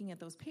 we were looking at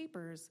those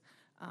papers,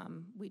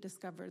 we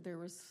discovered there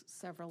was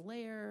several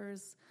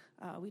layers.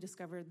 We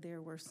discovered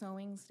there were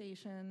sewing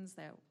stations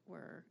that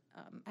were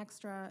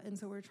extra, and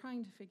so we're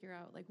trying to figure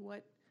out, like,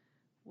 what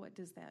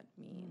does that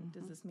mean?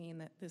 Does this mean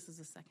that this is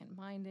a second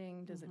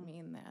binding? Does it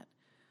mean that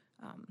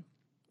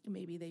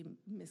maybe they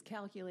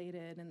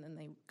miscalculated and then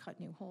they cut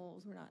new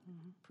holes? We're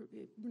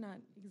not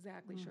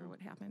exactly sure what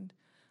happened.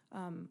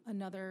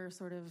 Another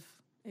sort of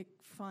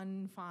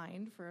fun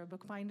find for a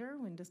bookbinder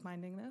when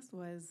disbinding this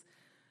was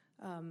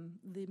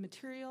the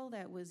material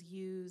that was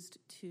used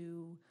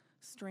to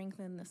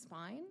strengthen the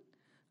spine.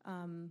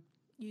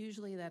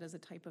 Usually that is a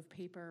type of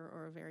paper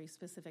or a very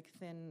specific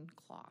thin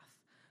cloth.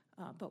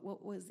 But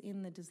what was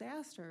in the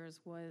disasters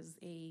was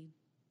a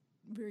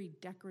very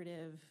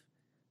decorative,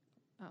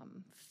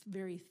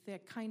 very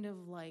thick, kind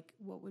of like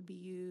what would be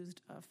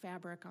used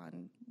fabric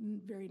on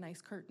very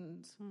nice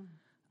curtains.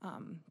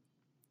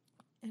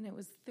 And it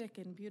was thick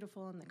and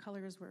beautiful, and the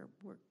colors were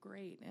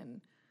great. And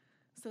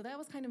so that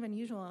was kind of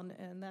unusual,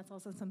 and that's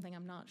also something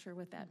I'm not sure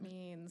what that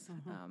means.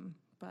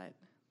 But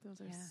those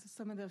are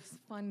some of the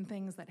fun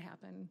things that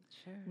happen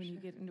when you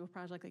get into a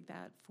project like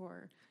that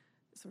for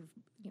sort of,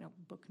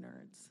 book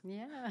nerds.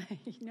 Yeah,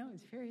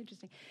 it's very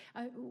interesting.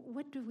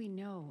 What do we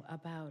know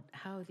about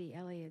how the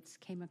Elliots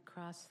came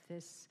across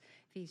these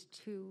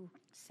two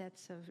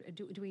sets of?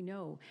 Do we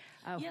know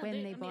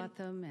when they bought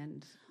them?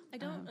 And I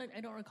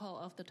don't recall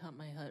off the top of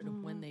my head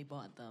when they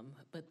bought them,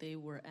 but they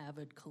were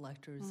avid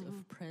collectors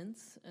of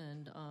prints,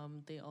 and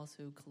they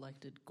also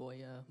collected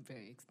Goya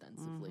very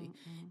extensively,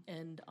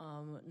 and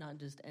not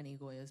just any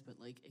Goyas, but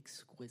like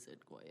exquisite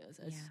Goyas.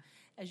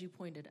 As you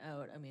pointed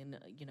out, I mean,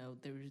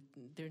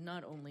 there's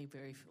not only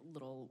very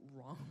little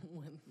wrong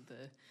with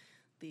the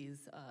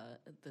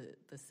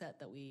set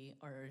that we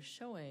are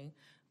showing,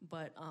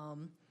 but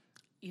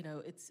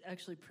it's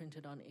actually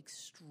printed on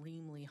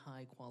extremely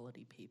high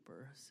quality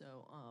paper.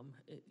 So,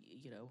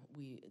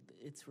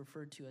 it's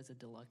referred to as a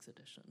deluxe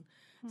edition.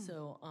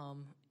 So,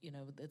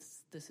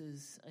 this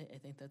is, I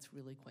think that's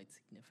really quite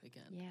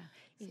significant. Yeah.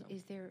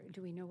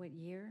 Do we know what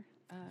year?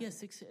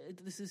 Yes,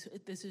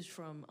 this is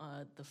from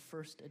the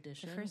first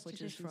edition,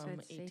 which is from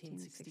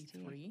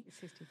 1863.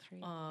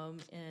 63.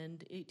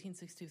 And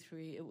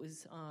 1863, it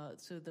was,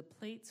 so the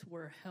plates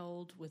were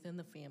held within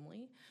the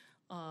family.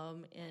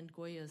 And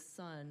Goya's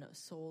son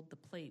sold the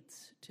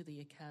plates to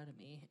the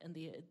Academy, and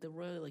the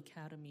Royal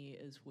Academy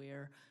is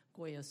where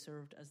Goya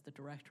served as the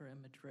director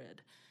in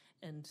Madrid.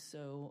 And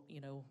so,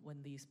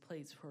 when these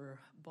plates were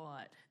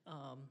bought,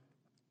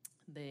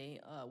 they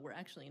were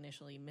actually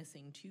initially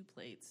missing 2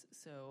 plates,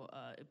 so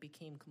it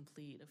became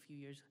complete a few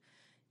years,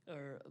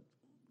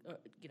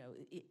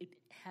 it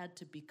had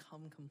to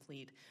become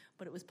complete,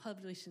 but it was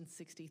published in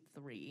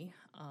 63.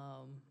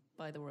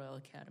 By the Royal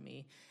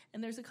Academy.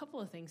 And there's a couple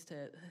of things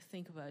to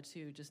think about,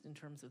 too, just in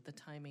terms of the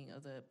timing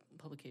of the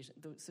publication.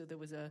 So there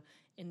was a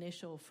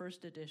initial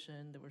first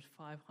edition, there was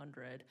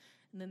 500,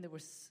 and then there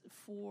was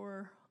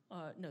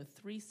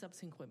 3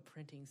 subsequent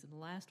printings, and the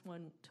last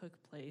one took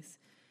place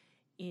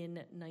in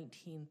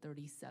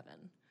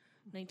 1937.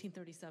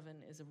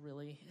 1937 is a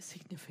really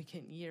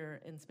significant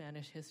year in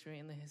Spanish history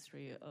and the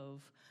history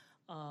of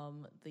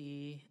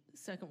the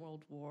Second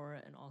World War,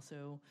 and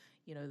also,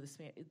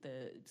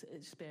 the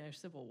Spanish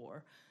Civil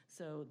War.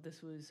 So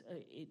this was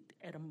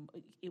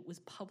it was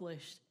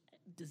published.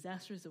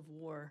 Disasters of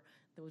War.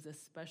 There was a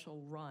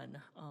special run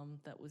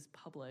that was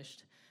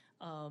published,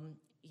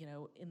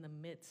 in the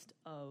midst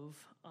of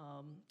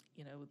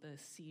the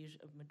siege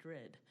of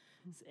Madrid,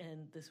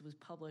 and this was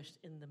published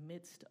in the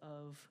midst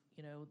of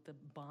the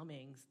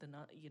bombings,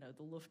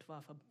 the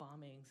Luftwaffe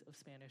bombings of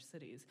Spanish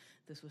cities.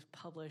 This was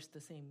published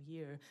the same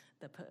year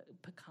that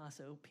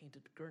Picasso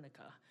painted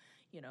Guernica.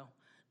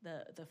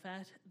 The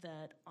fact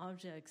that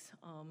objects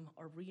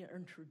are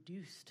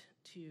reintroduced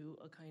to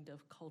a kind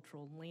of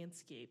cultural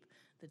landscape,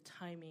 the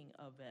timing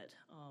of it,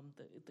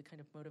 the kind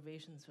of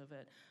motivations of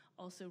it,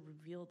 also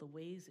reveal the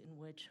ways in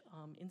which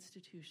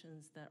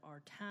institutions that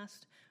are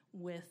tasked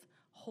with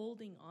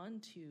holding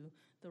on to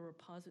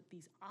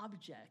these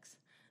objects,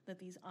 that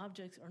these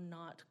objects are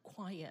not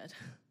quiet,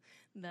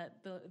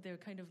 that their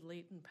kind of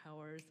latent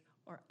powers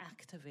are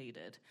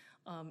activated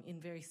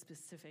in very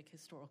specific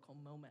historical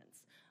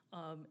moments.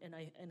 And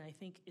I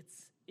think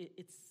it's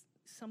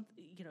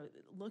something,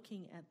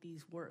 looking at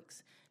these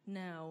works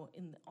now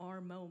in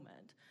our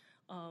moment,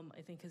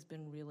 I think has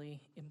been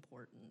really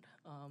important.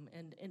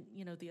 And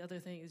the other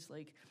thing is,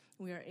 like,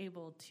 we are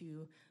able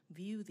to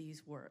view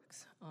these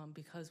works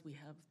because we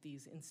have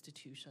these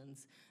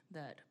institutions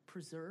that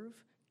preserve,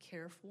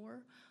 care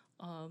for,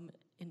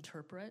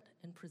 interpret,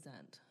 and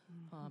present.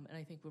 And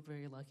I think we're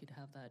very lucky to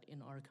have that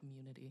in our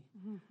community.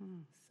 So.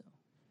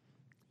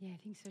 Yeah, I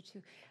think so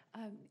too.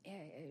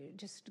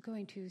 Just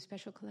going to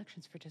special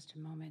collections for just a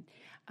moment.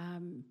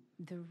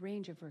 The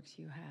range of works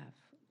you have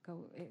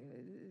go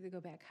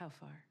back how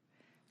far?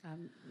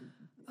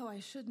 I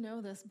should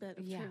know this bit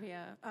of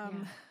trivia.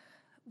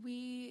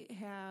 We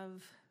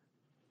have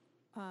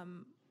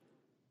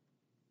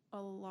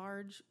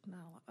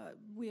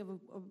we have a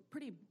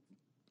pretty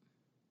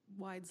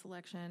wide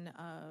selection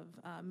of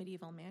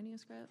medieval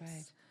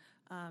manuscripts.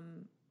 Right.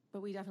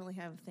 But we definitely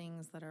have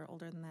things that are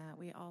older than that.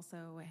 We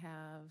also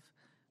have,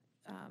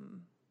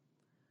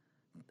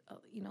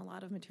 a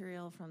lot of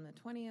material from the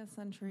 20th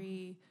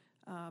century.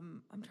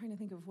 I'm trying to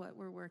think of what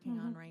we're working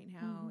on right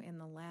now in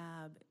the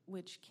lab,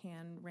 which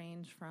can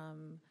range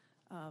from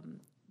I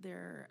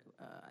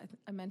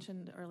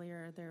mentioned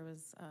earlier there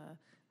was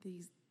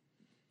these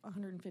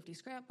 150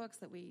 scrapbooks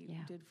that we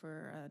did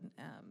for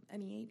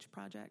an NEH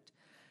project.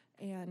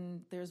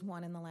 And there's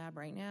one in the lab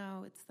right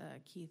now. It's the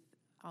Keith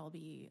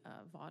Albee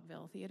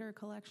Vaudeville Theater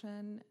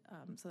Collection.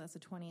 So that's a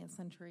 20th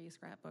century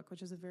scrapbook,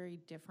 which is a very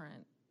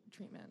different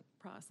treatment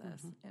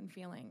process and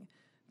feeling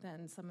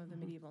than some of the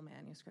medieval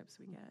manuscripts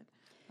we get.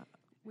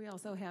 We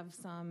also have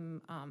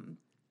some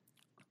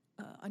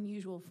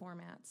unusual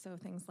formats, so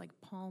things like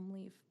palm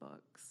leaf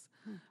books,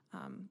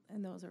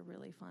 and those are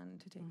really fun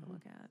to take a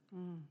look at.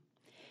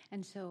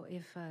 And so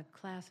if a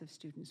class of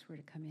students were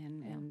to come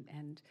in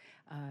and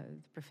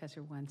the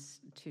professor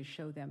wants to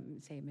show them,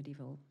 say, a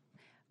medieval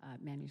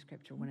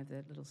manuscript or one of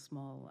the little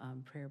small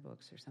prayer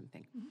books or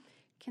something,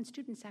 can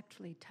students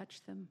actually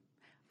touch them?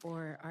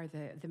 Or are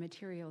the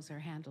materials are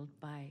handled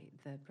by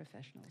the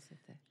professionals of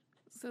the...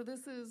 So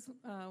this is,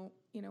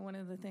 one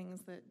of the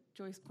things that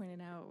Joyce pointed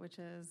out, which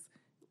is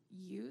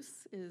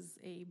use is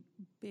a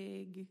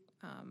big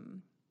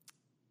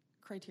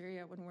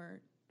criteria when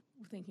we're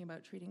thinking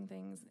about treating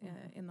things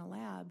in the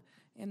lab.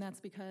 And that's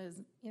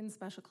because in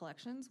special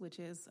collections, which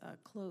is a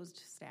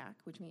closed stack,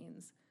 which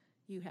means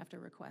you have to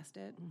request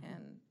it,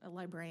 and a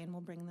librarian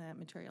will bring that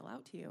material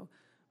out to you,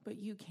 but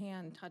you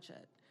can touch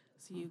it.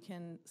 So you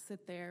can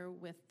sit there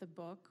with the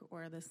book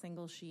or the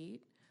single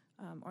sheet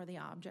or the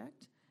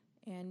object,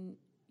 and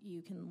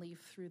you can leaf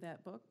through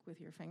that book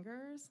with your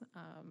fingers,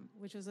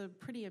 which is a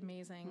pretty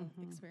amazing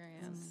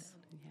experience.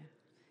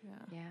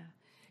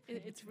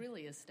 It's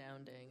really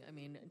astounding. I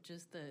mean,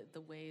 just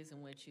the ways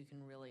in which you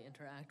can really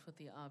interact with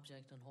the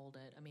object and hold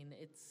it. I mean,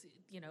 it's,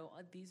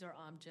 these are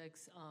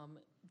objects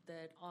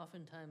that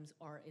oftentimes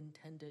are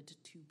intended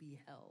to be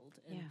held.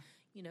 And,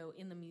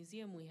 in the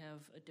museum, we have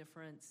a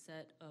different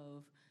set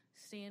of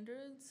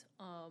standards.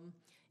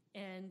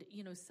 And,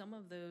 some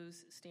of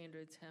those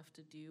standards have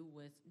to do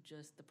with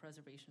just the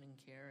preservation and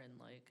care and,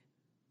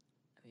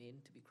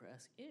 to be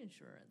crass,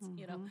 insurance,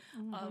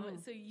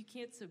 so you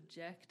can't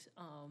subject,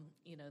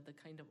 the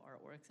kind of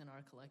artworks in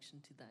our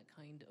collection to that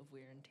kind of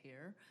wear and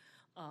tear.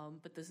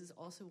 But this is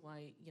also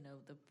why,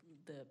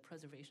 the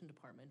preservation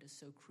department is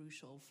so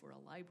crucial for a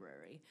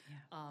library.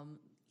 I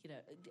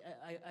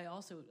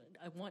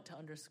want to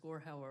underscore,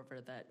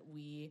 however, that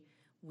we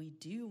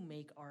do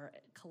make our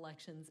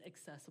collections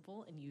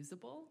accessible and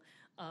usable.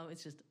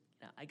 It's just,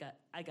 I got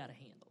to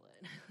handle it.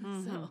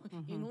 So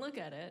you can look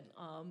at it,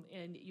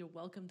 and you're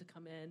welcome to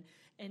come in.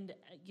 And,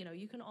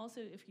 you can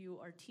also, if you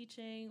are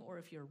teaching or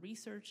if you're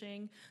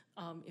researching,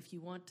 if you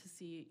want to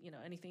see,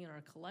 anything in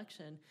our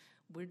collection,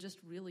 we're just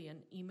really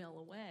an email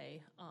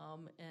away.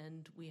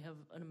 And we have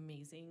an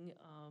amazing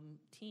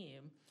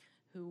team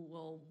who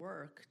will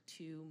work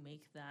to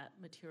make that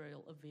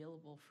material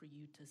available for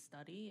you to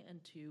study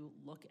and to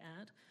look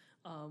at.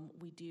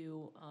 We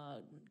do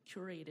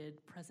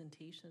curated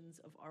presentations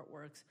of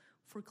artworks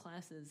for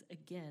classes,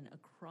 again,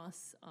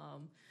 across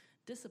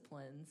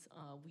disciplines.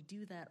 We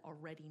do that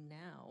already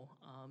now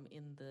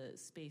in the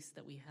space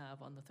that we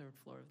have on the third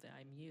floor of the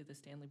IMU, the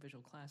Stanley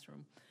Visual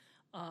Classroom.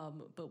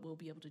 But we'll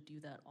be able to do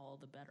that all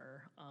the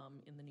better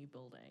in the new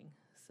building.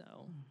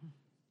 So,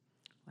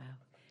 Wow.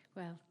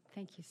 Well,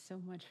 thank you so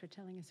much for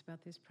telling us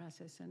about this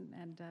process,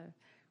 and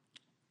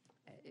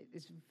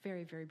it's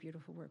very, very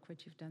beautiful work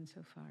what you've done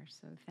so far,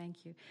 so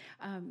thank you.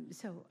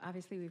 So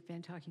obviously we've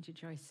been talking to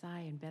Joyce Tsai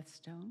and Beth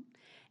Stone,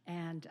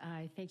 and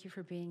I thank you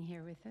for being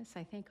here with us.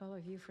 I thank all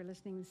of you for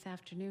listening this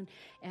afternoon,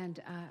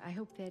 and I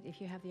hope that if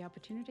you have the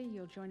opportunity,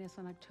 you'll join us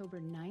on October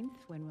 9th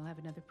when we'll have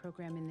another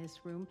program in this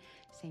room,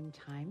 same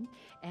time,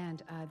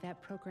 and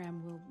that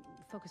program will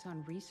focus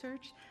on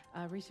research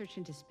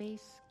into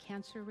space,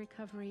 cancer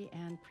recovery,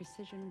 and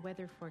precision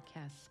weather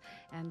forecasts,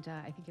 and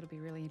I think it'll be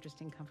a really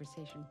interesting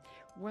conversation.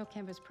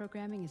 WorldCanvass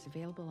programming is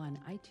available on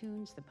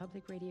iTunes, the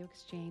Public Radio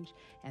Exchange,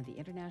 and the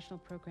International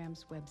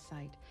Programs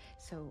website.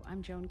 So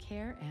I'm Joan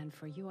Kerr, and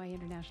for UI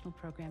International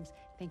Programs,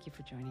 thank you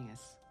for joining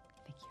us.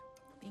 Thank you.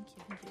 Thank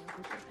you.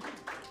 Thank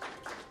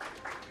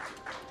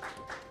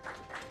you.